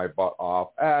 sweating my butt off,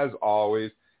 as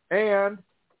always. And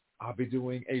I'll be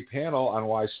doing a panel on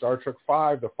why Star Trek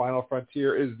V, The Final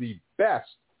Frontier, is the best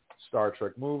Star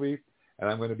Trek movie. And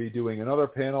I'm going to be doing another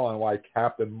panel on why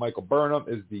Captain Michael Burnham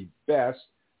is the best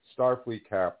Starfleet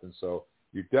captain. So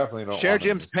you definitely don't share want to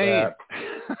Jim's miss pain. that.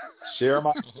 Share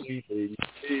my pain,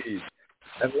 please.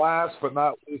 And last but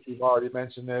not least, we've already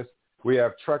mentioned this, we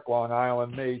have Trek Long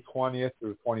Island, May 20th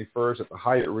through 21st at the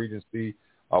Hyatt Regency,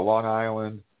 Long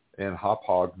Island in Hop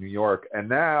Hog, New York. And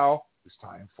now it's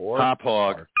time for Hop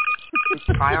Hog.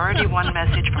 Priority 1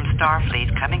 message from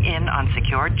Starfleet coming in on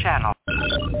secured channel.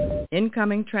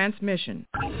 Incoming transmission.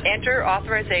 Enter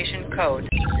authorization code.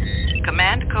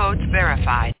 Command codes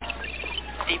verified.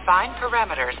 Define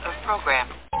parameters of program.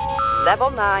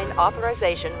 Level 9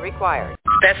 authorization required.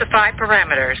 Specify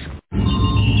parameters.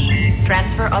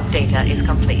 Transfer of data is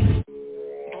complete.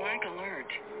 Blank alert.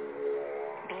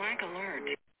 Blank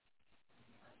alert.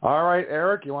 All right,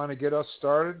 Eric, you want to get us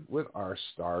started with our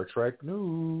Star Trek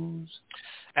news?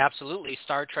 Absolutely.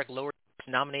 Star Trek Lower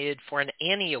Decks nominated for an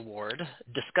Annie Award,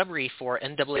 Discovery for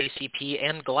NAACP,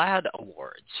 and GLAAD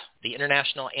Awards. The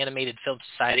International Animated Film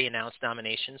Society announced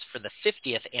nominations for the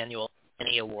 50th Annual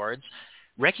Annie Awards,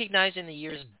 recognizing the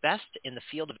year's best in the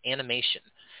field of animation.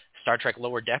 Star Trek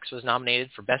Lower Decks was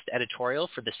nominated for Best Editorial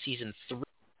for the Season 3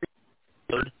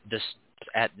 episode, This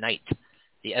at Night.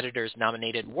 The editors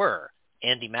nominated were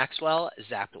Andy Maxwell,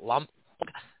 Zach Lompog,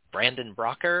 Brandon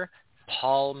Brocker,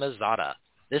 Paul Mazzata.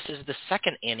 This is the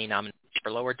second Annie nomination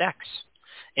for Lower Decks.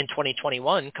 In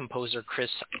 2021, composer Chris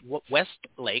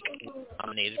Westlake was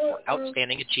nominated for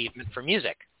Outstanding Achievement for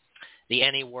Music. The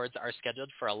Annie Awards are scheduled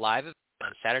for a live event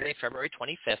on Saturday, February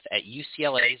 25th at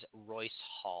UCLA's Royce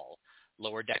Hall.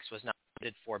 Lower Decks was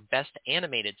nominated for Best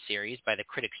Animated Series by the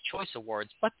Critics' Choice Awards,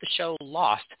 but the show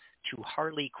lost to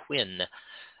Harley Quinn.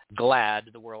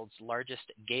 GLAAD, the world's largest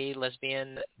gay,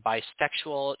 lesbian,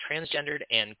 bisexual, transgendered,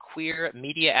 and queer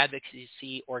media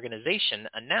advocacy organization,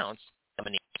 announced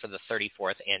nominations for the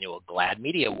 34th Annual GLAAD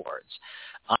Media Awards,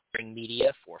 honoring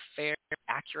media for fair,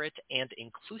 accurate, and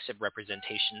inclusive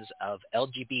representations of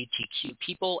LGBTQ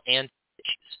people and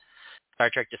issues. Star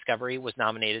Trek Discovery was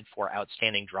nominated for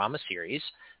Outstanding Drama Series.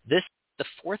 This is the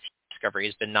fourth Discovery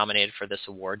has been nominated for this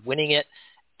award, winning it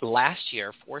last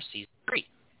year for Season 3.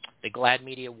 The GLAAD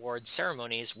Media Awards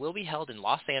ceremonies will be held in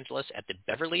Los Angeles at the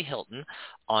Beverly Hilton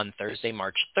on Thursday,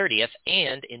 March 30th,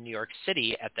 and in New York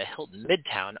City at the Hilton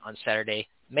Midtown on Saturday,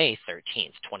 May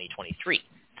 13th, 2023.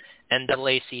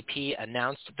 NAACP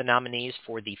announced the nominees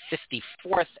for the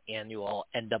 54th Annual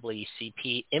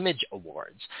NAACP Image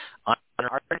Awards, an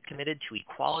honor committed to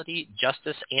equality,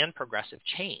 justice, and progressive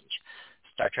change.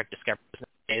 Star Trek Discovery was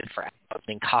nominated for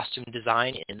Outstanding Costume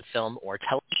Design in Film or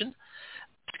Television.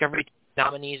 Discovery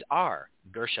nominees are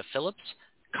Gersha Phillips,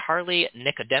 Carly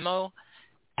Nicodemo,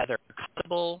 Heather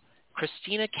Constable,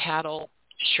 Christina Cattle,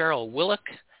 Cheryl Willock,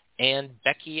 and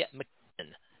Becky McKinnon.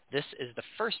 this is the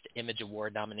first Image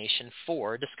Award nomination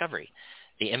for Discovery.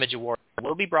 The Image Award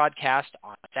will be broadcast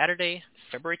on Saturday,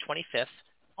 February 25th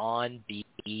on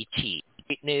BET.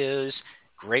 Great news,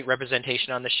 great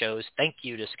representation on the shows. Thank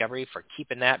you, Discovery, for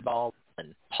keeping that ball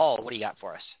rolling. Paul, what do you got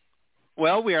for us?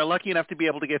 Well, we are lucky enough to be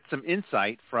able to get some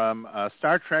insight from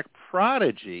Star Trek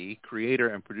Prodigy creator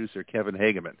and producer Kevin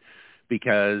Hageman,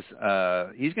 because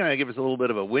he's going to give us a little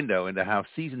bit of a window into how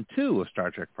Season 2 of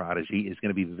Star Trek Prodigy is going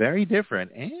to be very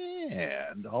different,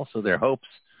 and also their hopes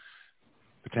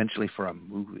potentially for a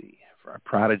movie, for a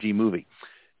Prodigy movie.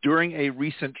 During a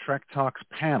recent Trek Talks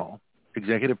panel,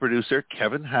 executive producer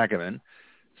Kevin Hageman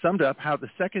summed up how the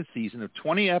second season of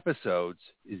 20 episodes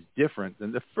is different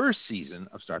than the first season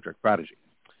of Star Trek Prodigy.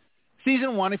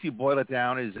 Season 1, if you boil it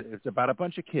down, it's about a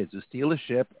bunch of kids who steal a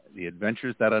ship, the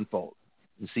adventures that unfold.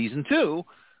 In Season 2,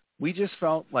 we just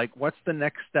felt like, what's the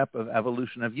next step of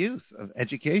evolution of youth, of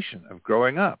education, of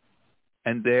growing up?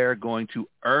 And they're going to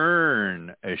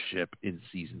earn a ship in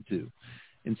Season 2.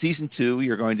 In Season 2,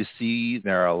 you're going to see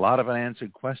there are a lot of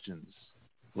unanswered questions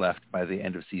left by the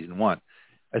end of Season 1.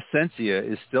 Essentia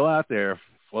is still out there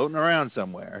floating around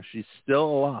somewhere. She's still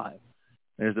alive.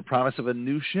 There's the promise of a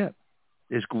new ship.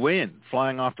 There's Gwyn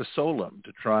flying off to Solum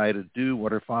to try to do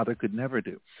what her father could never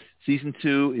do. Season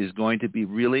 2 is going to be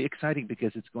really exciting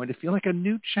because it's going to feel like a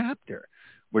new chapter.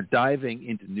 We're diving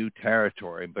into new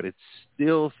territory, but it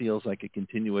still feels like a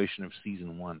continuation of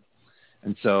Season 1.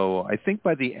 And so I think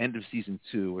by the end of Season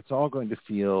 2, it's all going to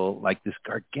feel like this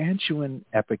gargantuan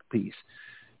epic piece.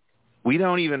 We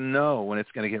don't even know when it's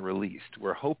going to get released.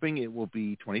 We're hoping it will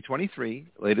be 2023,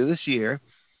 later this year.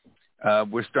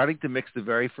 We're starting to mix the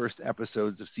very first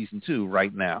episodes of Season 2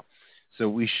 right now. So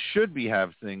we should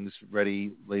have things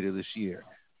ready later this year.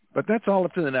 But that's all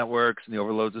up to the networks and the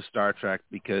overloads of Star Trek,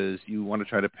 because you want to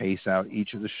try to pace out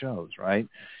each of the shows, right?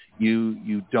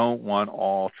 You don't want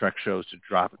all Trek shows to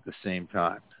drop at the same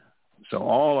time. So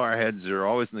all our heads are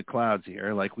always in the clouds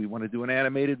here, like we want to do an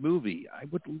animated movie. I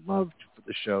would love for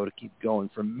the show to keep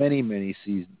going for many, many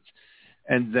seasons.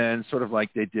 And then sort of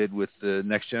like they did with the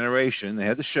Next Generation, they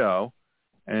had the show,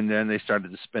 and then they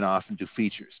started to spin off and do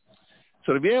features.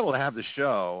 So to be able to have the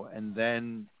show and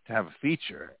then to have a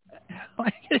feature,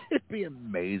 like, it'd be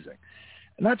amazing.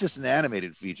 And not just an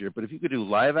animated feature, but if you could do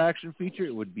live action feature,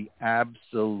 it would be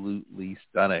absolutely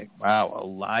stunning. Wow, a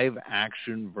live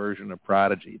action version of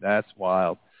Prodigy. That's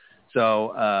wild.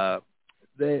 So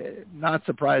not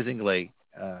surprisingly,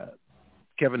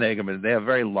 Kevin Hageman, they have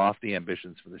very lofty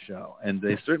ambitions for the show, and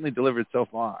they've certainly delivered so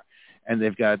far. And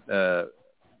they've got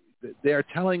they're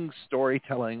telling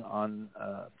storytelling on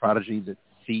Prodigy that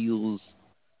feels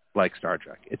like Star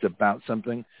Trek. It's about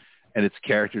something, and it's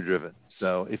character driven.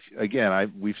 So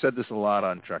we've said this a lot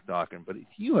on Trek Talking, but if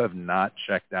you have not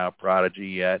checked out Prodigy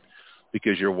yet,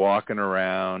 because you're walking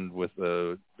around with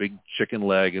a big chicken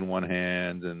leg in one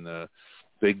hand and a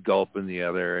big gulp in the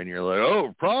other, and you're like,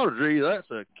 oh, Prodigy, that's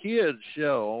a kid's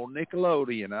show on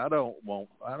Nickelodeon. I don't want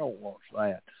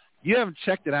that. You haven't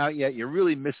checked it out yet, you're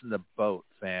really missing the boat,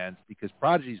 fans, because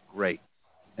Prodigy's great,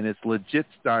 and it's legit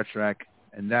Star Trek,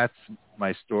 and that's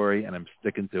my story, and I'm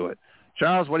sticking to it.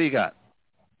 Charles, what do you got?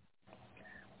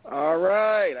 All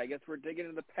right. I guess we're digging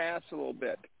into the past a little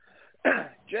bit.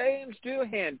 James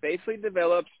Doohan basically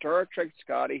developed Star Trek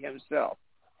Scotty himself.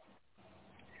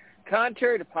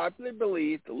 Contrary to popular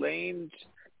belief, the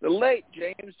late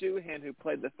James Doohan, who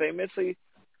played the famously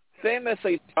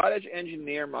Scottish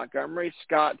engineer Montgomery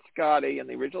Scotty in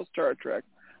the original Star Trek,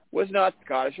 was not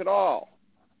Scottish at all.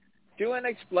 Doohan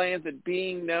explains that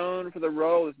being known for the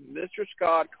role as Mr.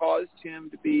 Scott caused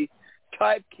him to be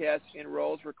typecast in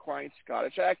roles requiring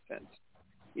Scottish accents.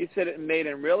 He said it made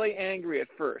him really angry at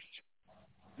first.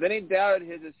 Then he doubted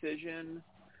his decision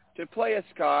to play a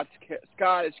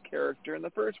Scottish character in the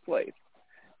first place,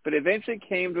 but eventually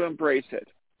came to embrace it.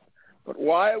 But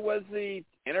why was the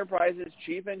Enterprise's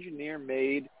chief engineer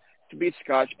made to be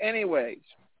Scotch anyways?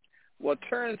 Well, it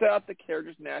turns out the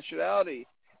character's nationality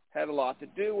had a lot to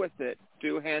do with it,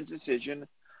 Doohan's decision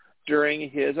during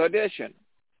his audition.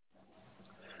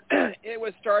 It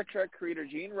was Star Trek creator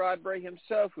Gene Roddenberry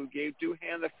himself who gave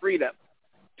Doohan the freedom.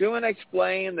 Doohan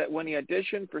explained that when he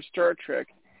auditioned for Star Trek,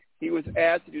 he was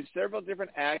asked to do several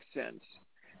different accents,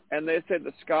 and they said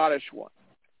the Scottish one.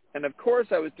 And of course,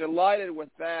 I was delighted with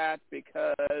that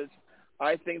because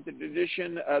I think the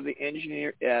tradition of the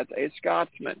engineer as a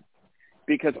Scotsman,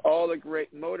 because all the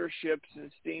great motor ships and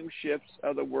steamships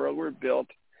of the world were built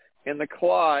in the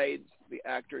Clydes, the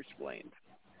actor explained.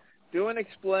 Doohan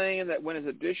explained that when his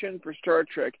audition for Star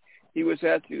Trek, he was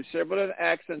asked to do several different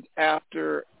accents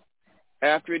after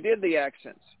he did the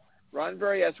accents.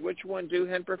 Roddenberry asked which one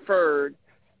Doohan preferred,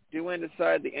 Doohan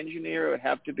decided the engineer would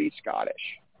have to be Scottish.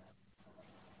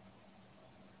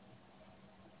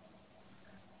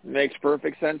 Makes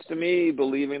perfect sense to me,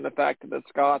 believing the fact that the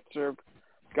Scots have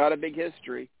got a big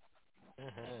history.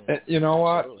 Mm-hmm. You know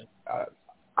what?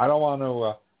 I don't want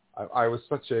to. I was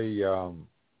such a.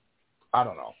 I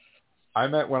don't know.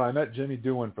 When I met Jimmy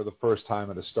Doohan for the first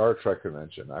time at a Star Trek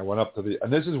convention, I went up to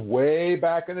and this is way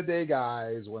back in the day,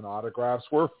 guys, when autographs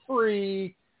were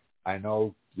free. I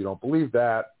know you don't believe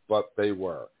that, but they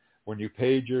were. When you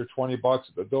paid your $20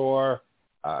 at the door,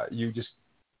 you just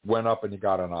went up and you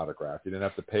got an autograph. You didn't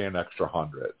have to pay an extra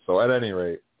 $100. So at any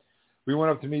rate, we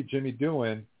went up to meet Jimmy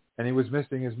Doohan, and he was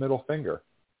missing his middle finger.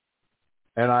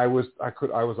 And I was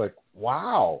like,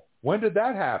 wow, when did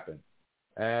that happen?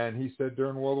 And he said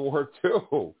during World War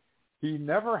II, he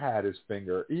never had his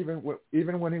finger, even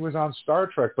when he was on Star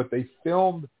Trek. But they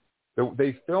filmed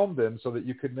him so that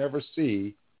you could never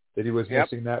see that he was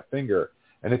missing that finger.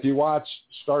 And if you watch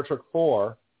Star Trek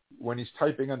 4, when he's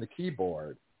typing on the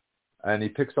keyboard and he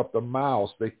picks up the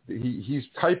mouse, he's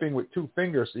typing with two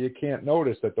fingers, so you can't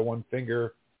notice that the one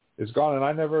finger is gone. And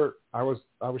I was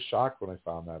shocked when I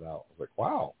found that out. I was like,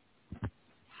 wow,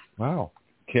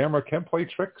 camera can play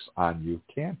tricks on you,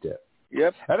 can't it?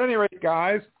 Yep. At any rate,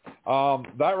 guys,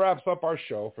 that wraps up our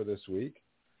show for this week.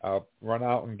 Run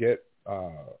out and get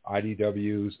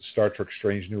IDW's Star Trek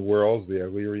Strange New Worlds, the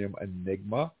Illyrian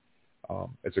Enigma.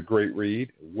 It's a great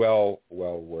read, well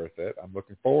worth it. I'm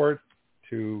looking forward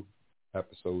to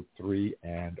episode 3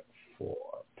 and 4.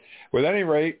 With any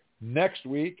rate, next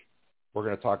week, we're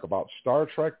going to talk about Star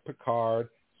Trek Picard,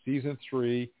 Season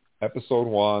 3, Episode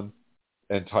 1,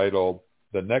 entitled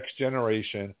The Next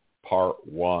Generation, Part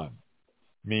 1,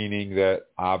 meaning that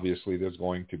obviously there's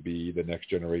going to be The Next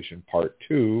Generation Part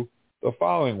 2 the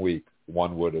following week,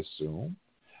 one would assume.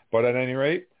 But at any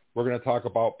rate, we're going to talk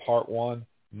about Part 1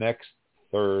 next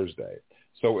Thursday.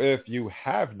 So if you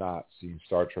have not seen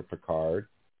Star Trek Picard,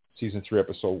 Season 3,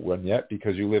 Episode 1 yet,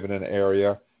 because you live in an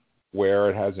area where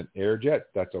it hasn't aired yet,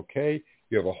 that's okay.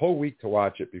 You have a whole week to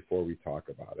watch it before we talk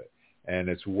about it. And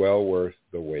it's well worth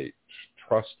the wait.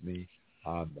 Trust me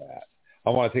on that.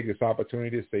 I want to take this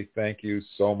opportunity to say thank you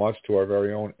so much to our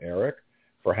very own Eric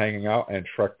for hanging out and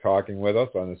Trek Talking with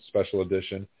us on this special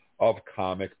edition of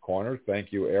Comic Corner.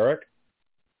 Thank you, Eric.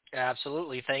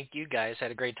 Absolutely. Thank you, guys.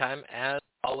 Had a great time, as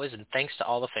always, and thanks to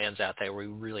all the fans out there. We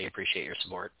really appreciate your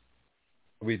support.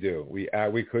 We do. We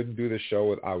couldn't do the show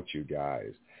without you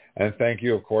guys. And thank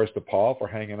you, of course, to Paul for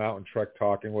hanging out and Trek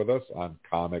Talking with us on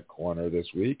Comic Corner this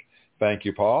week. Thank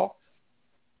you, Paul.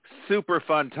 Super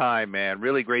fun time, man.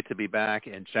 Really great to be back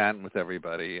and chatting with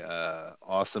everybody.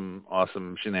 Awesome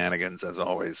shenanigans, as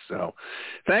always. So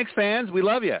thanks, fans. We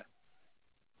love you.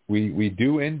 We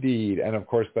do indeed. And, of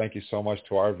course, thank you so much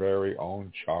to our very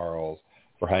own Charles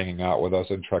for hanging out with us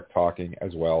and Trek Talking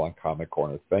as well on Comic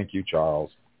Corner. Thank you,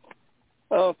 Charles.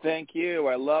 Oh, thank you.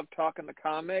 I love talking the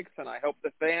comics, and I hope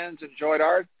the fans enjoyed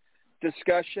our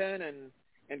discussion and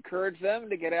encourage them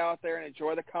to get out there and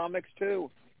enjoy the comics, too.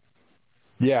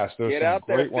 Yes, there's get some out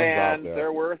there, great ones fans. out there.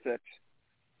 They're worth it.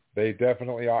 They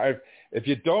definitely are. If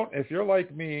you're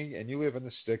like me and you live in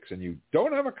the sticks and you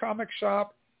don't have a comic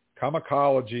shop,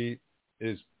 Comicology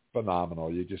is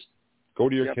phenomenal. You just go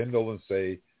to your Kindle and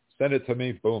say, send it to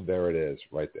me. Boom, there it is,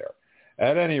 right there.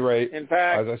 At any rate, in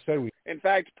fact, as I said,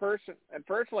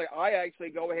 personally, I actually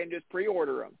go ahead and just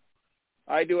pre-order them.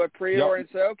 I do a pre-order and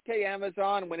say, okay,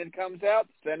 Amazon, when it comes out,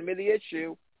 send me the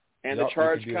issue. And the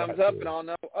charge comes up, and I'll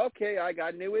know, okay, I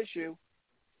got a new issue.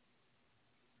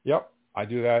 Yep, I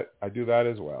do that. I do that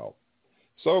as well.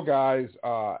 So, guys,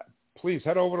 please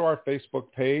head over to our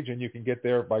Facebook page, and you can get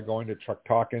there by going to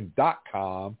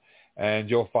trektalkin.com, and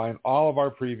you'll find all of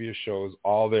our previous shows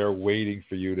all there waiting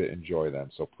for you to enjoy them.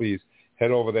 So please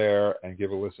head over there and give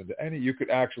a listen to any. You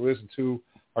could actually listen to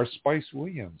our Spice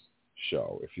Williams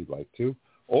show if you'd like to,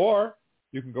 or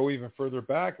you can go even further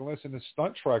back and listen to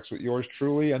Stunt Treks with yours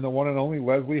truly and the one and only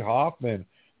Leslie Hoffman,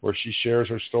 where she shares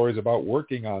her stories about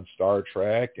working on Star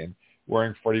Trek and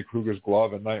wearing Freddy Krueger's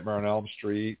glove in Nightmare on Elm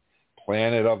Street,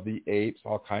 Planet of the Apes,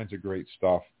 all kinds of great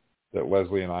stuff that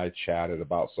Leslie and I chatted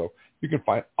about. So you can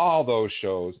find all those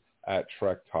shows at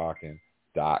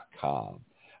trektalkin.com.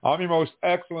 I'm your most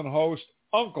excellent host,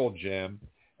 Uncle Jim,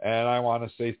 and I want to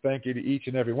say thank you to each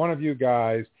and every one of you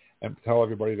guys and tell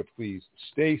everybody to please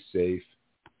stay safe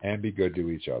and be good to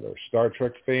each other. Star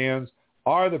Trek fans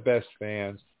are the best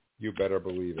fans. You better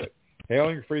believe it.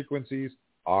 Hailing frequencies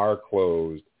are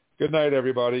closed. Good night,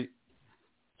 everybody.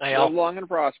 Live long and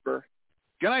prosper.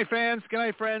 Good night, fans. Good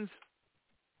night, friends.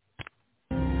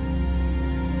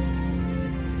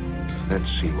 Let's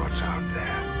see what's out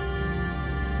there.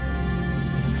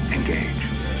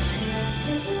 Engage.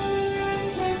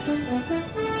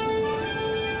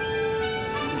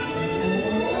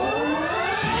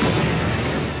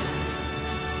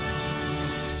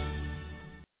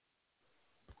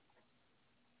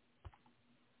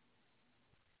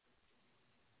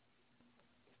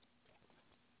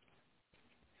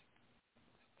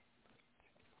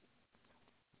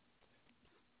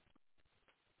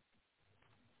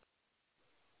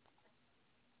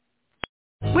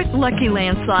 With Lucky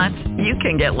Land Slots, you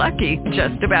can get lucky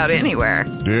just about anywhere.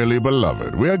 Dearly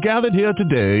beloved, we are gathered here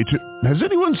today to... Has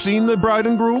anyone seen the bride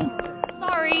and groom?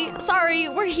 Sorry,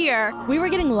 we're here. We were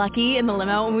getting lucky in the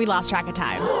limo and we lost track of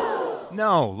time.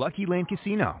 No, Lucky Land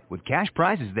Casino, with cash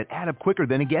prizes that add up quicker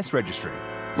than a guest registry.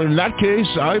 In that case,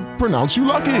 I pronounce you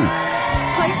lucky.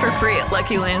 Play for free at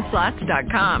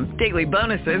LuckyLandSlots.com. Daily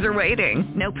bonuses are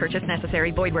waiting. No purchase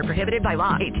necessary. Void where prohibited by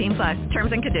law. 18+.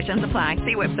 Terms and conditions apply.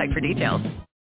 See website for details.